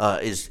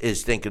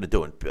is thinking of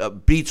doing.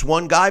 Beats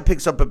one guy,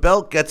 picks up a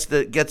belt, gets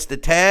the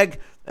tag,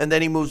 and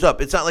then he moves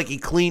up. It's not like he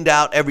cleaned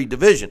out every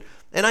division.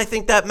 And I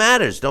think that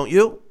matters, don't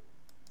you?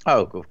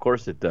 Oh, of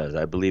course it does.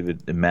 I believe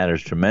it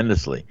matters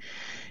tremendously.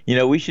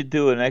 We should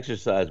do an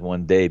exercise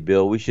one day,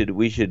 Bill. We should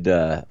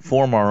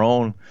form our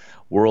own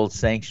world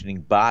sanctioning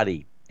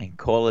body and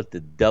call it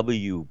the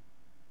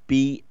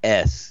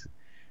WBS,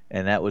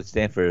 and that would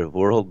stand for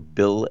World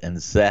Bill and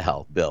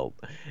Sal Belt.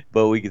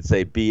 But we could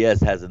say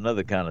BS has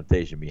another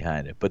connotation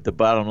behind it. But the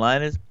bottom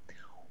line is,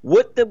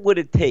 what would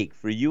it take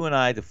for you and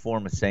I to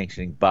form a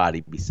sanctioning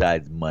body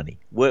besides money?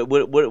 What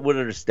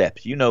are the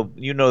steps? You know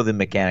the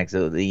mechanics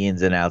of the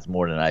ins and outs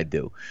more than I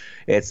do.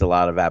 It's a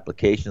lot of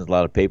applications, a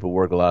lot of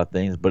paperwork, a lot of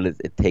things, but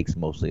it takes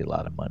mostly a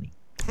lot of money.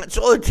 That's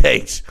all it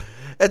takes.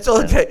 That's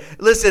all it takes.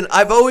 Listen,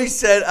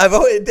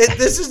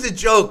 this is the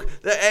joke,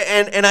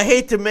 and I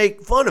hate to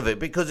make fun of it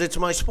because it's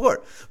my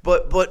sport.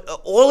 But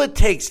all it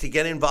takes to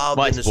get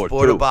involved in the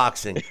sport of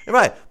boxing,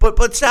 right?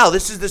 But Sal,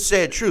 this is the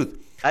sad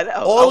truth. I know.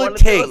 All it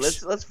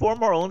takes. Let's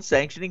form our own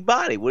sanctioning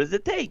body. What does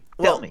it take?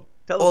 Tell me.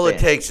 All it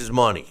takes is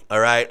money. All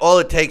right. All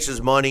it takes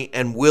is money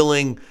and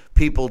willing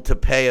people to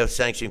pay a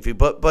sanctioning fee.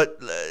 But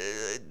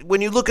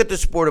when you look at the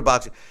sport of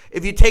boxing,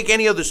 if you take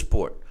any other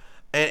sport.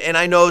 And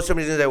I know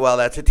somebody's going to say, well,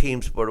 that's a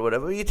team sport or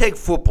whatever. You take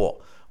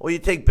football or you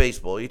take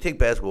baseball, or you take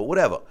basketball,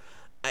 whatever.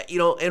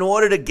 In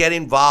order to get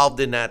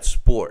involved in that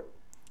sport,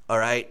 all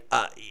right,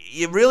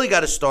 you really got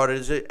to start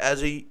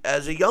as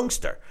a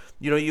youngster.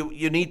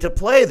 You need to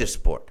play the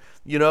sport.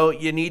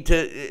 You need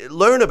to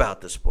learn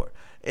about the sport.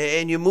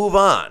 And you move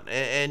on,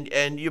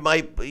 and you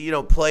might,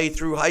 play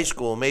through high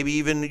school. Maybe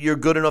even you're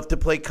good enough to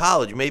play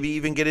college. Maybe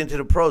even get into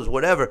the pros,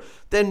 whatever.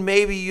 Then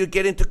maybe you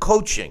get into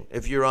coaching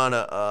if you're on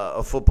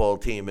a football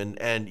team,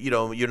 and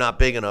you're not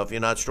big enough, you're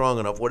not strong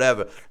enough,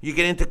 whatever. You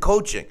get into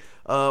coaching,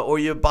 or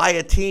you buy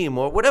a team,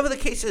 or whatever the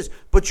case is.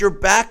 But your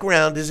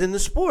background is in the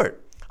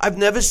sport. I've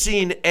never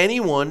seen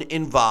anyone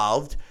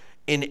involved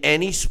in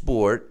any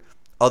sport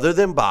other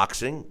than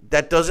boxing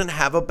that doesn't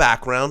have a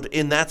background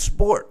in that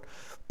sport.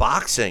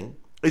 Boxing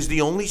is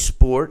the only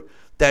sport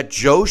that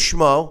Joe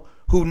Schmo,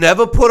 who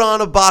never put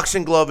on a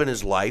boxing glove in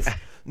his life,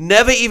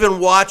 never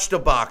even watched a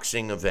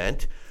boxing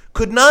event,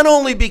 could not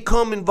only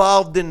become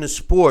involved in the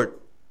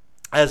sport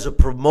as a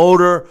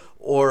promoter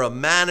or a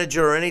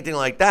manager or anything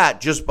like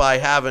that just by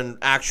having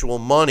actual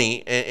money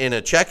in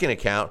a checking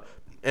account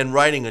and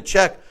writing a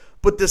check.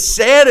 But the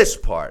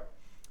saddest part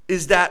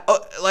is that,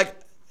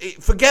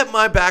 forget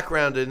my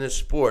background in this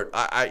sport.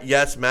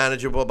 Yes,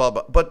 manager, blah, blah,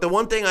 blah. But the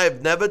one thing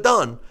I've never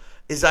done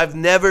is I've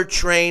never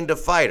trained a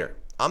fighter.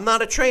 I'm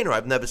not a trainer.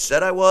 I've never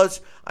said I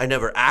was. I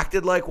never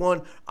acted like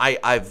one.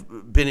 I've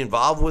been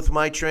involved with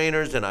my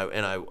trainers, and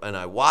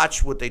I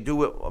watch what they do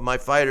with my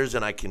fighters,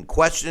 and I can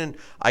question.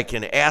 I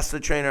can ask the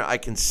trainer. I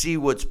can see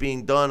what's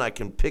being done. I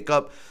can pick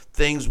up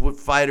things with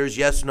fighters,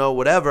 yes, no,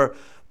 whatever.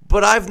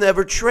 But I've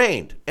never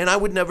trained, and I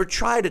would never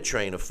try to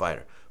train a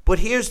fighter. But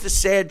here's the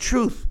sad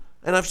truth,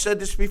 and I've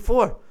said this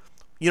before.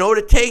 You know what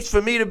it takes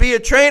for me to be a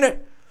trainer?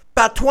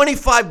 About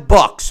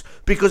 $25,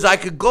 because I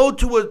could go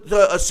to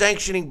a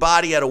sanctioning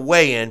body at a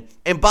weigh-in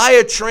and buy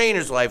a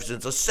trainer's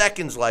license, a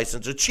seconds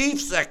license, a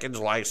chief seconds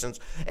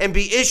license, and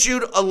be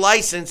issued a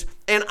license,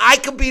 and I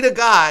could be the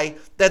guy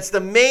that's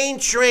the main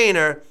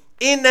trainer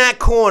in that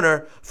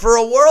corner for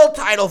a world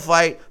title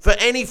fight, for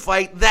any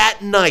fight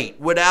that night,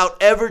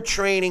 without ever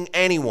training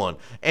anyone.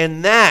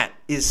 And that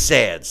is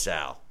sad,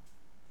 Sal.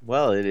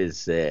 Well, it is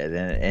sad,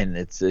 and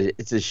it's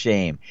a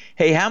shame.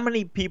 Hey, how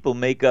many people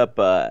make up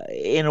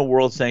in a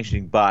world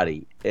sanctioning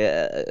body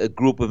a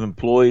group of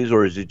employees,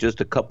 or is it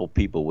just a couple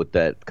people with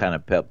that kind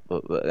of pep?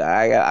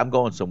 I'm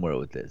going somewhere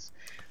with this.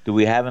 Do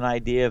we have an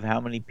idea of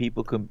how many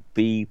people can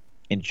be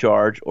in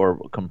charge or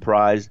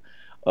comprised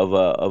of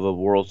a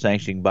world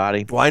sanctioning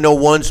body? Well, I know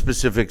one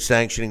specific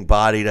sanctioning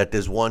body that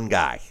there's one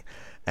guy,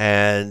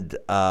 and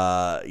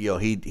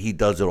he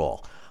does it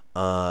all.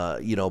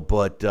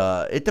 But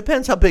it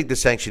depends how big the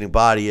sanctioning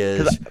body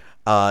is.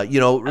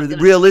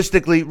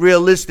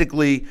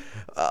 Realistically,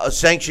 a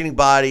sanctioning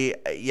body,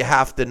 you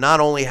have to not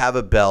only have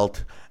a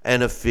belt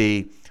and a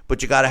fee,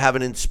 but you got to have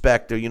an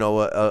inspector,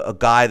 a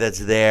guy that's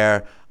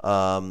there,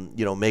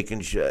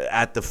 making sure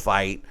at the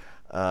fight.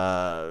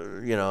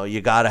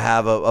 You got to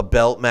have a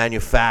belt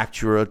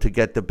manufacturer to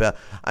get the belt.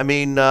 I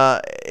mean,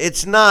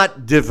 it's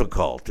not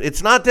difficult.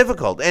 It's not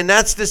difficult. And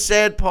that's the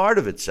sad part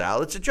of it,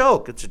 Sal. It's a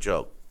joke.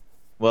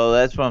 Well,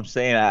 that's what I'm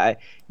saying.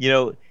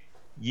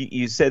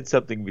 You said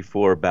something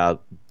before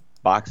about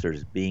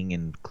boxers being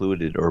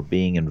included or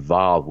being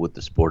involved with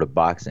the sport of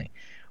boxing.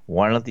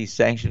 Why don't these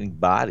sanctioning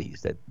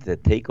bodies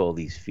that take all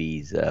these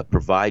fees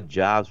provide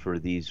jobs for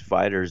these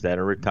fighters that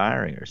are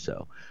retiring or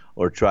so,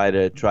 or try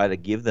to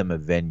give them a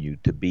venue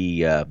to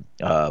be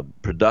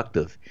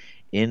productive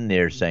in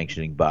their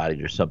sanctioning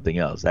body or something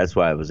else? That's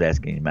why I was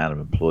asking the amount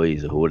of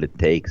employees or what it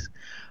takes.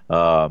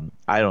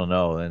 I don't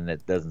know, and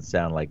it doesn't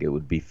sound like it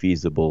would be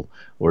feasible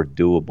or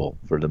doable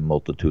for the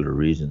multitude of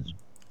reasons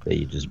that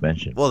you just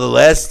mentioned. Well,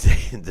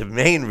 the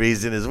main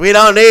reason is we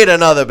don't need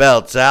another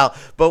belt, Sal.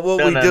 But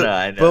what we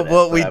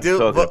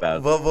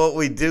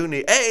do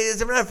need. Hey,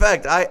 as a matter of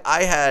fact,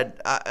 I had.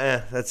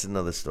 That's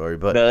another story.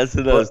 But no, that's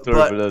another story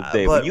for another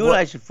day. But you and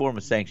I should form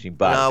a sanctioning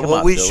body. No,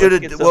 what we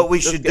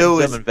should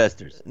do is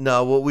investors.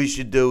 No, what we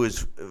should do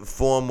is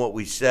form what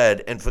we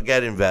said and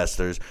forget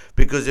investors,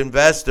 because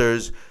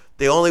investors.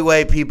 The only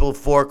way people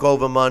fork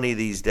over money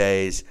these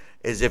days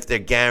is if they're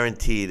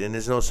guaranteed, and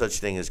there's no such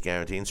thing as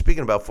guaranteed. And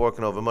speaking about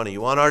forking over money,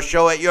 you want our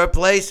show at your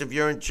place if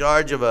you're in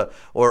charge of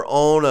or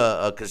own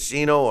a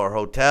casino or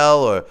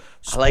hotel or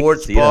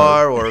sports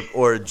bar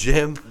or a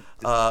gym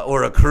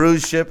or a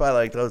cruise ship. I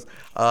like those.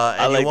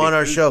 And you want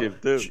our show,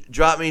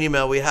 drop me an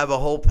email. We have a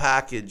whole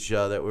package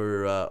that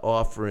we're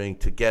offering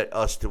to get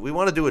us to. We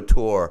want to do a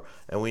tour,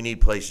 and we need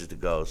places to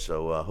go,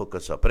 so hook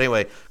us up. But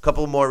anyway, a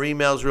couple more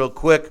emails real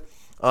quick.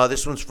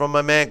 This one's from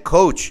my man,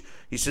 Coach.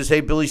 He says,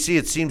 hey, Billy C.,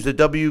 it seems the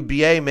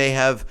WBA may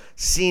have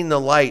seen the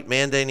light,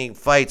 mandating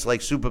fights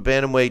like super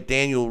bantamweight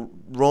Daniel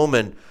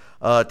Roman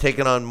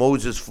taking on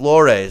Moses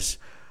Flores,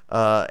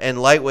 and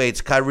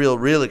lightweights Kyril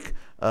Relik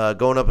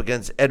going up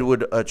against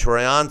Edward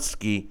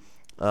Troyansky.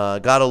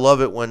 Gotta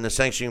love it when the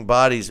sanctioning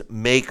bodies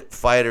make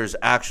fighters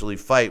actually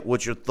fight.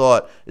 What's your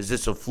thought? Is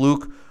this a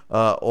fluke?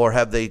 Or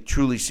have they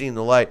truly seen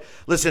the light?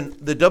 Listen,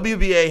 the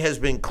WBA has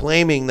been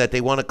claiming that they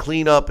want to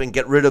clean up and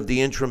get rid of the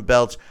interim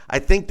belts. I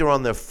think they're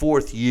on their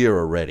 4th year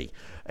already,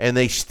 and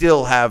they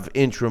still have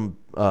interim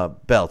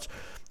belts.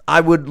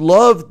 I would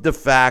love the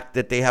fact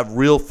that they have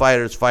real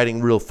fighters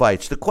fighting real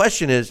fights. The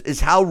question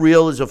is how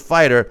real is a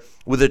fighter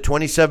with a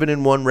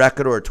 27-1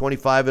 record or a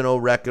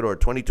 25-0 record or a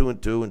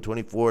 22-2 and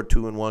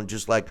 24-2-1,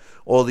 just like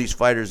all these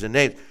fighters and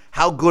names?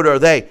 How good are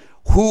they?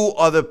 Who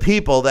are the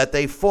people that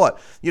they fought?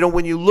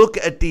 When you look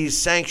at these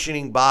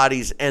sanctioning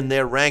bodies and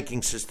their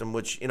ranking system,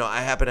 which,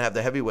 I happen to have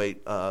the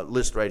heavyweight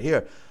list right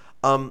here,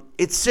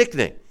 it's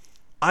sickening.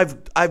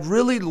 I've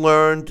really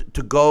learned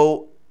to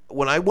go,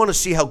 when I want to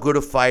see how good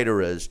a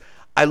fighter is,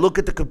 I look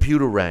at the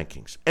computer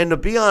rankings. And to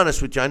be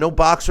honest with you, I know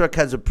BoxRec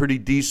has a pretty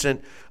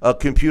decent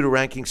computer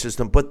ranking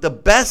system, but the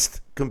best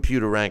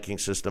computer ranking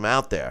system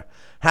out there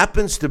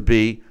happens to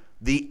be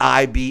the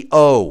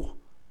IBO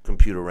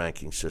computer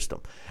ranking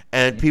system.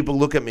 And people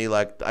look at me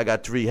like I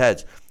got 3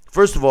 heads.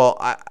 First of all,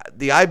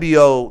 the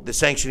IBO, the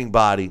sanctioning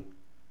body,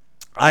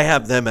 I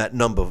have them at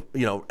number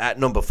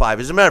 5.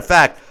 As a matter of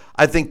fact,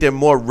 I think they're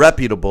more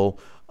reputable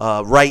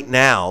right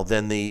now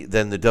than the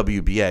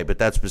WBA, but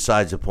that's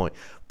besides the point.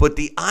 But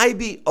the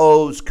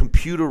IBO's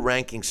computer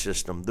ranking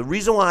system, the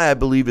reason why I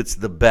believe it's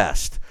the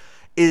best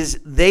is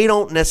they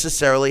don't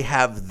necessarily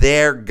have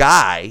their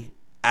guy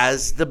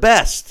as the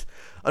best.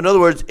 In other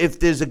words, if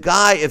there's a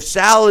guy, if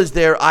Sal is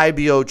their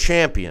IBO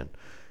champion,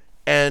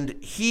 and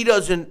he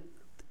doesn't,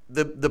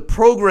 the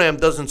program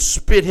doesn't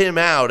spit him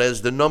out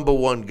as the number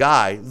 1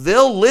 guy,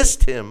 they'll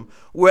list him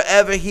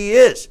wherever he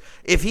is.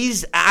 If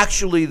he's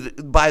actually,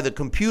 by the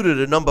computer,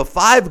 the number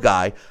 5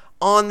 guy,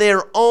 on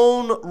their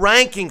own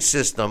ranking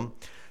system,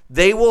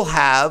 they will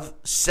have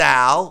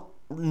Sal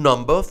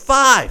number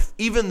 5,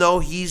 even though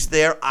he's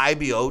their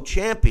IBO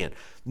champion.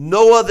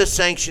 No other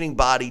sanctioning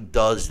body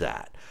does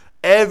that.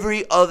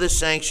 Every other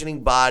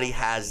sanctioning body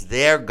has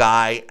their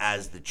guy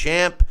as the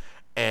champ,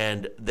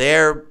 and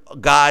their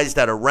guys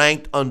that are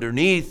ranked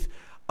underneath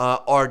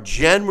are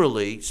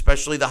generally,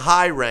 especially the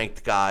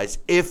high-ranked guys,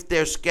 if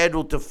they're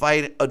scheduled to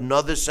fight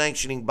another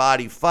sanctioning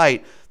body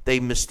fight, they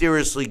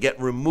mysteriously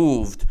get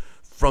removed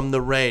from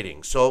the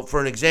rating. So, for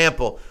an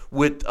example,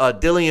 with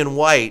Dillian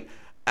White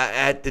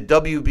at the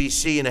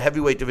WBC in the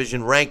heavyweight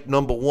division ranked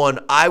number 1,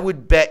 I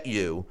would bet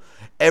you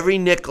every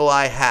nickel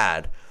I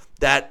had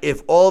that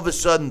if all of a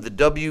sudden the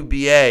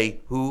WBA,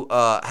 who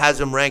has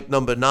him ranked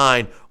number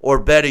 9, or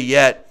better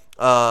yet,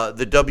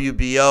 the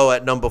WBO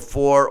at number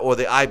 4 or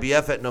the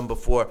IBF at number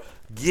 4,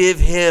 give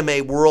him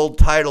a world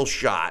title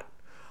shot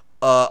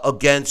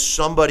against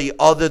somebody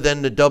other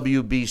than the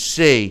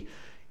WBC,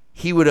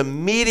 he would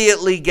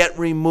immediately get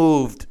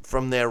removed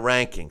from their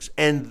rankings.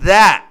 And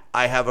that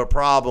I have a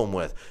problem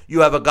with. You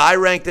have a guy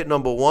ranked at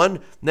number 1.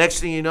 Next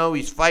thing you know,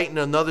 he's fighting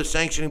another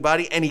sanctioning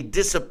body, and he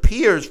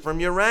disappears from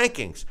your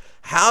rankings.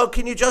 How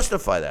can you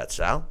justify that,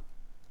 Sal?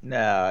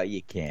 No,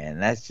 you can't.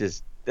 That's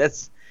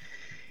it's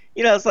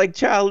like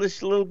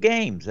childish little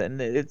games,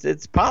 and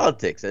it's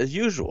politics as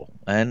usual.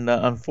 And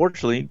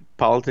unfortunately,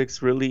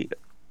 politics really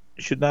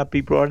should not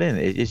be brought in.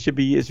 It should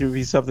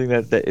be something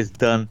that is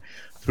done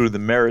through the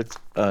merits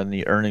and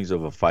the earnings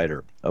of a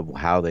fighter, of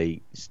how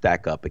they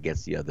stack up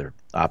against the other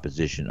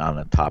opposition on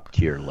a top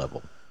tier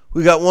level.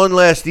 We got one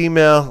last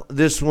email.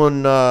 This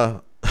one,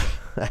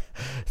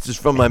 this is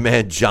from my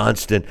man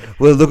Johnston.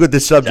 Well, look at the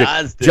subject.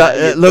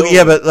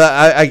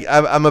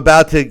 I'm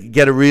about to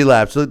get a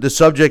relapse. Look, the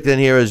subject in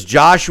here is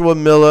Joshua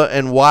Miller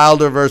and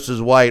Wilder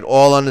versus White,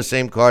 all on the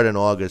same card in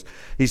August.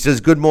 He says,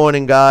 "Good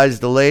morning,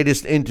 guys. The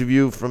latest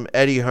interview from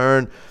Eddie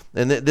Hearn,"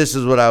 and this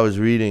is what I was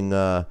reading.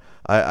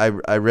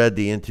 I read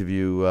the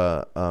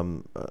interview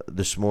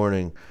this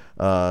morning.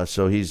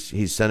 So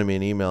he's sending me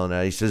an email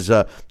now. He says,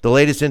 the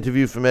latest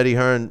interview from Eddie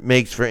Hearn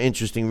makes for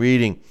interesting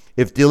reading.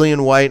 If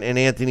Dillian White and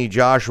Anthony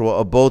Joshua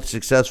are both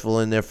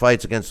successful in their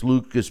fights against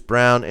Lucas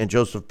Brown and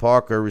Joseph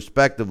Parker,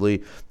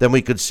 respectively, then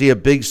we could see a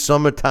big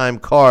summertime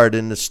card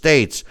in the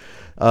States.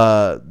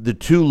 The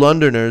two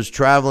Londoners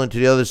traveling to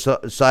the other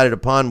side of the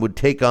pond would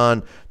take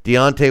on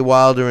Deontay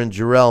Wilder and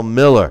Jarrell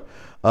Miller.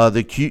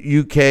 The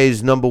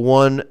UK's number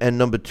 1 and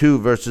number 2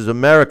 versus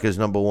America's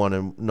number 1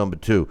 and number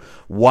 2.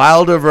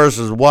 Wilder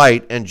versus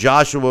White and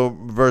Joshua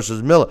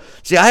versus Miller.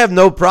 See, I have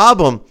no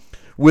problem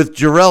with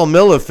Jarrell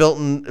Miller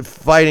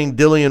fighting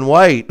Dillian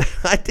White.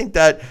 I think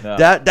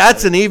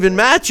that's an even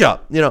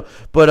matchup,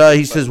 But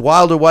he says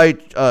Wilder,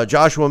 White,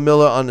 Joshua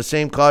Miller on the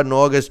same card in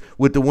August,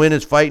 with the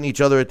winners fighting each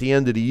other at the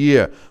end of the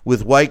year.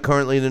 With White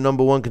currently the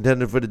number 1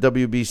 contender for the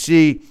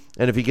WBC,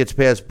 and if he gets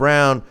past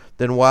Brown,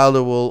 then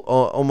Wilder will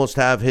almost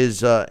have his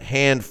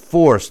hand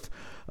forced.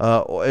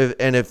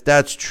 And if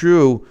that's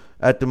true,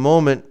 at the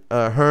moment,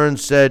 Hearn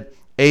said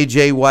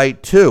AJ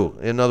White too.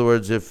 In other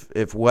words,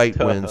 if White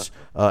wins,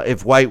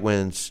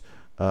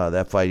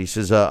 that fight, he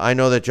says, I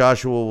know that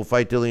Joshua will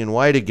fight Dillian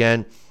White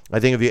again. I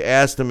think if you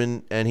asked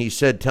him and he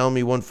said, tell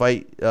me one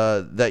fight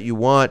that you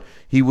want,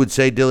 he would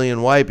say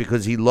Dillian White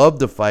because he loved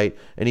the fight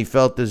and he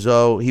felt as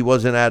though he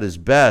wasn't at his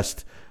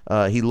best.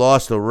 He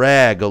lost a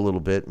rag a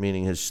little bit,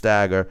 meaning his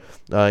stagger.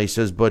 He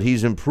says, but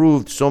he's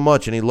improved so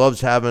much and he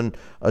loves having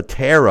a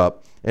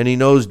tear-up, and he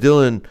knows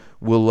Dylan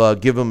will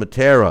give him a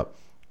tear-up.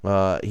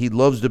 He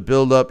loves to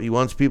build up. He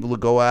wants people to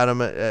go at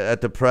him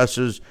at the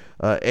pressers.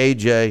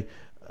 AJ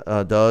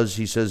does.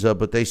 He says,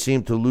 but they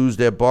seem to lose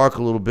their bark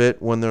a little bit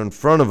when they're in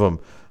front of him.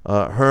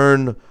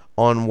 Hearn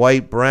on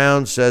White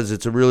Brown says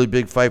it's a really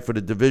big fight for the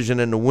division,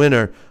 and the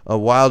winner,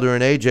 Wilder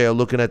and AJ, are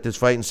looking at this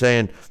fight and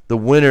saying the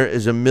winner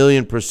is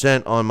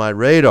 1,000,000% on my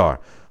radar.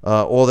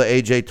 All the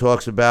AJ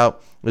talks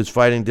about is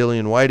fighting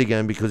Dillian White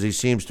again because he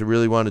seems to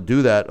really want to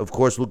do that. Of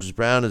course, Lucas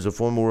Brown is a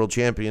former world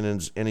champion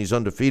and he's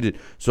undefeated.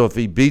 So if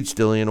he beats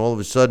Dillian, all of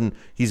a sudden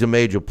he's a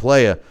major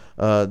player.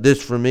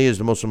 This, for me, is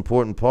the most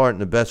important part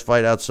and the best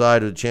fight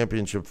outside of the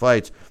championship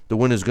fights. The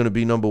winner is going to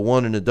be number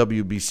one in the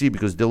WBC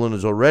because Dylan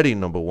is already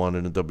number one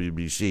in the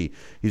WBC.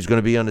 He's going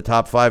to be on the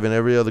top 5 in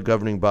every other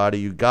governing body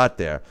you got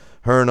there.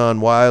 Hearn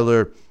on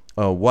Wilder,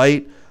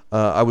 White.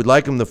 I would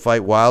like him to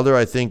fight Wilder.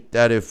 I think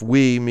that if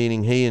we,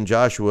 meaning he and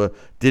Joshua,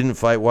 didn't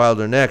fight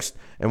Wilder next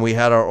and we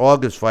had our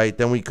August fight,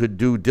 then we could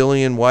do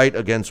Dillian White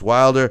against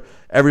Wilder.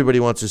 Everybody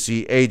wants to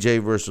see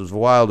AJ versus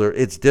Wilder.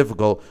 It's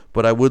difficult,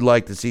 but I would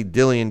like to see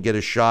Dillian get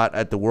a shot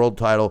at the world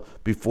title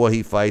before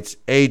he fights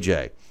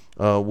AJ.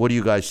 What do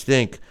you guys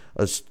think?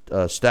 A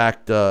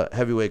stacked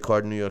heavyweight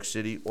card in New York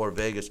City or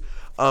Vegas?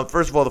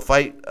 First of all, the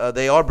fight,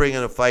 they are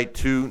bringing a fight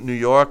to New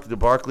York, the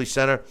Barclays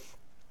Center.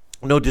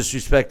 No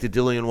disrespect to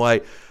Dillian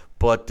White,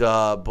 but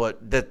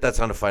that's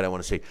not a fight I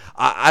want to see.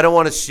 I don't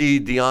want to see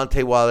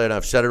Deontay Wilder, and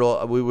I've said it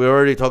all. We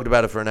already talked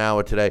about it for an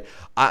hour today.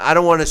 I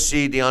don't want to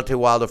see Deontay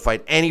Wilder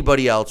fight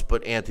anybody else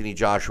but Anthony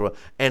Joshua.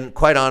 And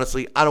quite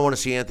honestly, I don't want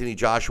to see Anthony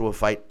Joshua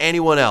fight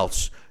anyone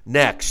else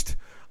next,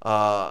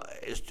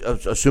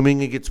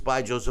 assuming he gets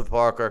by Joseph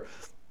Parker,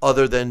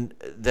 other than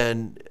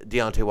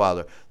Deontay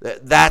Wilder.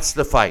 That's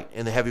the fight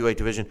in the heavyweight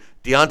division.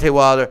 Deontay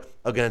Wilder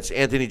against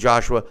Anthony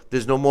Joshua.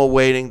 There's no more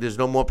waiting. There's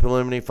no more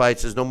preliminary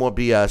fights. There's no more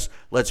BS.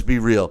 Let's be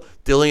real.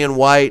 Dillian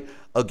White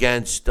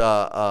against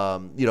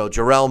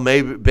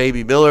Jarrell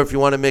Baby Miller, if you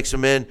want to mix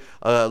him in.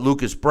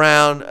 Lucas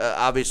Brown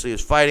obviously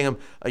is fighting him.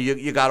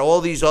 You got all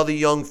these other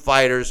young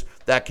fighters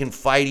that can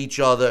fight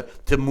each other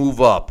to move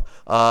up.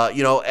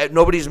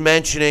 Nobody's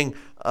mentioning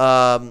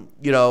Kubrat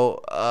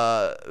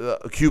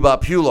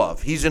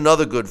Pulev. He's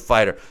another good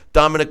fighter.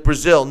 Dominic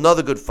Brazil,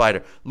 another good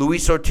fighter.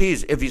 Luis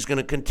Ortiz, if he's going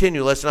to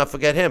continue, let's not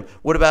forget him.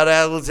 What about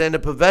Alexander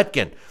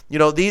Povetkin?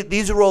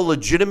 These are all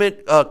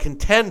legitimate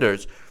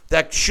contenders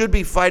that should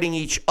be fighting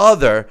each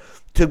other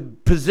to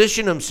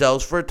position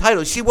themselves for a title.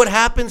 You see, what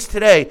happens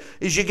today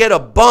is you get a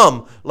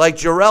bum like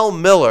Jarrell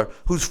Miller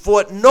who's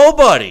fought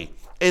nobody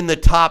in the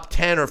top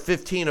 10 or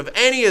 15 of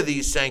any of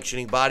these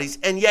sanctioning bodies,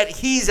 and yet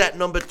he's at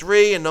number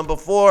 3 and number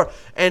 4.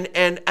 And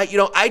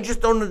I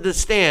just don't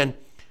understand.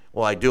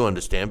 Well, I do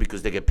understand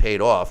because they get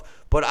paid off,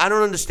 but I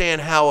don't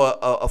understand how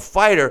a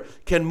fighter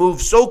can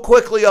move so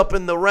quickly up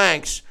in the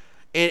ranks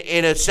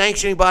in a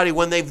sanctioning body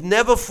when they've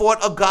never fought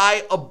a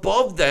guy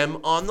above them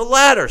on the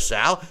ladder,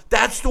 Sal.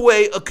 That's the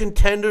way a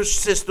contender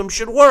system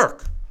should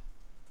work.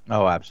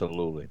 Oh,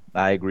 absolutely.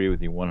 I agree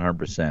with you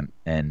 100%.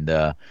 And,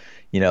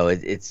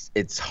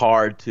 it's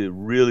hard to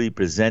really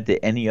present it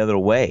any other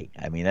way.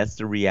 I mean, that's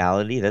the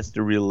reality. That's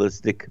the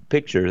realistic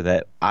picture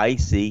that I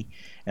see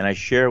and I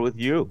share with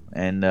you.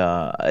 And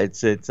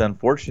it's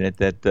unfortunate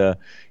that,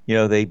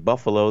 they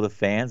buffalo the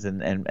fans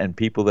and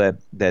people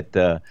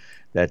that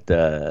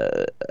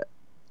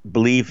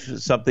believe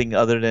something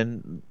other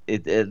than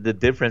the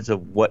difference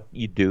of what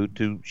you do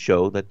to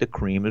show that the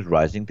cream is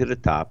rising to the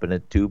top and the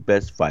two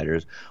best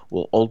fighters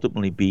will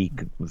ultimately be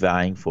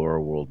vying for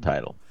a world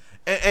title.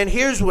 And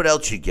here's what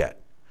else you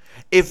get.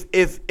 If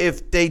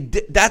they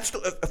that's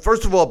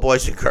first of all,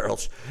 boys and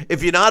girls,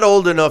 if you're not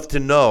old enough to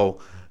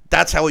know,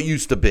 that's how it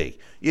used to be.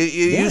 You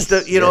used to,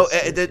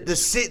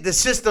 the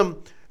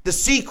system, the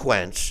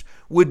sequence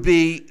would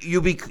be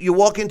you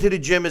walk into the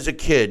gym as a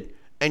kid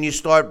and you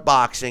start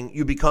boxing,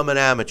 you become an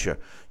amateur.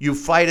 You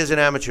fight as an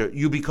amateur,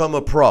 you become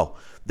a pro.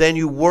 Then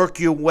you work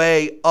your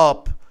way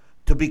up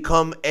to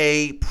become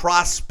a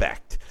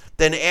prospect.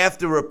 Then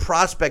after a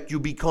prospect, you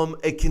become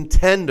a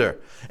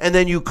contender. And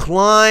then you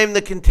climb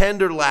the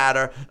contender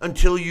ladder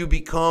until you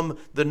become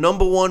the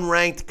number 1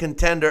 ranked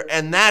contender,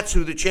 and that's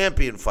who the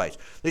champion fights.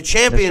 The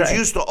champions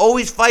used to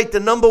always fight the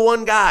number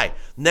 1 guy.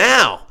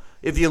 Now,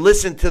 if you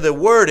listen to the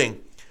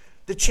wording,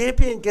 the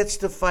champion gets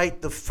to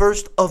fight the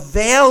first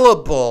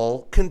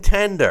available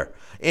contender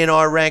in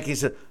our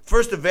rankings.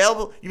 First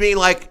available? You mean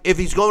like if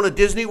he's going to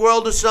Disney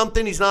World or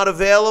something, he's not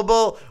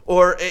available?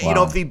 Or,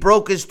 if he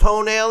broke his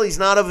toenail, he's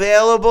not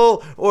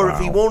available? Or if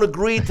he won't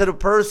agree to the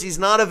purse, he's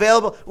not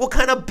available? What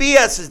kind of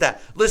BS is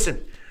that?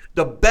 Listen,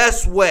 the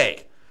best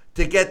way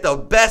to get the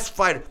best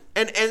fighter,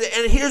 and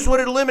here's what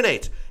it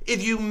eliminates.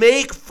 If you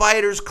make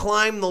fighters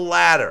climb the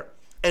ladder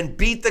and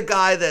beat the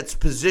guy that's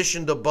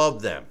positioned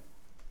above them,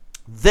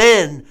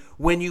 then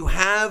when you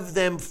have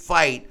them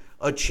fight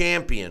a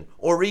champion,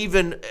 or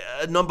even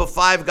a number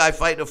 5 guy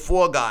fighting a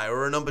 4 guy,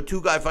 or a number 2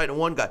 guy fighting a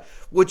 1 guy,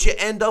 what you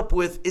end up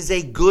with is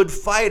a good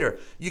fighter.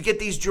 You get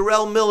these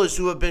Jarrell Millers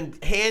who have been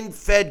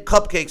hand-fed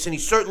cupcakes, and he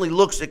certainly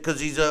looks it because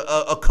he's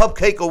a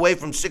cupcake away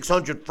from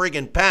 600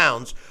 friggin'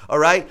 pounds, all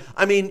right?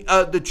 I mean,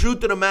 the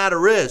truth of the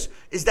matter is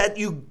that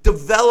you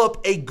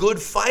develop a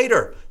good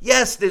fighter.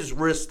 Yes, there's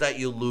risks that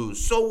you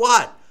lose. So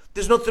what?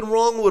 There's nothing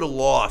wrong with a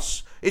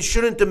loss. It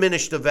shouldn't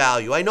diminish the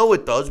value. I know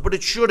it does, but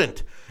it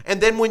shouldn't. And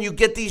then when you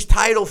get these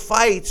title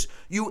fights,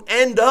 you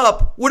end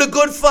up with a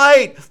good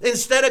fight.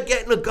 Instead of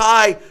getting a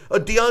guy, a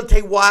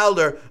Deontay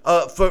Wilder,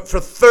 for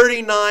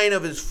 39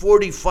 of his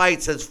 40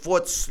 fights has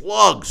fought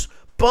slugs,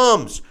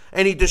 bums,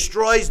 and he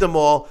destroys them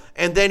all.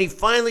 And then he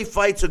finally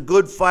fights a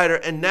good fighter,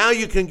 and now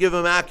you can give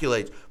him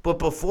accolades. But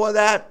before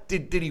that,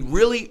 did he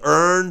really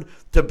earn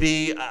to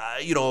be,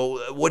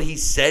 what he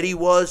said he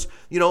was?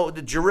 The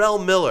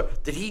Jarrell Miller,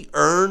 did he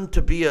earn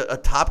to be a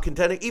top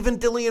contender? Even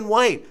Dillian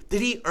White,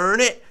 did he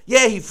earn it?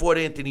 Yeah, he fought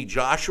Anthony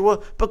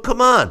Joshua, but come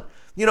on.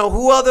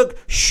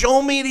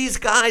 Show me these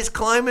guys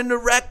climbing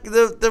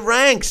the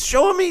ranks.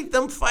 Show me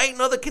them fighting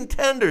other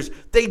contenders.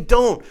 They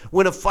don't.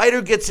 When a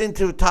fighter gets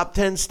into top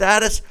 10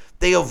 status,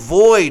 they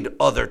avoid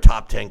other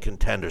top 10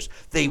 contenders.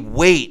 They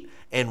wait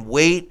and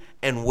wait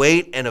and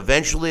wait, and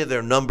eventually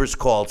their number's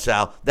called,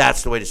 Sal.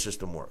 That's the way the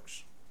system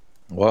works.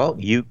 Well,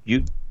 you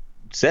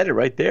said it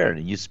right there,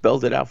 and you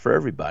spelled it out for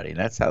everybody, and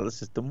that's how the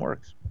system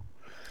works.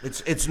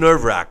 It's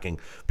nerve-wracking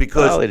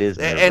because it is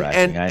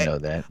nerve-wracking. I know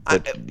that,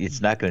 but it's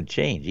not going to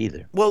change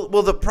either. Well,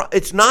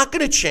 it's not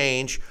going to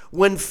change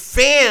when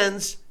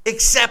fans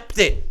accept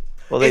it.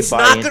 Well, they it's buy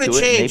not into going to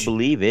it change. And they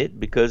believe it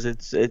because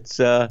it's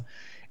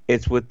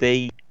what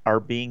they are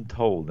being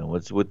told, and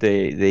it's what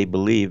they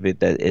believe it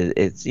that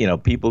it's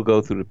people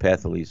go through the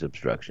path of least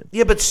obstruction.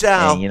 Yeah, but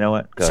Sal, and you know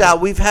what? Sal,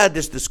 we've had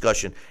this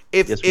discussion.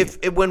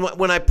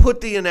 When I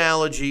put the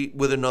analogy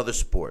with another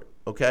sport,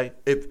 okay,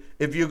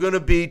 if you're going to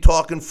be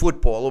talking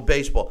football or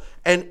baseball,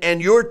 and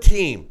your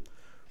team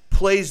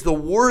plays the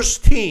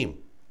worst team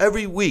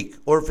every week,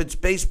 or if it's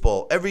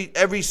baseball,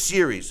 every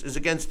series is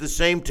against the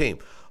same team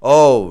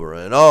over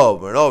and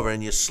over and over,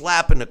 and you're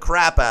slapping the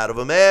crap out of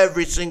them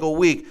every single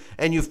week,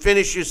 and you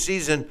finish your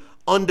season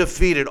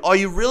undefeated. Are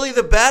you really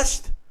the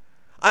best?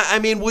 I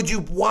mean, would you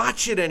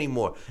watch it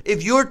anymore?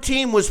 If your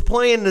team was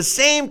playing the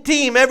same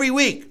team every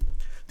week,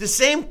 the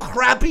same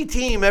crappy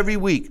team every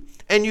week,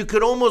 and you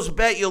could almost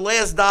bet your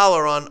last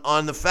dollar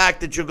on the fact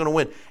that you're going to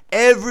win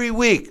every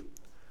week,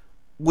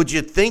 would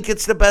you think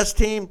it's the best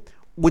team?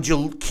 Would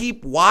you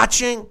keep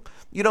watching?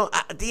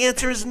 The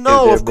answer is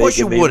no. Of course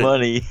you wouldn't.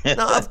 Money.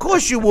 No, of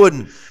course you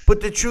wouldn't.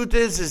 But the truth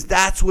is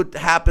that's what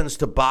happens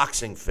to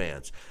boxing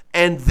fans,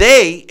 and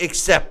they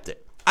accept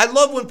it. I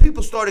love when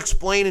people start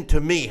explaining to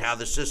me how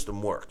the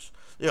system works.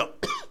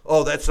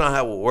 Oh, that's not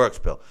how it works,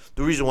 Bill.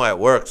 The reason why it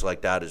works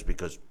like that is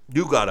because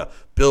you got to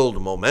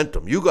build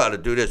momentum. You got to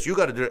do this. You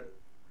got to do it.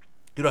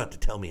 You don't have to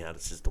tell me how the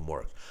system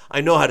works. I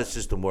know how the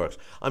system works.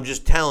 I'm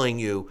just telling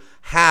you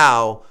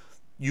how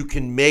you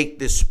can make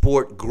this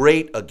sport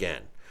great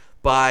again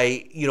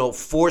by,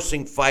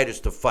 forcing fighters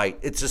to fight.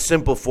 It's a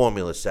simple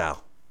formula,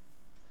 Sal.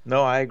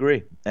 No, I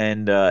agree.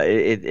 And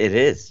it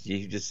is.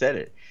 You just said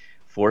it.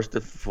 Force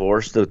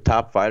the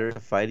top fighter to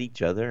fight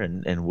each other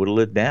and whittle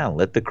it down.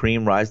 Let the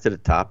cream rise to the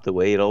top the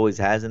way it always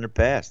has in the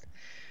past.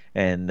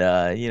 And,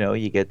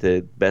 you get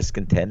the best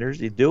contenders,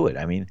 you do it.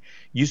 I mean,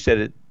 you said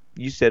it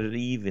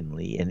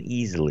evenly and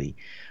easily.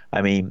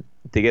 I mean,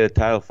 to get a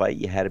title fight,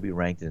 you had to be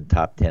ranked in the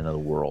top 10 of the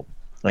world.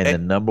 And the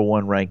number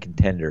 1 ranked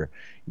contender,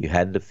 you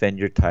had to defend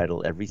your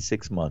title every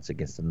 6 months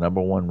against the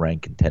number 1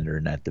 ranked contender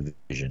in that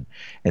division.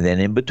 And then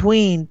in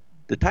between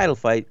the title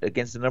fight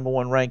against the number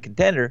 1 ranked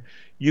contender,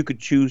 you could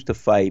choose to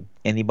fight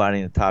anybody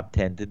in the top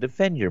 10 to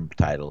defend your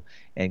title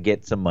and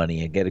get some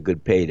money and get a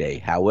good payday.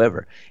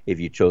 However, if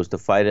you chose to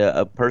fight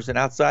a person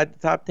outside the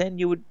top 10,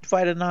 you would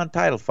fight a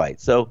non-title fight.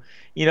 So,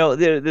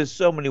 there's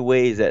so many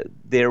ways that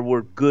there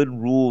were good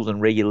rules and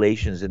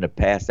regulations in the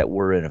past that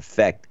were in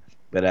effect.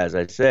 But as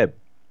I said,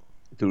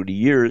 through the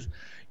years,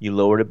 you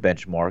lower the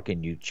benchmark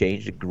and you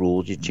change the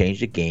rules, you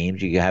change the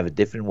games, you have a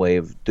different way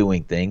of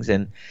doing things,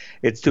 and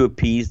it's to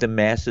appease the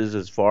masses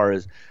as far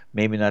as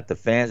maybe not the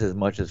fans as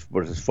much as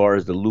far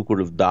as the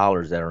lucrative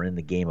dollars that are in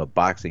the game of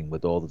boxing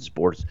with all the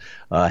sports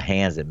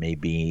hands that may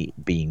be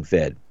being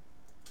fed.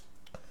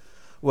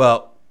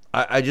 Well,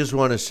 I just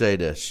want to say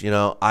this.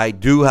 I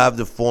do have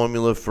the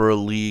formula for a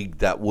league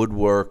that would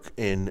work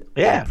in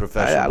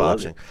professional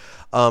boxing.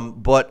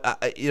 But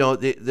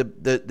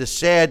the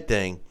sad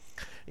thing,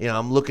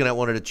 I'm looking at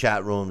one of the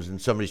chat rooms and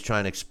somebody's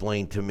trying to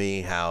explain to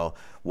me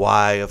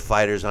why a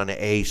fighter's on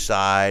the A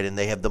side and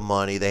they have the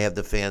money, they have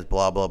the fans,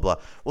 blah, blah, blah.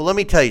 Well, let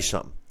me tell you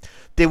something.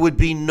 There would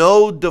be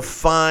no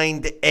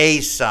defined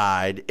A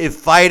side if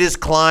fighters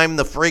climbed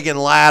the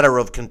friggin' ladder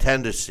of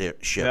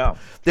contendership. Yeah.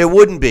 There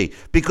wouldn't be,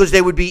 because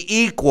they would be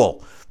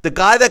equal. The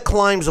guy that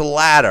climbs a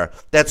ladder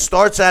that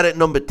starts out at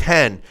number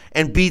 10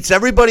 and beats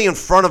everybody in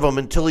front of him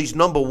until he's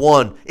number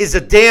 1 is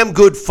a damn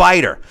good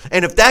fighter.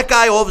 And if that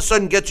guy all of a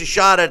sudden gets a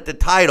shot at the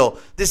title,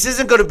 this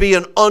isn't going to be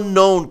an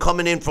unknown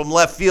coming in from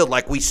left field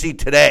like we see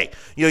today.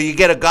 You know, you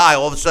get a guy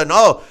all of a sudden,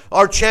 oh,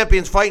 our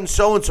champion's fighting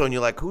so-and-so, and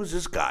you're like, who's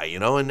this guy? You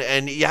know,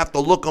 and you have to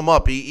look him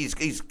up. He's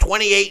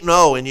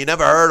 28-0, and you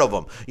never heard of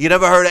him. You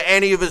never heard of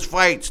any of his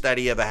fights that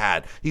he ever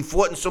had. He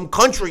fought in some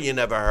country you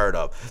never heard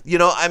of. You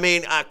know, I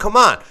mean, come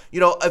on. You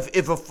know,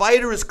 if a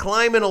fighter is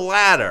climbing a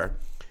ladder,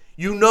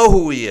 you know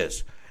who he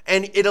is.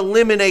 And it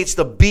eliminates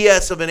the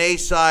BS of an A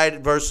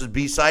side versus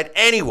B side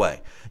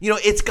anyway. You know,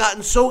 it's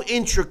gotten so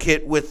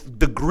intricate with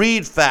the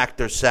greed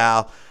factor,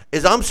 Sal,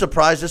 is I'm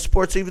surprised this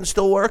sport's even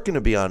still working,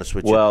 to be honest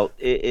with you. Well,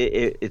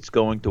 it's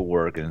going to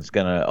work, and it's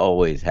going to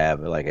always have,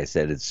 like I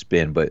said, its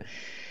spin. But,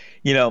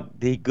 you know,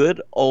 the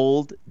good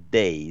old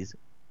days,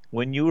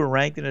 when you were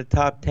ranked in the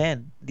top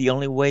 10, the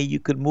only way you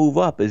could move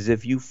up is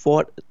if you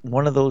fought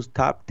one of those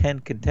top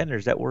 10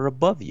 contenders that were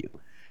above you.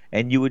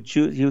 And you would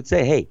choose. You would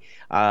say, "Hey,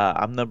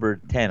 I'm number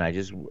 10. I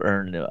just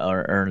earned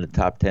the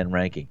top 10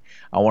 ranking.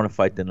 I want to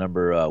fight the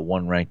number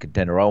 1 ranked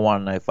contender. I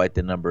want to fight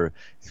the number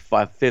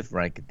 5th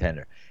ranked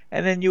contender."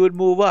 And then you would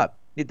move up.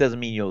 It doesn't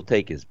mean you'll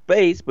take his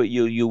base, but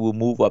you will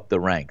move up the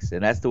ranks,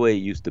 and that's the way it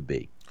used to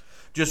be.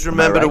 Just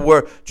remember the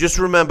word. Just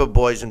remember,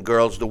 boys and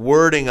girls, the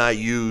wording I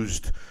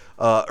used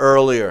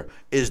earlier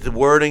is the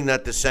wording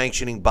that the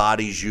sanctioning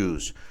bodies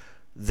use.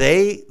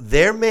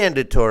 They're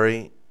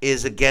mandatory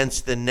is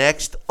against the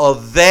next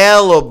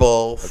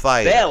available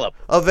fighter.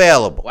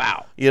 Available.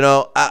 Wow. You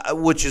know,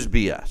 which is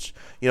BS.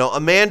 You know, a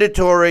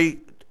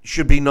mandatory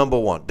should be number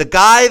 1. The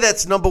guy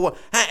that's number 1.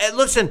 Hey,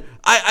 listen,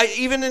 I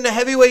even in the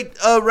heavyweight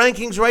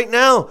rankings right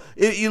now,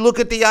 you look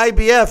at the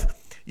IBF.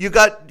 You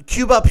got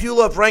Cuba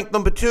Pulev ranked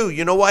number 2.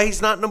 You know why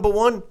he's not number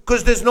 1?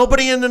 Because there's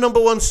nobody in the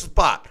number 1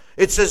 spot.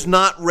 It says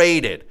not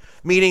rated,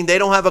 meaning they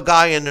don't have a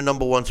guy in the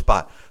number 1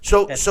 spot.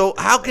 So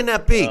how can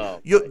that be?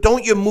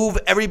 Don't you move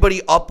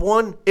everybody up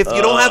 1? If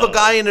you don't have a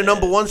guy in the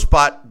number 1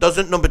 spot,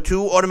 doesn't number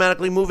 2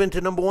 automatically move into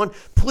number 1?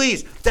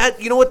 Please,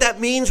 you know what that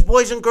means,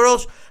 boys and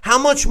girls? How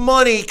much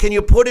money can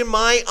you put in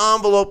my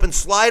envelope and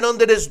slide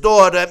under this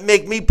door to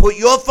make me put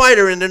your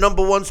fighter in the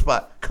number 1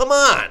 spot? Come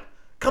on.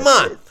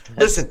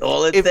 Listen, that's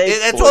all it takes.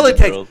 That's all it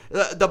takes.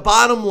 The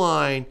bottom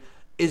line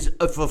is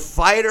if a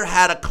fighter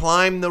had to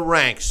climb the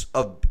ranks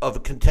of a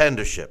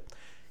contendership,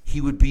 he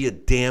would be a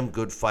damn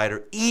good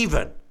fighter,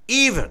 even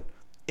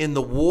in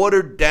the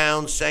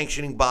watered-down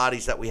sanctioning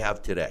bodies that we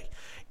have today.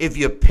 If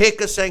you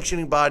pick a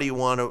sanctioning body you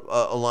want to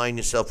align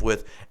yourself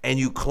with and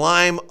you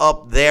climb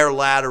up their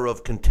ladder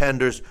of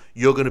contenders,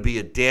 you're going to be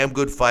a damn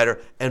good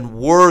fighter and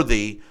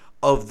worthy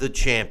of the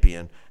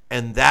champion.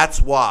 And that's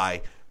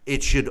why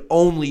it should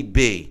only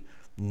be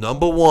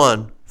number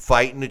 1,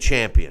 fighting the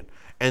champion.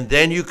 And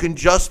then you can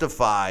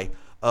justify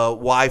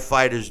why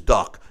fighters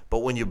duck.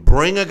 But when you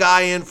bring a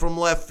guy in from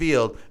left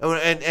field,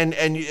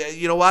 and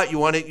you know what, you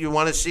want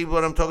to see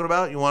what I'm talking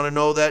about? You want to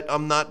know that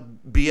I'm not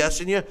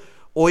BSing you?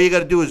 All you got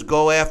to do is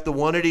go after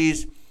one of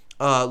these,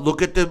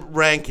 look at the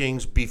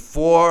rankings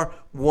before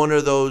one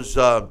of those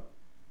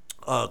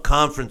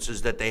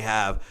conferences that they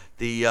have.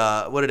 The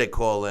what do they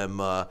call them?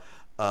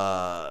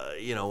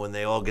 You know, when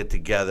they all get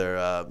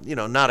together. You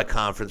know, not a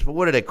conference, but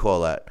what do they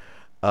call that?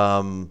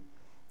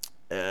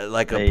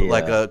 Like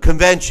a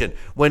convention.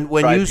 When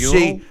you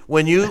see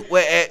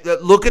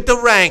look at the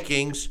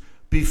rankings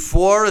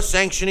before a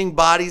sanctioning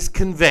body's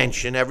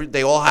convention.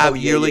 They all have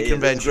yearly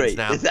conventions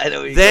now.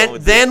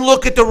 Then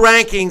look at the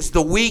rankings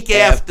the week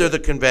after the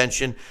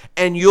convention,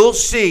 and you'll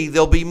see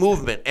there'll be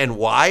movement. And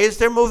why is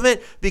there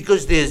movement?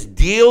 Because there's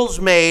deals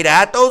made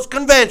at those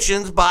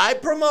conventions by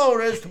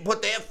promoters to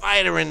put their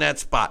fighter in that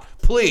spot.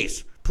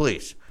 Please.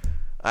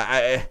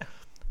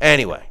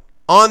 Anyway.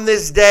 On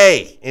this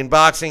day in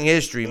boxing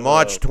history,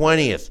 March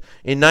 20th,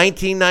 in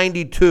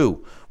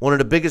 1992, one of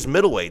the biggest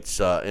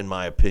middleweights, in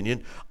my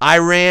opinion,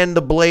 Iran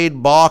the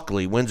Blade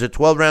Barkley wins a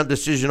 12-round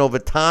decision over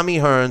Tommy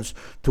Hearns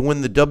to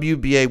win the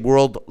WBA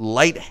World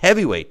Light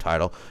Heavyweight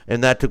title,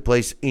 and that took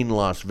place in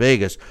Las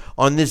Vegas.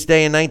 On this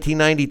day in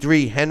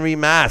 1993, Henry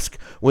Mask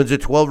wins a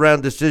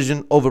 12-round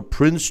decision over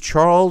Prince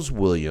Charles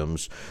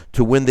Williams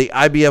to win the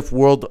IBF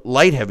World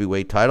Light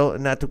Heavyweight title,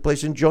 and that took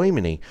place in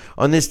Germany.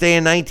 On this day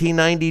in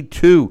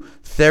 1992,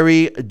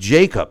 Thierry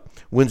Jacob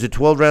wins a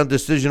 12-round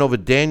decision over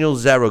Daniel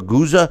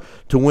Zaragoza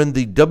to win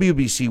the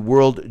WBC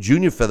World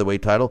Junior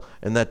Featherweight title,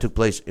 and that took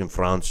place in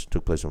France.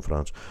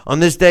 On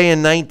this day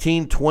in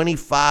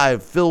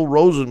 1925, Phil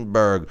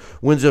Rosenberg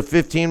wins a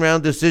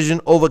 15-round decision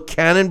over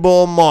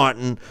Cannonball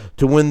Martin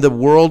to win the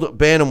World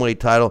Bantamweight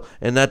title,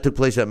 and that took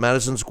place at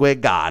Madison Square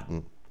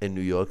Garden in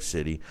New York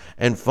City.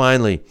 And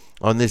finally,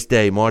 on this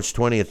day, March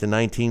 20th in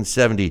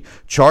 1970,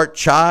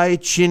 Charchai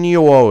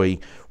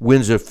Chinyoui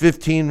wins a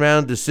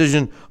 15-round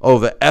decision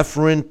over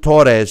Efrain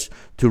Torres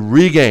to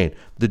regain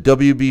the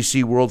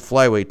WBC World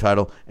Flyweight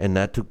title, and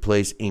that took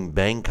place in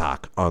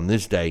Bangkok on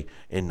this day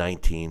in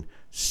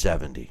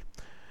 1970.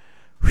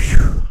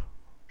 Whew.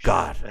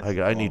 God,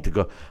 I need to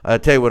go. I'll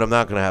tell you what I'm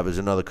not going to have is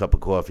another cup of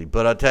coffee.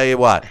 But I'll tell you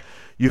what,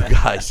 you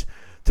guys.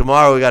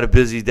 Tomorrow we got a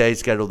busy day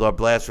scheduled. Our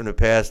Blast from the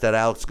Past that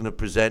Alex is going to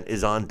present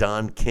is on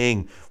Don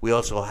King. We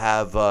also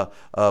have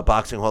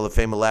Boxing Hall of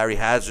Famer Larry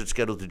Hazard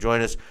scheduled to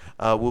join us.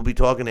 We'll be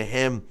talking to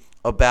him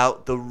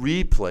about the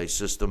replay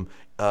system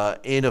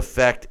in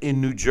effect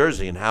in New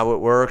Jersey and how it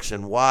works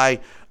and why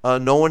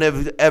no one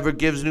ever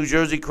gives New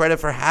Jersey credit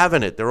for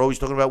having it. They're always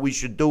talking about we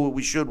should do it,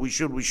 we should.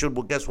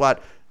 Well, guess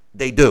what?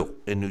 They do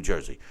in New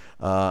Jersey.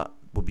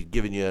 We'll be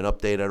giving you an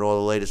update on all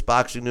the latest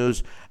boxing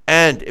news.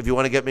 And if you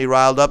want to get me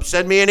riled up,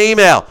 send me an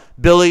email,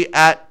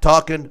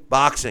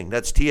 Billy@TalkinBoxing.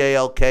 That's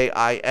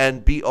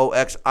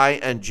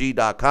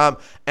TalkinBoxing.com.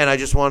 And I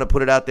just want to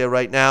put it out there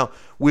right now.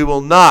 We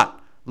will not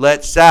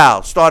let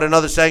Sal start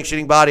another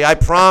sanctioning body. I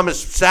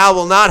promise Sal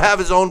will not have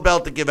his own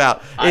belt to give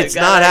out. It's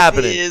not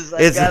happening.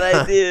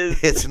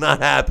 It's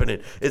not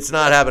happening. It's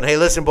not happening. Hey,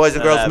 listen, boys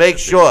and girls, make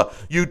sure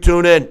you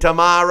tune in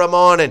tomorrow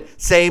morning.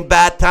 Same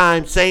bat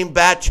time, same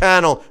bat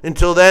channel.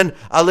 Until then,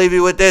 I'll leave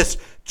you with this.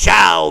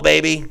 Ciao,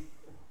 baby.